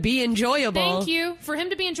for him to be enjoyable. Thank you for him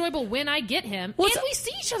to be enjoyable when I get him. What's- and we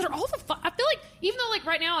see each other all the I feel like even though like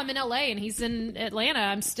right now I'm in LA and he's in Atlanta,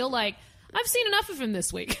 I'm still like I've seen enough of him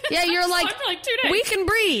this week. Yeah, you're I'm like, gone for like 2 days. we can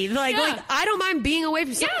breathe. Like, Yeah. like I don't mind being away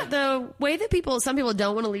from Yeah. the way that some people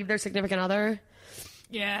don't want to leave their significant other.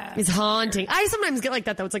 Yeah. Is haunting. I sometimes get like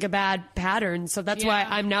that though. It's like a bad pattern. So that's why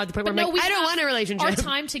I'm now at the point where But I'm no, like, we I don't have- want a relationship. Our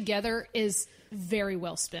time together is very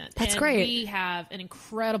well spent. That's and great. We have an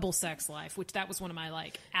incredible sex life, which that was one of my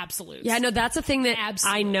like absolutes. Yeah, no, that's a thing that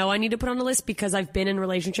Absolute. I know I need to put on the list because I've been in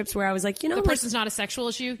relationships where I was like, you know, The like, person's not a sexual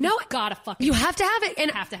issue. no, You gotta fucking you have to have it,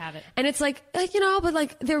 and have to have it. and it's like, you know, but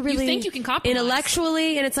like they're really think you can compromise.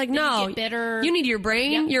 intellectually, and it's like, no, get bitter. you need your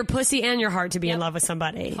brain, Yep. your pussy, and your heart to be in Yep. love with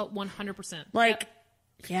somebody. 100%. Like,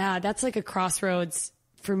 yeah, that's like a crossroads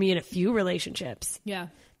for me in a few relationships Yeah.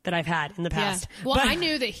 that I've had in the past. Yeah. Well, But- I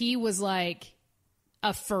knew that he was like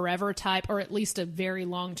a forever type, or at least a very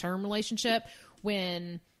long-term relationship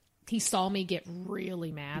when he saw me get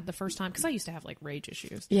really mad the first time, because I used to have like rage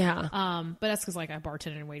issues. Yeah. But that's because like I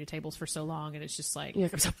bartended and waited tables for so long, and it's just like, You're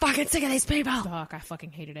like, I'm so fucking sick of these people. fuck, I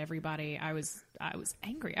fucking hated everybody. I was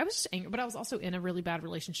angry. I was just angry, but I was also in a really bad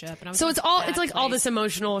relationship, and I was So in it's a all, bad it's like all place. this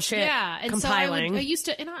emotional shit Yeah, and compiling. so I used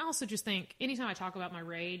to, and I also just think anytime I talk about my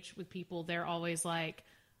rage with people, they're always like,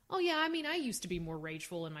 oh yeah, I mean, I used to be more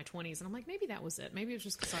rageful in my 20s, and I'm like, maybe that was it. Maybe it was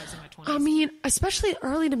just because I was in my 20s. I mean, especially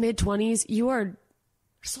early to mid 20s, you are,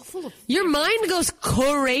 so full of your mind goes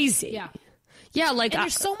crazy. yeah, Yeah, like, and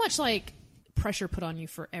there's so much like pressure put on you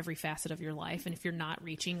for every facet of your life, and if you're not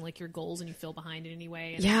reaching like your goals and you feel behind in any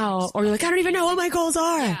way, and yeah, just or you're like, I don't even know what my goals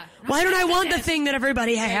are. Yeah. Why don't I want the thing that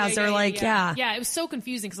everybody has? Or like, yeah. yeah, it was so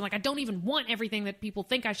confusing because I'm like, I don't even want everything that people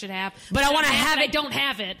think I should have, But I wanna have I it. don't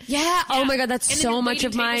have it. Yeah. Oh my God, that's And then so you're much waiting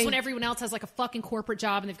of my... tables when everyone else has like a fucking corporate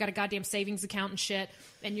job and they've got a goddamn savings account and shit,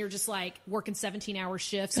 and you're just like working 17-hour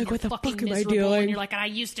shifts and Like, you're what the fucking fuck am I miserable, doing? and you're like, I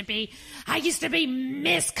used to be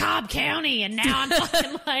Miss Cobb County, and now I'm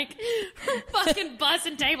fucking like fucking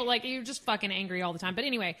bussing table, like you're just fucking angry all the time. But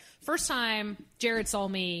anyway, first time Jared saw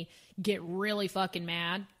me get really fucking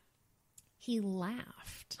mad, he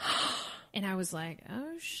laughed. And I was like,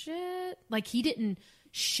 oh shit. Like, he didn't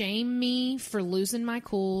shame me for losing my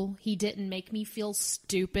cool. He didn't make me feel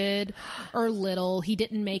stupid or little. He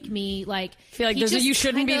didn't make me like feel like he there's a, just you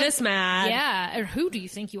shouldn't be kinda- this mad. Yeah. Or who do you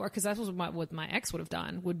think you are? Because that's what my ex would have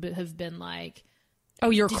done, have been like, Oh,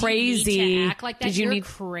 you're Did crazy. You need to act like that? Did you you're need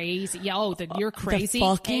crazy. Yeah. Oh, you're crazy.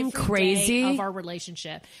 fucking every crazy day of our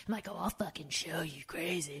relationship. I'm like, oh, I'll fucking show you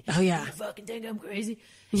crazy. Oh, yeah. You fucking think I'm crazy?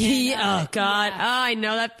 Yeah, oh God. yeah. Oh, I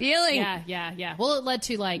know that feeling. Yeah. Well, it led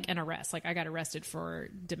to like an arrest. Like I got arrested for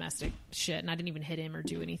domestic shit, and I didn't even hit him or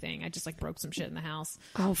do anything. I just like broke some shit in the house.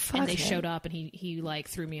 Oh, fuck And they it. showed up, and he like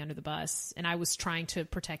threw me under the bus, and I was trying to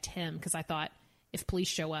protect him because I thought, if police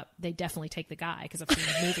show up, they definitely take the guy because I've seen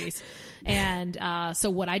the movies. And so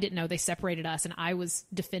what I didn't know, they separated us, and I was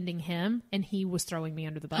defending him, and he was throwing me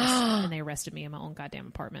under the bus, and they arrested me in my own goddamn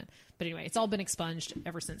apartment. But anyway, it's all been expunged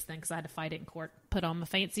ever since then because I had to fight it in court. Put on my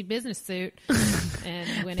fancy business suit.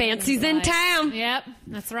 And when Fancy's in town. Yep,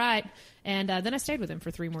 that's right. And then I stayed with him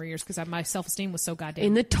for 3 more years because my self-esteem was so goddamn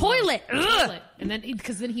In the toilet. low. Ugh. Toilet. And then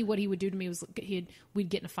because then what he would do to me was we'd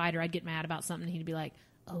get in a fight, or I'd get mad about something, and he'd be like,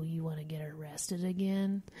 oh, you want to get arrested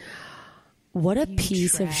again? What a You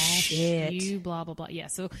piece of trash, shit. You blah, blah, blah. Yeah.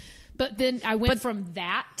 So, but then I went from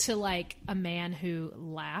that to like a man who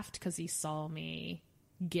laughed because he saw me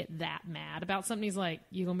get that mad about something. He's like,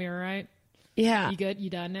 you gonna be all right? Yeah. You good? You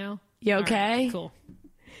done now? You All okay? right, cool.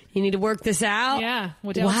 You need to work this out? Yeah.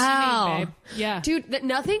 What else Wow. you need, babe? Yeah. Dude,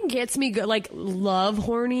 nothing gets me good. Like, love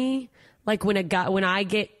horny. Like, when I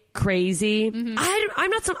get crazy, Mm-hmm.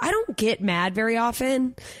 I don't get mad very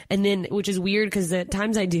often. And then, which is weird because the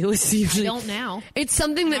times I do, it's usually. I don't now. It's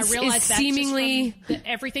something I that's realized is that's seemingly. just from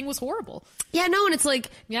everything was horrible. Yeah, no, and it's like,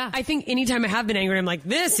 Yeah. I think anytime I have been angry, I'm like,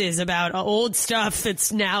 this is about old stuff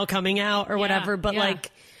that's now coming out or whatever. But yeah.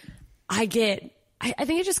 like, I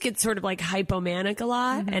think I just get sort of like hypomanic a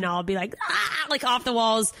lot, Mm-hmm. and I'll be like, like off the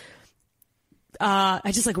walls.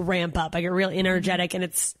 I just like ramp up. I get real energetic, and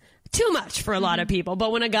it's too much for a lot of Mm-hmm. people.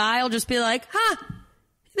 But when a guy will just be like,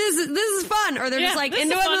 this is fun, or they're Yeah, just like this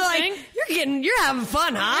is into a it, fun they're thing. like, you're having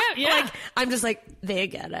fun, huh? Yeah. Like, I'm just like, they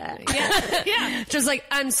get it. Yeah. Just like,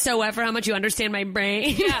 I'm so wet for how much you understand my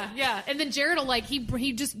brain. Yeah. And then Jared will like,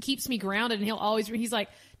 he just keeps me grounded, and he's like,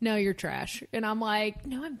 no, you're trash. And I'm like,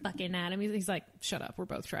 no, I'm fucking at him. He's like, shut up. We're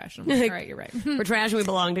both trash. And I'm like, all right, you're right. We're trash and we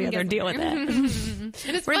belong together. Deal with it. And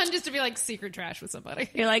it's fun just to be like secret trash with somebody.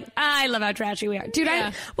 You're like, I love how trashy we are. Dude,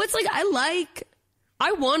 Yeah.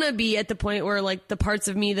 I want to be at the point where like the parts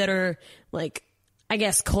of me that are like, I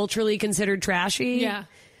guess culturally considered trashy. Yeah.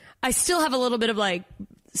 I still have a little bit of like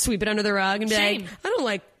sweep it under the rug and be Shame.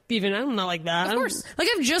 like, I'm not like that. Of course. Like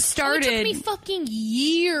I've just started. It took me fucking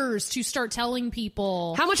years to start telling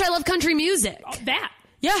people how much I love country music.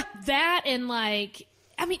 that and like,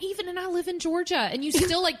 I mean, and I live in Georgia, and you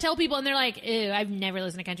still like tell people, and they're like, "Ew, I've never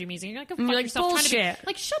listened to country music." And you're like, "Go fuck you're like, yourself." Trying to be, bullshit.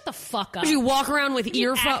 like, shut the fuck up. You walk around with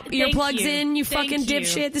You earplugs thank in, you Thank fucking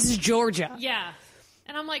dipshit. This is Georgia. Yeah.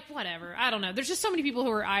 And I'm like, whatever. I don't know. There's just so many people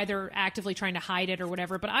who are either actively trying to hide it or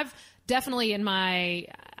whatever. But I've definitely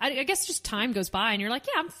I guess just time goes by and you're like,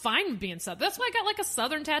 yeah, I'm fine with being Southern. That's why I got like a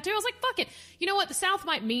Southern tattoo. I was like, fuck it. You know what? The South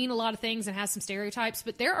might mean a lot of things and has some stereotypes,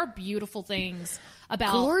 but there are beautiful things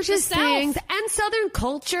about Gorgeous the South. things and Southern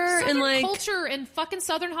culture Southern and like culture and fucking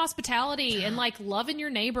Southern hospitality and like loving your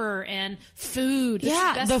neighbor and food. It's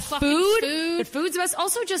yeah, best the fucking food. The food's best.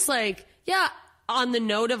 Also, just like on the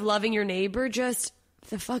note of loving your neighbor, just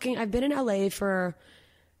the fucking. I've been in LA for,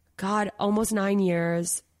 God, almost 9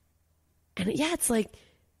 years, and it's like.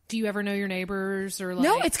 Do you ever know your neighbors or like?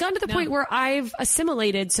 No, it's gotten to the point where I've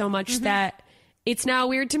assimilated so much that it's now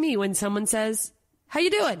weird to me when someone says, "How you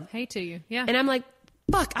doing?" Hey to you, yeah. And I'm like,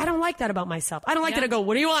 "Fuck, I don't like that about myself. I don't like Yeah. that I go,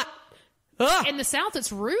 what do you want?" Ugh. In the South,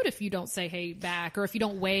 it's rude if you don't say hey back or if you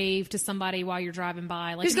don't wave to somebody while you're driving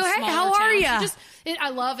by. Like Just in go, "Hey, smaller how are towns, ya?" I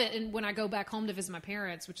love it. And when I go back home to visit my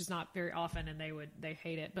parents, which is not very often, and they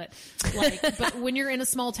hate it, but like, but when you're in a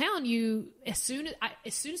small town, as soon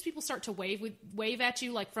as people start to wave at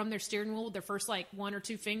you like from their steering wheel with their first like 1 or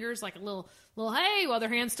 2 fingers, like a little hey, while their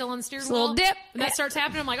hand's still on the steering a wheel, little dip. and that starts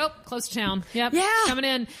happening, I'm like, oh, close to town. Yep, Yeah. coming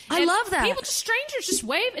in. I And love that. People, strangers, just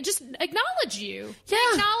wave and just acknowledge you. They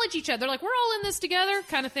Yeah. acknowledge each other, like we're all in this together,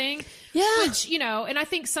 kind of thing. Yeah. Which, and I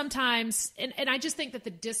think sometimes, and I just think that the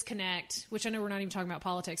disconnect, which I know we're not even talking about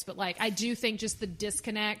politics, but like I do think just the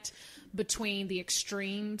disconnect between the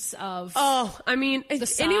extremes of I mean,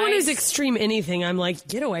 if anyone who's sides. extreme anything, I'm like,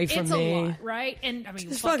 get away from it's me. a lot, right? And I mean,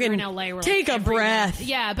 Just fuck, you're in fucking LA, we're take like a breath.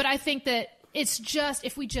 Yeah, but I think that it's just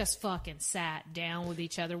if we just fucking sat down with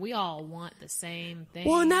each other, we all want the same thing.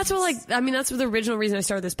 Well, and that's what that's what the original reason I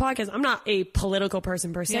started this podcast. I'm not a political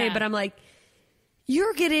person per se, Yeah. but I'm like,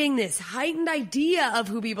 you're getting this heightened idea of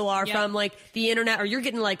who people are Yep. from like the internet, or you're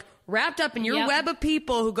getting like wrapped up in your Yep. web of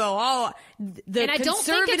people who go, the And I don't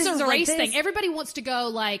think it's conservatives a are like race this. thing. Everybody wants to go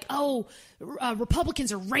like,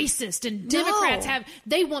 Republicans are racist and Democrats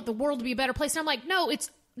they want the world to be a better place. And I'm like, no, it's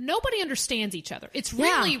nobody understands each other. It's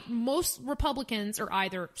really most Republicans are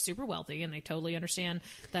either super wealthy and they totally understand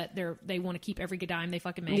that they want to keep every dime they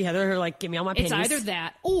fucking make. Yeah, they're like, give me all my pennies. It's either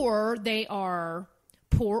that or they are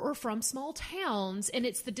poor or from small towns, and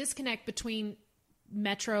it's the disconnect between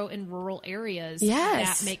metro and rural areas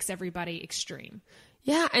that makes everybody extreme.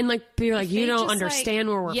 Yeah, and like people are like, you don't understand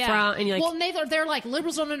where we're from, and you're like, well, they're like,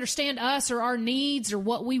 liberals don't understand us or our needs or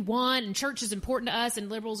what we want, and church is important to us, and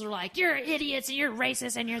liberals are like, you're idiots and you're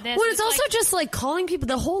racist and you're this. Well, it's also just like calling people,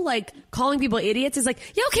 the whole like calling people idiots is like,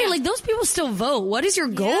 like those people still vote. What is your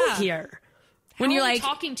goal here? When you're like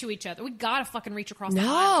talking to each other, we gotta fucking reach across the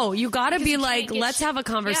aisle. No, you gotta be like, let's have a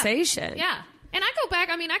conversation. Yeah. And I go back,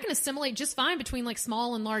 I mean, I can assimilate just fine between like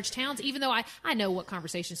small and large towns, even though I know what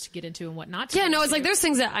conversations to get into and what not to. Yeah, no, it's like there's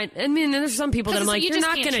things that I mean, there's some people that I'm like, you're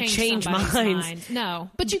not going to change minds. Mind. No,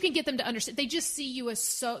 but you can get them to understand. They just see you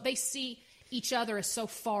as they see each other as so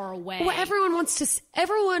far away. Well,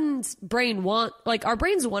 everyone's brain like our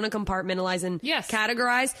brains want to compartmentalize and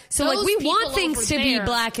categorize. So those like we want things to be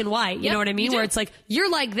black and white. You know what I mean? Where it's like,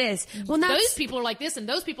 you're like this. Well, those people are like this and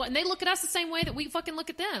those people, and they look at us the same way that we fucking look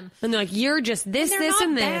at them. And they're like, you're just this, and this,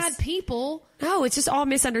 and this. Bad people. No, it's just all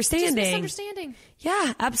misunderstanding.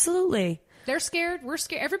 Yeah, absolutely. They're scared. We're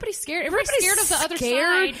scared. Everybody's scared. Everybody's scared of the other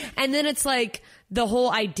side. And then it's like the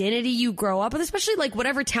whole identity you grow up with, especially like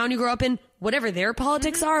whatever town you grow up in, whatever their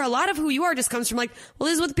politics are, a lot of who you are just comes from like, well,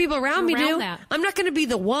 this is what the people around me do. That. I'm not going to be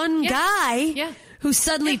the one guy who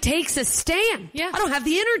suddenly takes a stand. Yeah. I don't have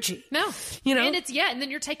the energy. No. You know? And and then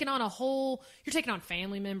you're taking on you're taking on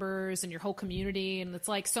family members and your whole community, and it's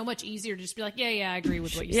like so much easier to just be like, I agree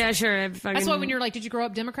with what you said. Yeah, sure. That's why when you're like, did you grow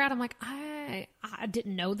up Democrat? I'm like, I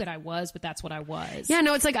didn't know that I was, but that's what I was. Yeah,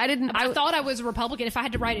 no, it's like I thought I was a Republican. If I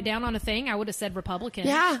had to write it down on a thing, I would have said Republican.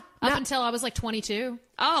 Yeah. Up until I was like 22.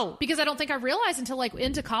 Oh. Because I don't think I realized until like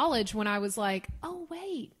into college when I was like, oh,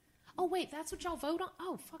 wait, that's what y'all vote on?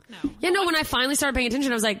 Oh, fuck no. Yeah, no, when I finally started paying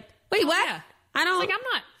attention, I was like, wait, what? Yeah. I don't. It's like,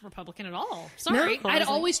 I'm not Republican at all. Sorry. No, I'd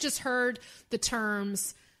always just heard the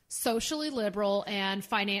terms socially liberal and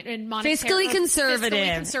fiscally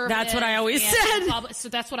conservative. That's what I always said. So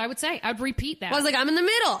that's what I would say. I'd repeat that. I was like, I'm in the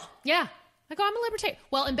middle. Yeah. I go, I'm a libertarian.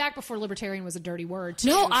 Well, and back before libertarian was a dirty word, too.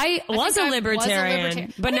 No, I was a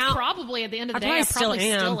libertarian. But now, probably at the end of the day, I probably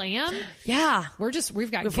still am. Yeah.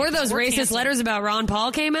 We've got before those racist canceled. Letters about Ron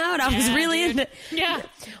Paul came out, I was really into. Yeah.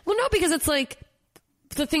 Well, no, because it's like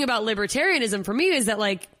the thing about libertarianism for me is that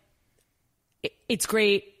like it's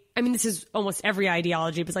great. I mean, this is almost every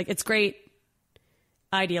ideology, but it's like it's great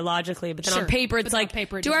ideologically, but then on paper, it's like,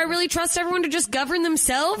 do I really trust everyone to just govern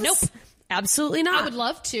themselves? Nope. Absolutely not. I would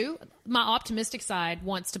love to. My optimistic side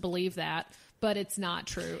wants to believe that, but it's not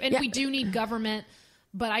true. And we do need government,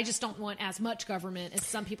 but I just don't want as much government as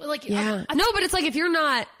some people. Like, no, but it's like if you're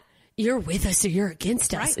not, you're with us or you're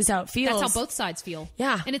against us is how it feels. That's how both sides feel.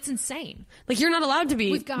 Yeah. And it's insane. Like you're not allowed to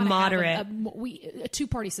be moderate. A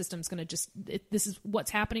two-party system is going to this is what's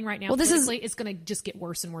happening right now. Well, it's going to just get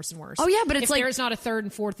worse and worse and worse. Oh yeah, but it's like there's not a third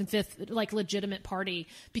and fourth and fifth like legitimate party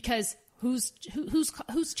because who's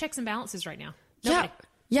checks and balances right now? Nobody.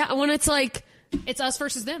 Yeah, when it's like it's us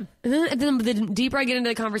versus them. And then the deeper I get into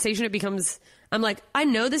the conversation, it becomes I'm like, I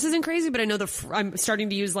know this isn't crazy, but I know I'm starting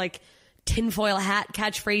to use like tinfoil hat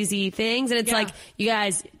catchphrasey things, and it's like, you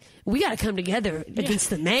guys, we got to come together against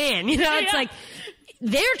the man. You know, it's like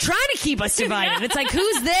they're trying to keep us divided. It's like,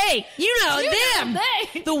 who's they? You know, them.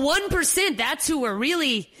 The 1%. That's who we're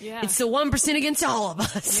really. Yeah. It's the 1% against all of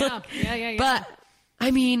us. Yeah. But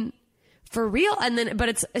I mean, for real. And then, but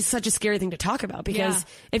it's such a scary thing to talk about because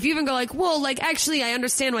if you even go like, well, like actually, I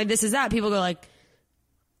understand why this is that. People go like.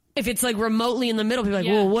 If it's like remotely in the middle, people are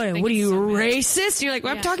like, well, what are you, so racist? And you're like,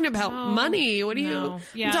 well, I'm talking about money. What are you?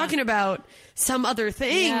 I'm talking about some other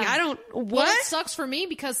thing. I don't, what? Well, it sucks for me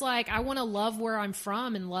because like I want to love where I'm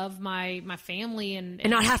from and love my family and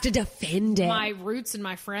not have to defend it. My roots and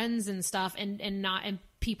my friends and stuff and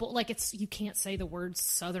people like you can't say the words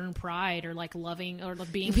Southern pride or like loving or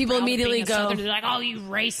being people immediately being go Southern. They're like, oh, you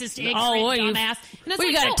racist dumbass. And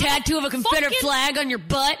you got a tattoo of a Confederate flag on your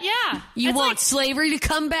butt? Yeah. You want slavery to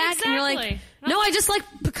come back? Exactly. And you're like, no, I just like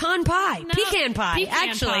pecan pie. Pecan pie.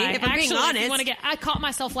 If I'm being honest. I caught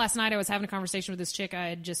myself last night. I was having a conversation with this chick I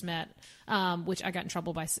had just met, which I got in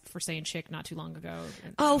trouble for saying chick not too long ago.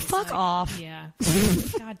 Oh, fuck off. Yeah.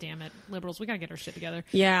 God damn it. Liberals, we got to get our shit together.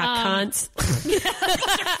 Yeah, cunts.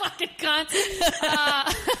 Fucking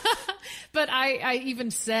cunts. But I I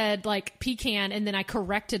even said like pecan, and then I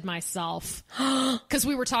corrected myself because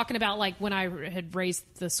we were talking about like when I had raised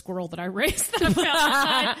the squirrel that I raised.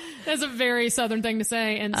 That's a very Southern thing to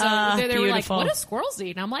say. And so they were like, "What do squirrels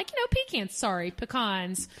eat?" And I'm like, pecans. Sorry,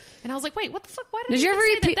 pecans. And I was like, "Wait, what the fuck? Why did you ever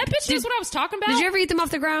eat that? That bitch knows what I was talking about." Did you ever eat them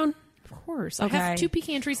off the ground? Of course. Okay. I have 2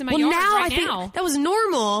 pecan trees in my yard now right I think now. that was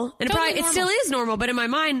normal, and Totally it still is normal. But in my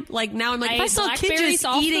mind, like now I'm like, if I saw a kid just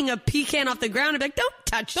eating a pecan off the ground, I'd be like, don't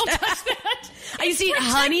touch that. I used to eat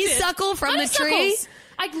honeysuckle from the tree.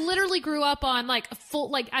 I literally grew up on like a full,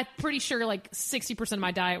 like I'm pretty sure like 60% of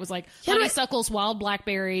my diet was like honeysuckles, wild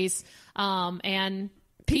blackberries, and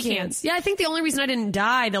pecans. Yeah, I think the only reason I didn't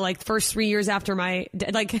die the like first 3 years after my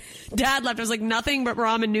dad left was like nothing but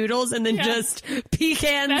ramen noodles and then just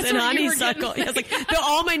pecans and honeysuckle. Yeah, it's like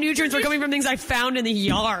all my nutrients were coming from things I found in the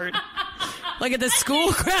yard. Like at the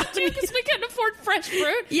school ground. Dude, because we couldn't afford fresh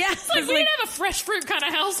fruit. Yeah. It's like we didn't have a fresh fruit kind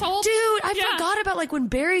of household. Dude, I forgot about like when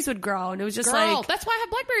berries would grow and it was just like. That's why I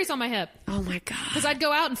have blackberries on my hip. Oh my God. Because I'd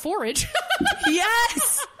go out and forage.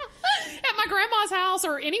 Yes. At my grandma's house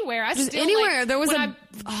or anywhere. Anywhere. Like, there was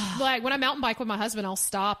when I mountain bike with my husband, I'll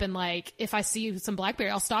stop and like if I see some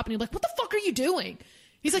blackberry, I'll stop and he'll be like, "What the fuck are you doing?"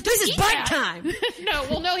 He's like, "This is bike time." No,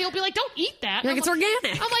 he'll be like, "Don't eat that." Like, it's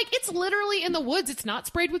organic. I'm like, "It's literally in the woods. It's not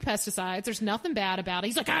sprayed with pesticides. There's nothing bad about it."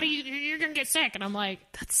 He's like, "How do you're going to get sick?" And I'm like,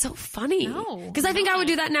 that's so funny. No. Because I think I would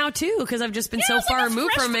do that now too because I've just been so far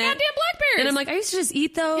removed from it. Goddamn blackberries. And I'm like, I used to just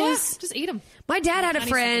eat those. Yeah, just eat them. My dad had a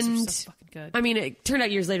friend. So fucking good. I mean, it turned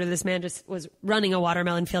out years later this man just was running a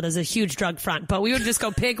watermelon field as a huge drug front. But we would just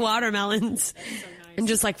go pick watermelons. And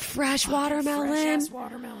just like fresh watermelon. Fresh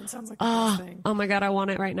watermelon sounds like the best thing. Oh my God, I want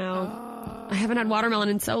it right now. I haven't had watermelon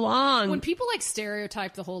in so long. When people like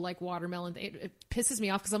stereotype the whole like watermelon, it pisses me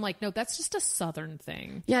off because I'm like, no, that's just a Southern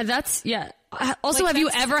thing. Yeah, Also, like, have you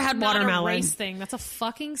ever had watermelon? Not a race thing. That's a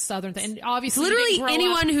fucking Southern thing. And obviously, literally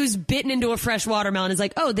anyone who's bitten into a fresh watermelon is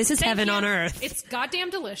like, oh, this is heaven on earth. It's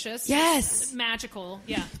goddamn delicious. Yes, it's magical.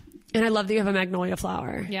 Yeah. And I love that you have a magnolia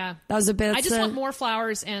flower. Yeah. That was a bit. I just want more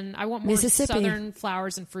flowers, and I want more Southern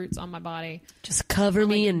flowers and fruits on my body. Just cover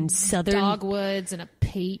me in Southern dogwoods and a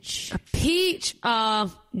peach. A peach.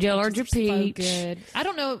 Georgia peach. So good. I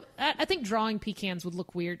don't know. I think drawing pecans would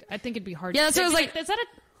look weird. I think it'd be hard. Yeah, that's what I was like. Is that a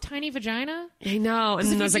tiny vagina? I know. And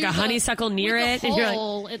then there's like a honeysuckle near it. And you're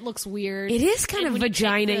like, it looks weird. It is kind of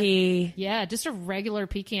vagina-y. Yeah, just a regular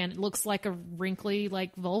pecan. It looks like a wrinkly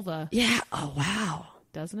like vulva. Yeah. Oh, wow.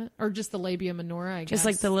 Doesn't it? Or just the labia minora, I guess. Just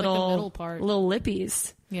like the middle part. Little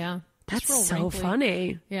lippies. Yeah. That's so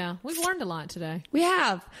funny. Yeah. We've learned a lot today. We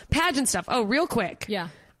have. Pageant stuff. Oh, real quick. Yeah.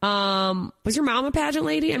 Was your mom a pageant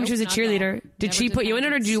lady? I mean, she was a cheerleader. Did she put you in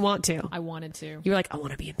it or did you want to? I wanted to. You were like, I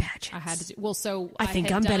want to be in pageants. I had to do. Well, so I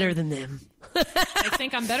think I'm better than them. I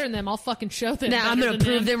think I'm better than them. I'll fucking show them. Now I'm going to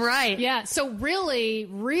prove them right. Yeah. So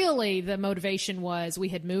really, the motivation was we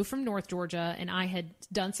had moved from North Georgia and I had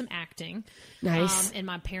done some acting. Nice. And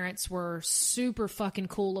my parents were super fucking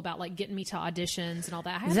cool about like getting me to auditions and all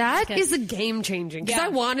that. That is a game changing. Because Yeah. I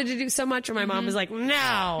wanted to do so much and my mom was like,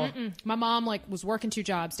 no. My mom like was working 2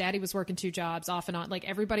 jobs. Daddy was working 2 jobs off and on. Like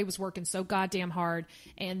everybody was working so goddamn hard.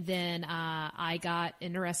 And then I got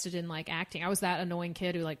interested in like acting. I was that annoying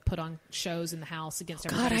kid who like put on shows in the house against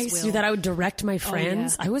everybody's God, I used to will. do that. I would direct my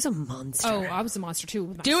friends. yeah. I was a monster. Oh, I was a monster too.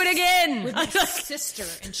 With my do it again. With my sister,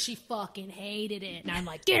 and she fucking hated it. And I'm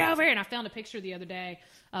like, get over here. And I found a picture the other day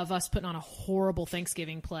of us putting on a horrible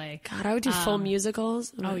Thanksgiving play. God, I would do full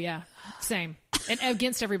musicals. Oh yeah, same. And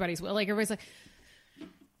against everybody's will. Like everybody's like,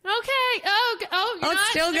 okay, oh, it's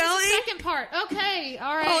still there's going? a second part. Okay,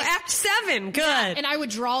 all right. Oh, Act 7. Good. Yeah, and I would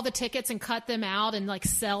draw the tickets and cut them out and like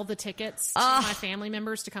sell the tickets to my family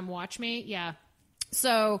members to come watch me. Yeah.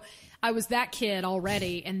 So I was that kid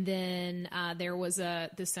already. And then there was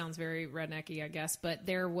this sounds very rednecky, I guess, but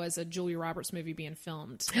there was a Julia Roberts movie being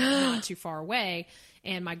filmed not too far away.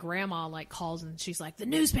 And my grandma like calls and she's like, the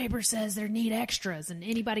newspaper says there need extras and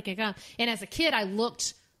anybody can come. And as a kid, I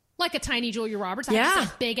looked like a tiny Julia Roberts. I had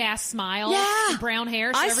this big ass smile and brown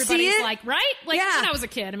hair. So everybody's like, right? Like when I was a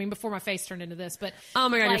kid. I mean, before my face turned into this, but oh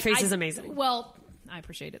my God, like, your face is amazing. Well, I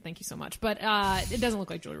appreciate it. Thank you so much. But it doesn't look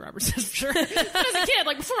like Julia Roberts, that's for sure. But as a kid,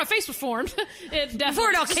 like before my face was formed, before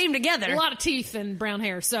it all came together, a lot of teeth and brown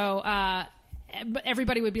hair. So, but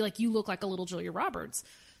everybody would be like, "You look like a little Julia Roberts."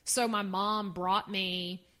 So my mom brought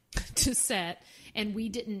me to set, and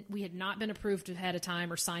we had not been approved ahead of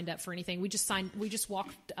time or signed up for anything. We just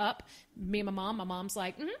walked up. Me and my mom. My mom's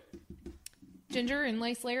like, Ginger and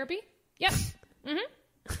Lace Larrabee. Yep.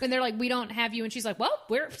 And they're like, we don't have you. And she's like, well,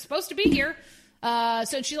 we're supposed to be here.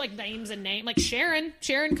 So she like names a name, like Sharon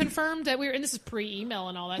confirmed that we were, and this is pre-email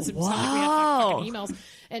and all that. So it's not like we have fucking emails.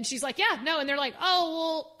 And she's like, yeah, no. And they're like,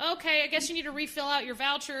 oh, well, okay, I guess you need to refill out your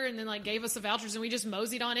voucher. And then like gave us the vouchers and we just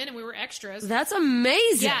moseyed on in and we were extras. That's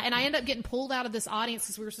amazing. Yeah. And I ended up getting pulled out of this audience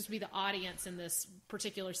because we were supposed to be the audience in this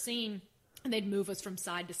particular scene. And they'd move us from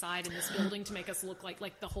side to side in this building to make us look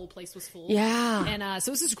like the whole place was full. Yeah. And so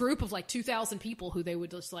it was this group of like 2,000 people who they would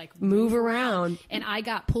just like move around. And I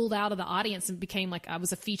got pulled out of the audience and became like, I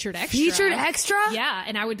was a featured extra. Featured extra? Yeah.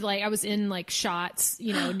 And I was in like shots,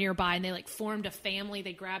 nearby, and they like formed a family.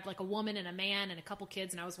 They grabbed like a woman and a man and a couple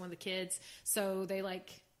kids, and I was one of the kids. So they like,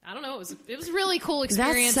 I don't know. It was a really cool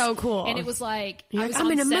experience. That's so cool. And it was like, You're I was like, I'm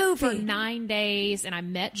on in a set movie. for 9 days, and I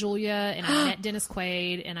met Julia, and I met Dennis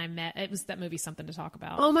Quaid, and it was that movie Something to Talk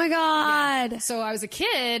About. Oh my God. Yeah. So I was a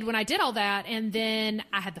kid when I did all that, and then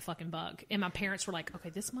I had the fucking bug, and my parents were like, okay,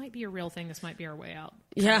 this might be a real thing. This might be our way out.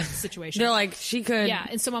 Yeah. Situation. They're like, she could. Yeah.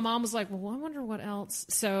 And so my mom was like, well, I wonder what else.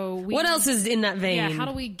 So what else is in that vein? Yeah. How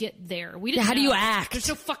do we get there? We didn't how do know. you act? There's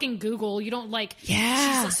no fucking Google. You don't like.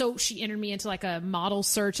 Yeah. So she entered me into like a model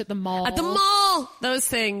search at the mall. At the mall. Those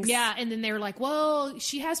things. Yeah. And then they were like, well,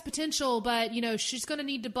 she has potential, but she's going to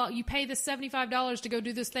need to, you pay this $75 to go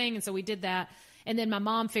do this thing. And so we did that. And then my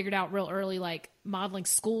mom figured out real early, like modeling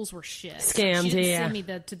schools were shit. Scams. She didn't send me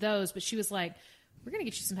to those, but she was like, we're going to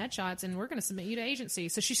get you some headshots and we're going to submit you to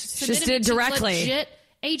agencies. So she submitted did me to directly. legit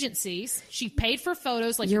agencies. She paid for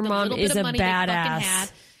photos, like your the mom little is bit of a money they fucking badass. had.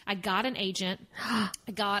 I got an agent.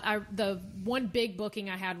 The one big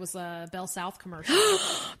booking I had was a Bell South commercial.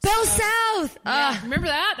 Bell South. Yeah, remember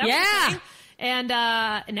that? That was yeah. a thing. And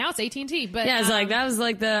now it's AT&T. But Yeah, it's like that was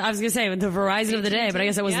like I was gonna say the Verizon of the day, but I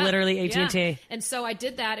guess it was literally AT&T. Yeah. And so I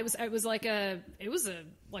did that. It was like a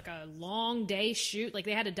long day shoot. Like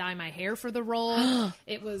they had to dye my hair for the role.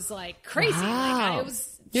 It was like crazy. Wow. Like it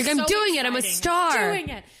was. You're like, I'm doing it. I'm a star. Doing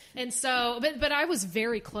it. And so, but I was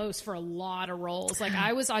very close for a lot of roles. Like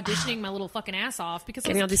I was auditioning my little fucking ass off because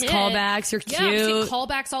getting I all was these a kid. callbacks. You're cute. Yeah, I was getting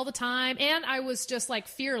callbacks all the time, and I was just like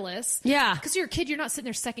fearless. Yeah, because you're a kid. You're not sitting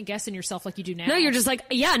there second guessing yourself like you do now. No, you're just like,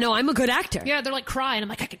 yeah, no, I'm a good actor. Yeah, they're like crying. I'm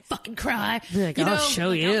like, I can fucking cry. You're like, I'll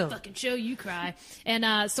show you. I'll fucking show you cry.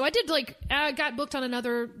 And so I did I got booked on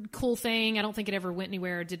another cool thing. I don't think it ever went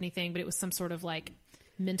anywhere or did anything, but it was some sort of like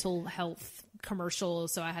mental health commercial.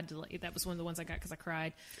 So I had to that was one of the ones I got because I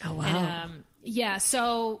cried. Oh wow. And, yeah.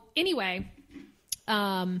 So anyway,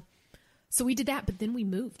 so we did that, but then we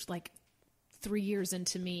moved like 3 years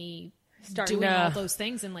into me doing all those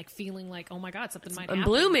things and like feeling like, oh my God, something might happen.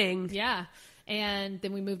 Blooming. Yeah. And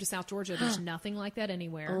then we moved to South Georgia. There's nothing like that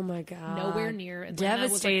anywhere. Oh my God. Nowhere near. Atlanta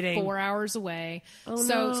Devastating. was like 4 hours away. Oh,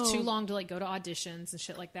 so no. it's too long to like go to auditions and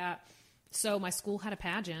shit like that. So my school had a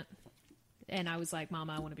pageant. And I was like,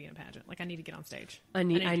 Mama, I want to be in a pageant. Like, I need to get on stage. I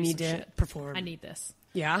need do some to shit. perform. I need this.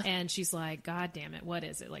 Yeah. And she's like, God damn it. What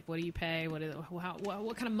is it? Like, what do you pay? What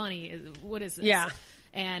kind of money? What is this? Yeah.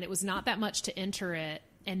 And it was not that much to enter it.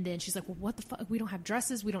 And then she's like, well, what the fuck? We don't have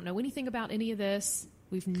dresses. We don't know anything about any of this.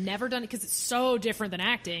 We've never done it because it's so different than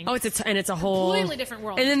acting. Oh, it's a whole completely different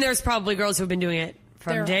world. And then there's probably girls who've been doing it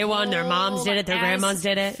from day one. Their moms did it. Their grandmas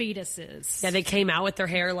did it. Fetuses. Yeah, they came out with their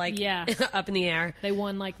hair Yeah. up in the air. They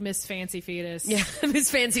won like Miss Fancy Fetus. Yeah,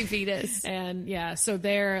 Miss Fancy Fetus. And yeah, so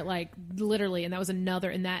they're like literally, and that was another,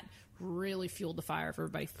 and that really fueled the fire for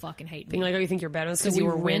everybody fucking hating me. Being like, oh, you think you're better because you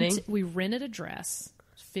were winning? We rented a dress.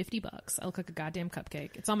 $50. I look like a goddamn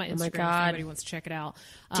cupcake. It's on my Instagram. my If God. anybody wants to check it out.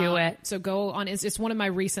 Do it. So go on. It's one of my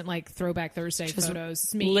recent like Throwback Thursday photos.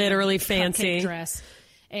 It's me literally in a fancy cupcake dress,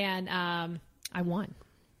 and I won.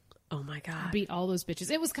 Oh my God. Beat all those bitches.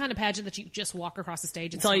 It was kind of pageant that you just walk across the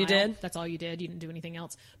stage and That's all you smile. did? That's all you did. You didn't do anything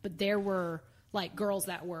else. But there were like girls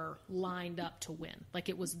that were lined up to win. Like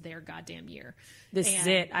it was their goddamn year. This is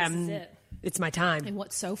it. This is it. It's my time. And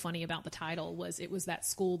what's so funny about the title was it was that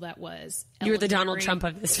school that was You were the Donald elementary. Trump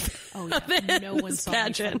of this. Oh yeah, no one this saw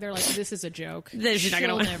pageant. me. They're like, this is a joke. She's not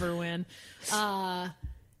gonna She'll win. never win.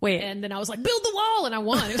 Wait. And then I was like, build the wall, and I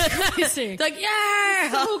won. It was crazy. Like,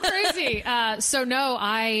 yeah. So crazy. So no,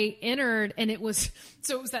 I entered, and it was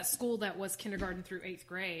that school that was kindergarten through 8th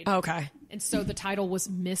grade. Okay. And so the title was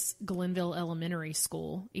Miss Glenville Elementary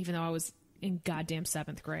School, even though I was in goddamn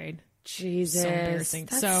 7th grade. Jesus. So embarrassing.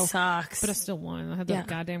 That sucks. But I still won. I had the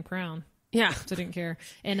goddamn crown. Yeah. So I didn't care.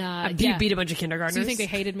 And You beat a bunch of kindergartners. So you think they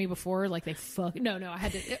hated me before? Like they No, I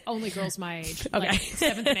had to only girls my age. Okay. Like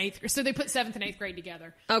 7th and 8th. So they put 7th and 8th grade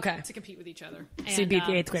together. Okay. To compete with each other. So you beat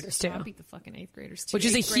the 8th graders so too. I beat the fucking 8th graders. Which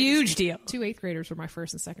is a huge deal. 2 8th graders were my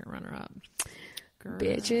first and second runner up. Girl,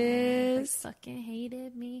 bitches. fucking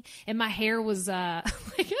hated me. And my hair was like,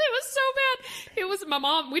 it was so bad. It was my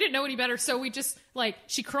mom. We didn't know any better, so we just like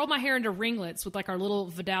she curled my hair into ringlets with like our little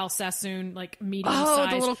Vidal Sassoon like medium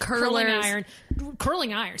size the little curlers.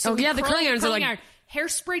 curling iron. So the curling irons are like iron. Hair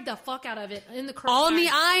sprayed the fuck out of it in the curling on the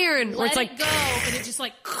iron. Let It's like it go, and it just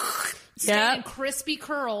like stayed in crispy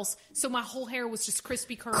curls. So my whole hair was just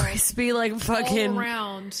crispy curls, crispy like fucking all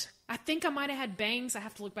around. I think I might have had bangs. I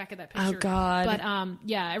have to look back at that picture. Oh, God. But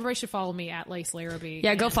yeah, everybody should follow me at Lace Larrabee.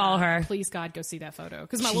 Yeah, go follow her. Please, God, go see that photo.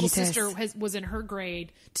 Because my little sister was in her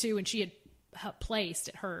grade, too, and she had placed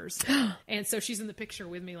at hers. And so she's in the picture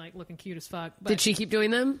with me, like, looking cute as fuck. But, Did she keep doing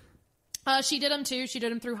them? She did them, too. She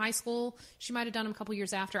did them through high school. She might have done them a couple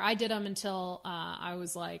years after. I did them until I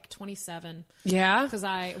was, like, 27. Yeah? Because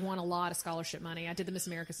I won a lot of scholarship money. I did the Miss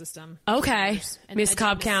America system. Okay. Miss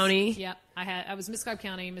Cobb County. Yep. I was Miss Cobb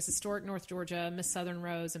County, Miss Historic North Georgia, Miss Southern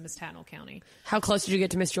Rose, and Miss Tatnall County. How close did you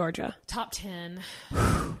get to Miss Georgia? Top 10.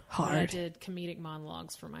 Hard. I did comedic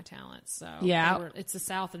monologues for my talents. So yeah, it's the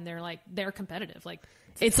South, and they're competitive. Like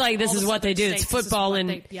it's like this is what they do. It's football,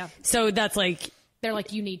 and so that's like they're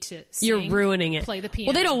like you need to. Sing, you're ruining it. Play the piano.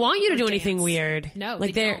 Well, they don't want you to do anything dance. weird. No,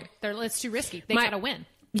 like they're it's too risky. They gotta win.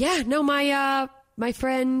 Yeah, no, my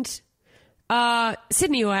friend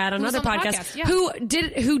Sydney, who I had on another podcast,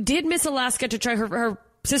 who did Miss Alaska to try her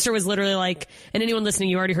sister was literally like, and anyone listening,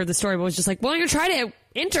 you already heard the story, but was just like, well, you're trying to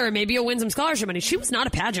enter, maybe you'll win some scholarship money. She was not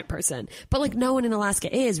a pageant person, but like no one in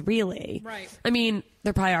Alaska is really. Right. I mean,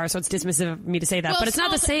 there probably are, so it's dismissive of me to say that, but it's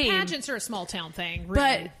not the same. Pageants are a small town thing,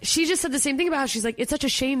 really. But she just said the same thing about how she's like, it's such a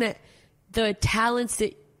shame that the talents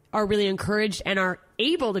that are really encouraged and are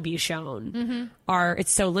able to be shown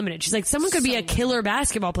it's so limited. She's like, someone could be a killer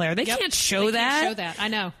basketball player. They can't show that. Can't show that. I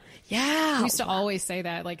know. Yeah. We used to always say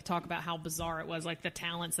that, like talk about how bizarre it was, like the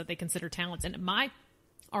talents that they consider talents. And my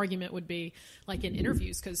argument would be like in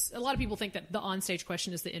interviews, because a lot of people think that the onstage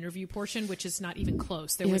question is the interview portion, which is not even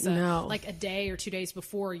close. There was like a day or 2 days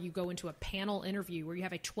before you go into a panel interview where you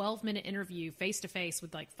have a 12-minute interview face to face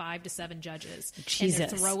with like 5 to 7 judges. Jesus. And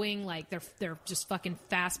they're throwing like they're just fucking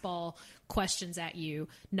fastball questions at you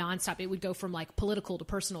nonstop. It would go from like political to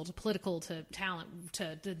personal to political to talent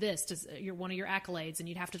to this to one of your accolades, and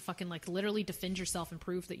you'd have to fucking like literally defend yourself and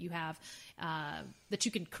prove that you have that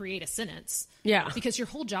you can create a sentence. Yeah, because your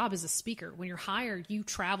whole job is a speaker. When you're hired, you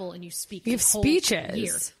travel and you speak. You have speeches,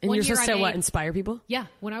 year. and you're supposed to inspire people. Yeah,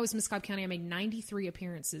 when I was Miss Cobb County, I made 93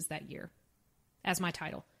 appearances that year as my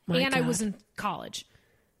title, my and God. I was in college.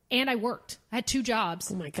 And I worked. I had 2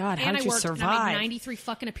 jobs. Oh my God! How and did I you worked, survive? And I made 93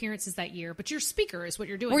 fucking appearances that year. But you're a speaker, is what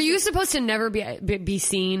you're doing. Were you supposed to never be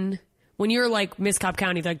seen when you're like Miss Cobb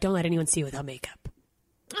County? They're like, don't let anyone see you without makeup.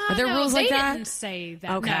 Are there rules like that? They didn't say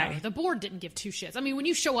that. Okay. No, the board didn't give 2 shits. I mean, when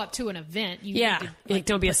you show up to an event, you need to, like,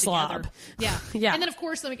 don't be a put slob. Together. Yeah, yeah. And then of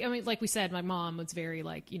course, like, I mean, like we said, my mom was very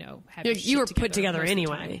like you were put together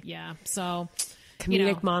anyway. Yeah, so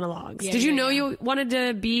comedic monologues. Yeah, Did you know you wanted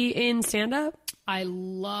to be in stand up? I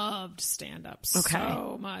loved stand-up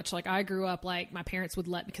so much. Like I grew up, like my parents would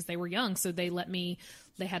because they were young, so they let me.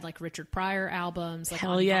 They had like Richard Pryor albums, like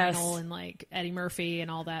on vinyl, and like Eddie Murphy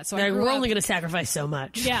and all that. So we're only going to sacrifice so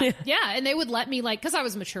much. Yeah, yeah, and they would let me because I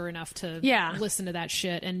was mature enough to listen to that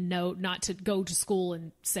shit and know not to go to school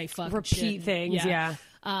and say fuck, repeat shit. things. Yeah.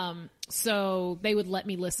 So they would let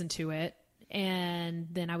me listen to it. And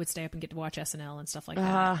then I would stay up and get to watch SNL and stuff like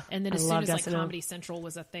that. And then as soon as like SNL. Comedy Central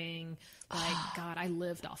was a thing, like God,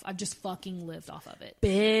 I've just fucking lived off of it.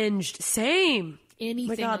 Binged, same.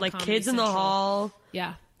 Anything. Oh my God, like Comedy Kids Central. in the Hall. Yeah.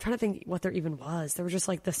 I'm trying to think what there even was. There were just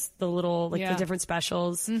like the little the different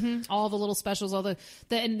specials. Mm-hmm. All the little specials, all the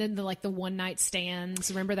and then the like the one night stands.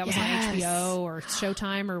 Remember that was on HBO or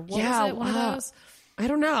Showtime or what was it? One of those. I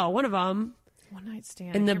don't know. One of them. One night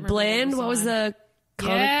stand. And the blend. What was the?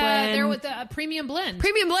 Yeah, there with the premium blend.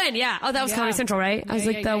 Premium blend, yeah. Oh, that was Comedy Central, right? I was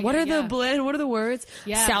like, what are the blend? What are the words?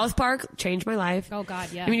 Yeah. South Park changed my life. Oh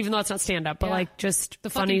God, yeah. I mean, even though it's not stand up, but like just the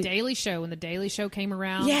funny. fucking Daily Show. When the Daily Show came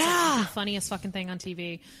around, yeah, it was like the funniest fucking thing on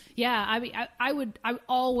TV. Yeah, I mean, I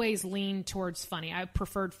always lean towards funny. I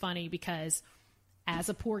preferred funny because as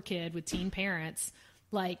a poor kid with teen parents,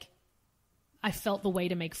 like. I felt the way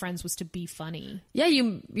to make friends was to be funny. Yeah,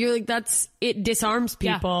 you're like it disarms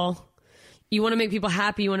people. Yeah. You want to make people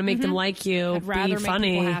happy. You want to make them like you. I'd rather be make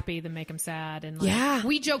funny. people happy than make them sad. And like,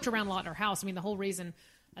 we joked around a lot in our house. I mean, the whole reason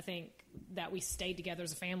I think that we stayed together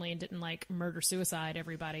as a family and didn't like murder suicide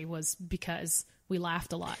everybody was because we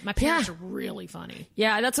laughed a lot. My parents are really funny.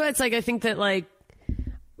 Yeah, that's why it's like I think that like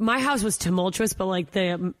my house was tumultuous, but like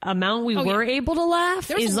the amount we were able to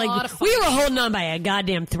laugh is like we were holding on by a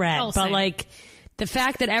goddamn thread. But like the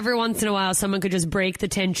fact that every once in a while someone could just break the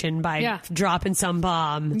tension by dropping some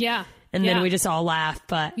bomb. Yeah. And then we just all laugh,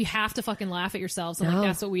 but you have to fucking laugh at yourselves. And like,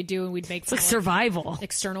 that's what we do. And we'd make fun it's like survival.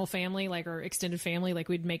 External family, like, or extended family. Like,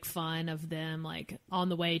 we'd make fun of them, like, on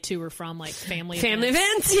the way to or from, like, family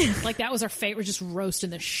events. Like, that was our favorite, just roasting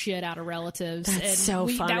the shit out of relatives. That's and so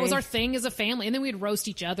funny. That was our thing as a family. And then we'd roast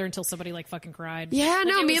each other until somebody, like, fucking cried. Yeah, like,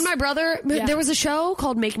 no, me and my brother, there was a show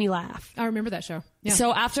called Make Me Laugh. I remember that show. Yeah.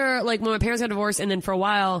 So after, like, when my parents got divorced, and then for a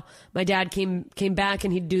while, my dad came back,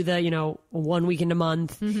 and he'd do the, 1 weekend a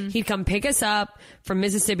month. Mm-hmm. He'd come pick us up from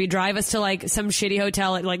Mississippi, drive us to, like, some shitty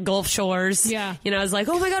hotel at, like, Gulf Shores. Yeah. I was like,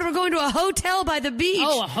 oh my God, we're going to a hotel by the beach.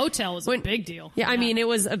 Oh, a hotel was a big deal. Yeah, I mean, it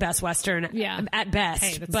was a Best Western. Yeah. At best.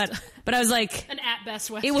 Hey, but I was like... An at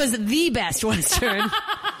best Western. It was the Best Western.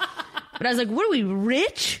 But I was like, what are we,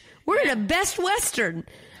 rich? We're in a Best Western.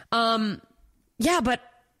 Yeah, but...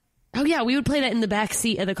 Oh, yeah, we would play that in the back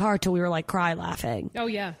seat of the car till we were, like, cry laughing. Oh,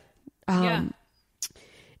 yeah.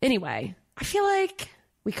 Anyway, I feel like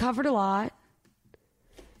we covered a lot.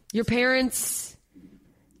 Your parents,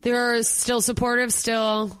 they're still supportive,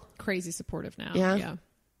 still... Crazy supportive now. Yeah?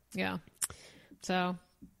 Yeah. So,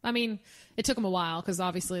 I mean, it took them a while because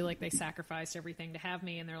obviously, like, they sacrificed everything to have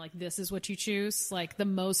me, and they're like, this is what you choose? Like, the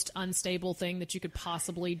most unstable thing that you could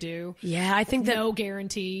possibly do. Yeah, I think that... No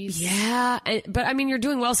guarantees. Yeah, but, I mean, you're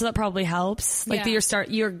doing well, so that probably helps. Like,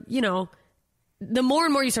 the more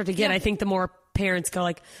and more you start to get, I think the more parents go,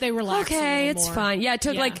 like... They relax okay, a it's little more. fine. Yeah, it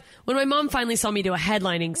took, like, when my mom finally saw me do a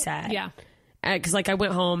headlining set... Yeah. Because, like, I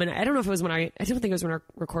went home, and I don't know if it was when I don't think it was when I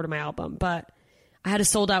recorded my album, but I had a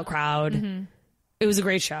sold-out crowd. Mm-hmm. It was a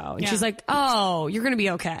great show. And she's like, oh, you're going to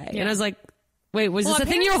be okay. Yeah. And I was like, wait, was this the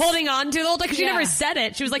thing you were holding on to the whole time? Because she never said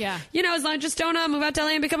it. She was like, as long just don't move out to LA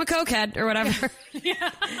and become a cokehead or whatever.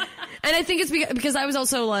 Yeah. And I think it's because I was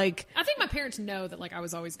also like... I think my parents know that, like, I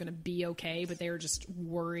was always going to be okay, but they were just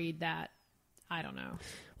worried that, I don't know.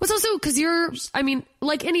 Well, it's also because you're, I mean,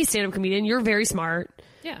 like any stand-up comedian, you're very smart.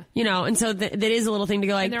 Yeah. And so that is a little thing to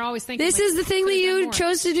go like, and they're always thinking, this like, is the thing that you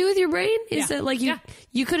chose to do with your brain? Is that like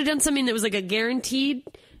you could have done something that was like a guaranteed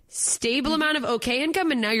stable amount of okay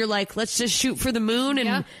income, and now you're like, let's just shoot for the moon,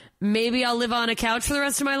 and maybe I'll live on a couch for the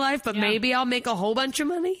rest of my life, but maybe I'll make a whole bunch of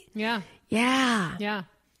money. Yeah. Yeah. Yeah.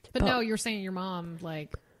 But no, you're saying your mom,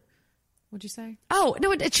 like, what'd you say? Oh,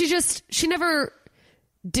 no, she never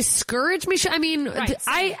discouraged me. I mean,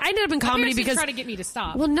 I ended up in comedy because... try to get me to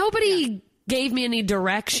stop. Well, nobody gave me any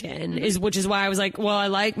direction, which is why I was like, well, I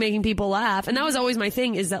like making people laugh. And that was always my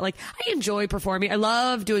thing, is that, like, I enjoy performing. I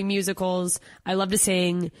love doing musicals. I love to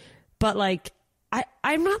sing. But, like,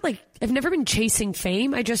 I'm not, like, I've never been chasing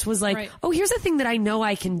fame. I just was like, oh, here's a thing that I know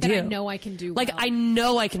I can do. That I know I can do. Like, well. I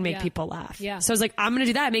know I can make people laugh. Yeah. So I was like, I'm going to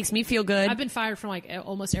do that. It makes me feel good. I've been fired from, like,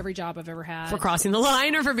 almost every job I've ever had. For crossing the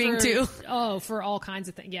line or for being too? Oh, for all kinds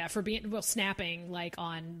of things. Yeah, for being, snapping, like,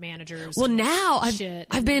 on managers. Well, now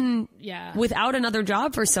I've been without another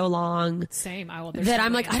job for so long. Same. That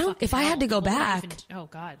I'm like, if I had to go back. Oh,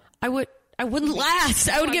 God. I wouldn't last.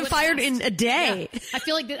 I would get fired in a day. Yeah.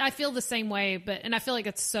 I feel the same way, and I feel like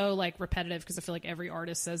it's so, like, repetitive because I feel like every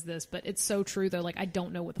artist says this, but it's so true though. Like, I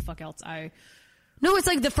don't know what the fuck else No, it's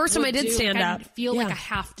like the first time I did stand up. I feel like I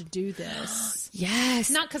have to do this. Yes.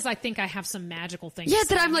 Not because I think I have some magical thing. Yeah, to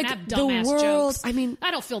say. that I'm like, have the dumbass world. Jokes. I mean, I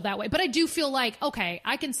don't feel that way, but I do feel like, okay,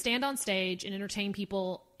 I can stand on stage and entertain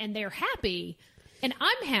people and they're happy. And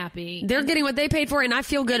I'm happy. They're getting what they paid for, and I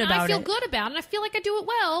feel good about it. I feel good about it, and I feel like I do it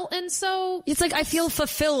well, and so... It's like I feel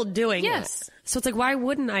fulfilled doing it. So it's like, why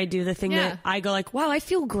wouldn't I do the thing that I go like, wow, I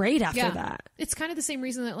feel great after that? It's kind of the same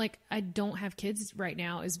reason that, like, I don't have kids right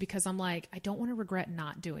now is because I'm like, I don't want to regret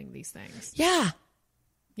not doing these things. Yeah.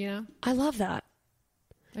 You know? I love that.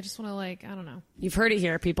 I just want to, like, I don't know. You've heard it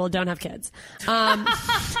here, people. Don't have kids.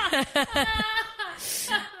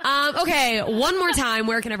 Okay, one more time.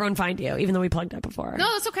 Where can everyone find you? Even though we plugged it before.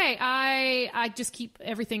 No, that's okay. I just keep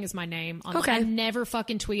everything as my name. Okay. I never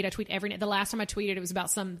fucking tweet. I tweet every. The last time I tweeted, it was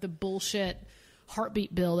about the bullshit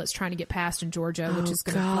heartbeat bill that's trying to get passed in Georgia, which is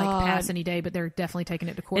going to like pass any day, but they're definitely taking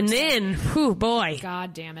it to court. And then, whew, boy,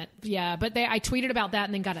 God damn it, yeah. But I tweeted about that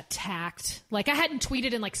and then got attacked. Like I hadn't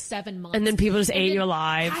tweeted in like 7 months, and then people just ate you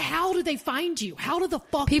alive. How do they find you? How do the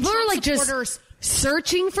fuck people Trump are like supporters just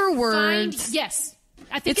searching for words? Yes.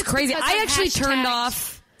 I think it's crazy. I actually turned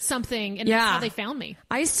off something, and that's how they found me.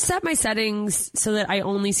 I set my settings so that I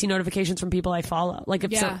only see notifications from people I follow. Like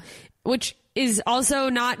if which is also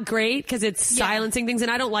not great because it's silencing things,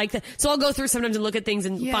 and I don't like that. So I'll go through sometimes and look at things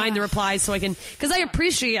and find the replies so I can, because I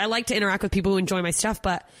like to interact with people who enjoy my stuff,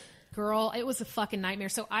 but. Girl, it was a fucking nightmare.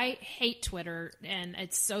 So I hate Twitter, and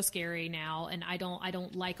it's so scary now, and I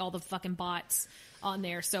don't like all the fucking bots. on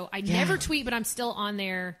there. So I never tweet, but I'm still on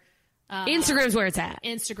there. Instagram's where it's at.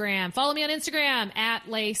 Instagram. Follow me on Instagram at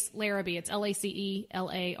Lace Larrabee. It's LaceLarrabee,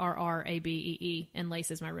 and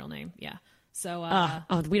Lace is my real name. Yeah. So,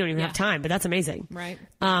 we don't even have time, but that's amazing. Right.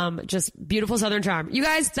 Just beautiful Southern charm. You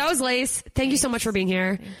guys, that was Lace. Thank you so much for being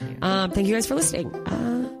here. Thank you guys for listening.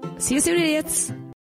 See you soon, idiots.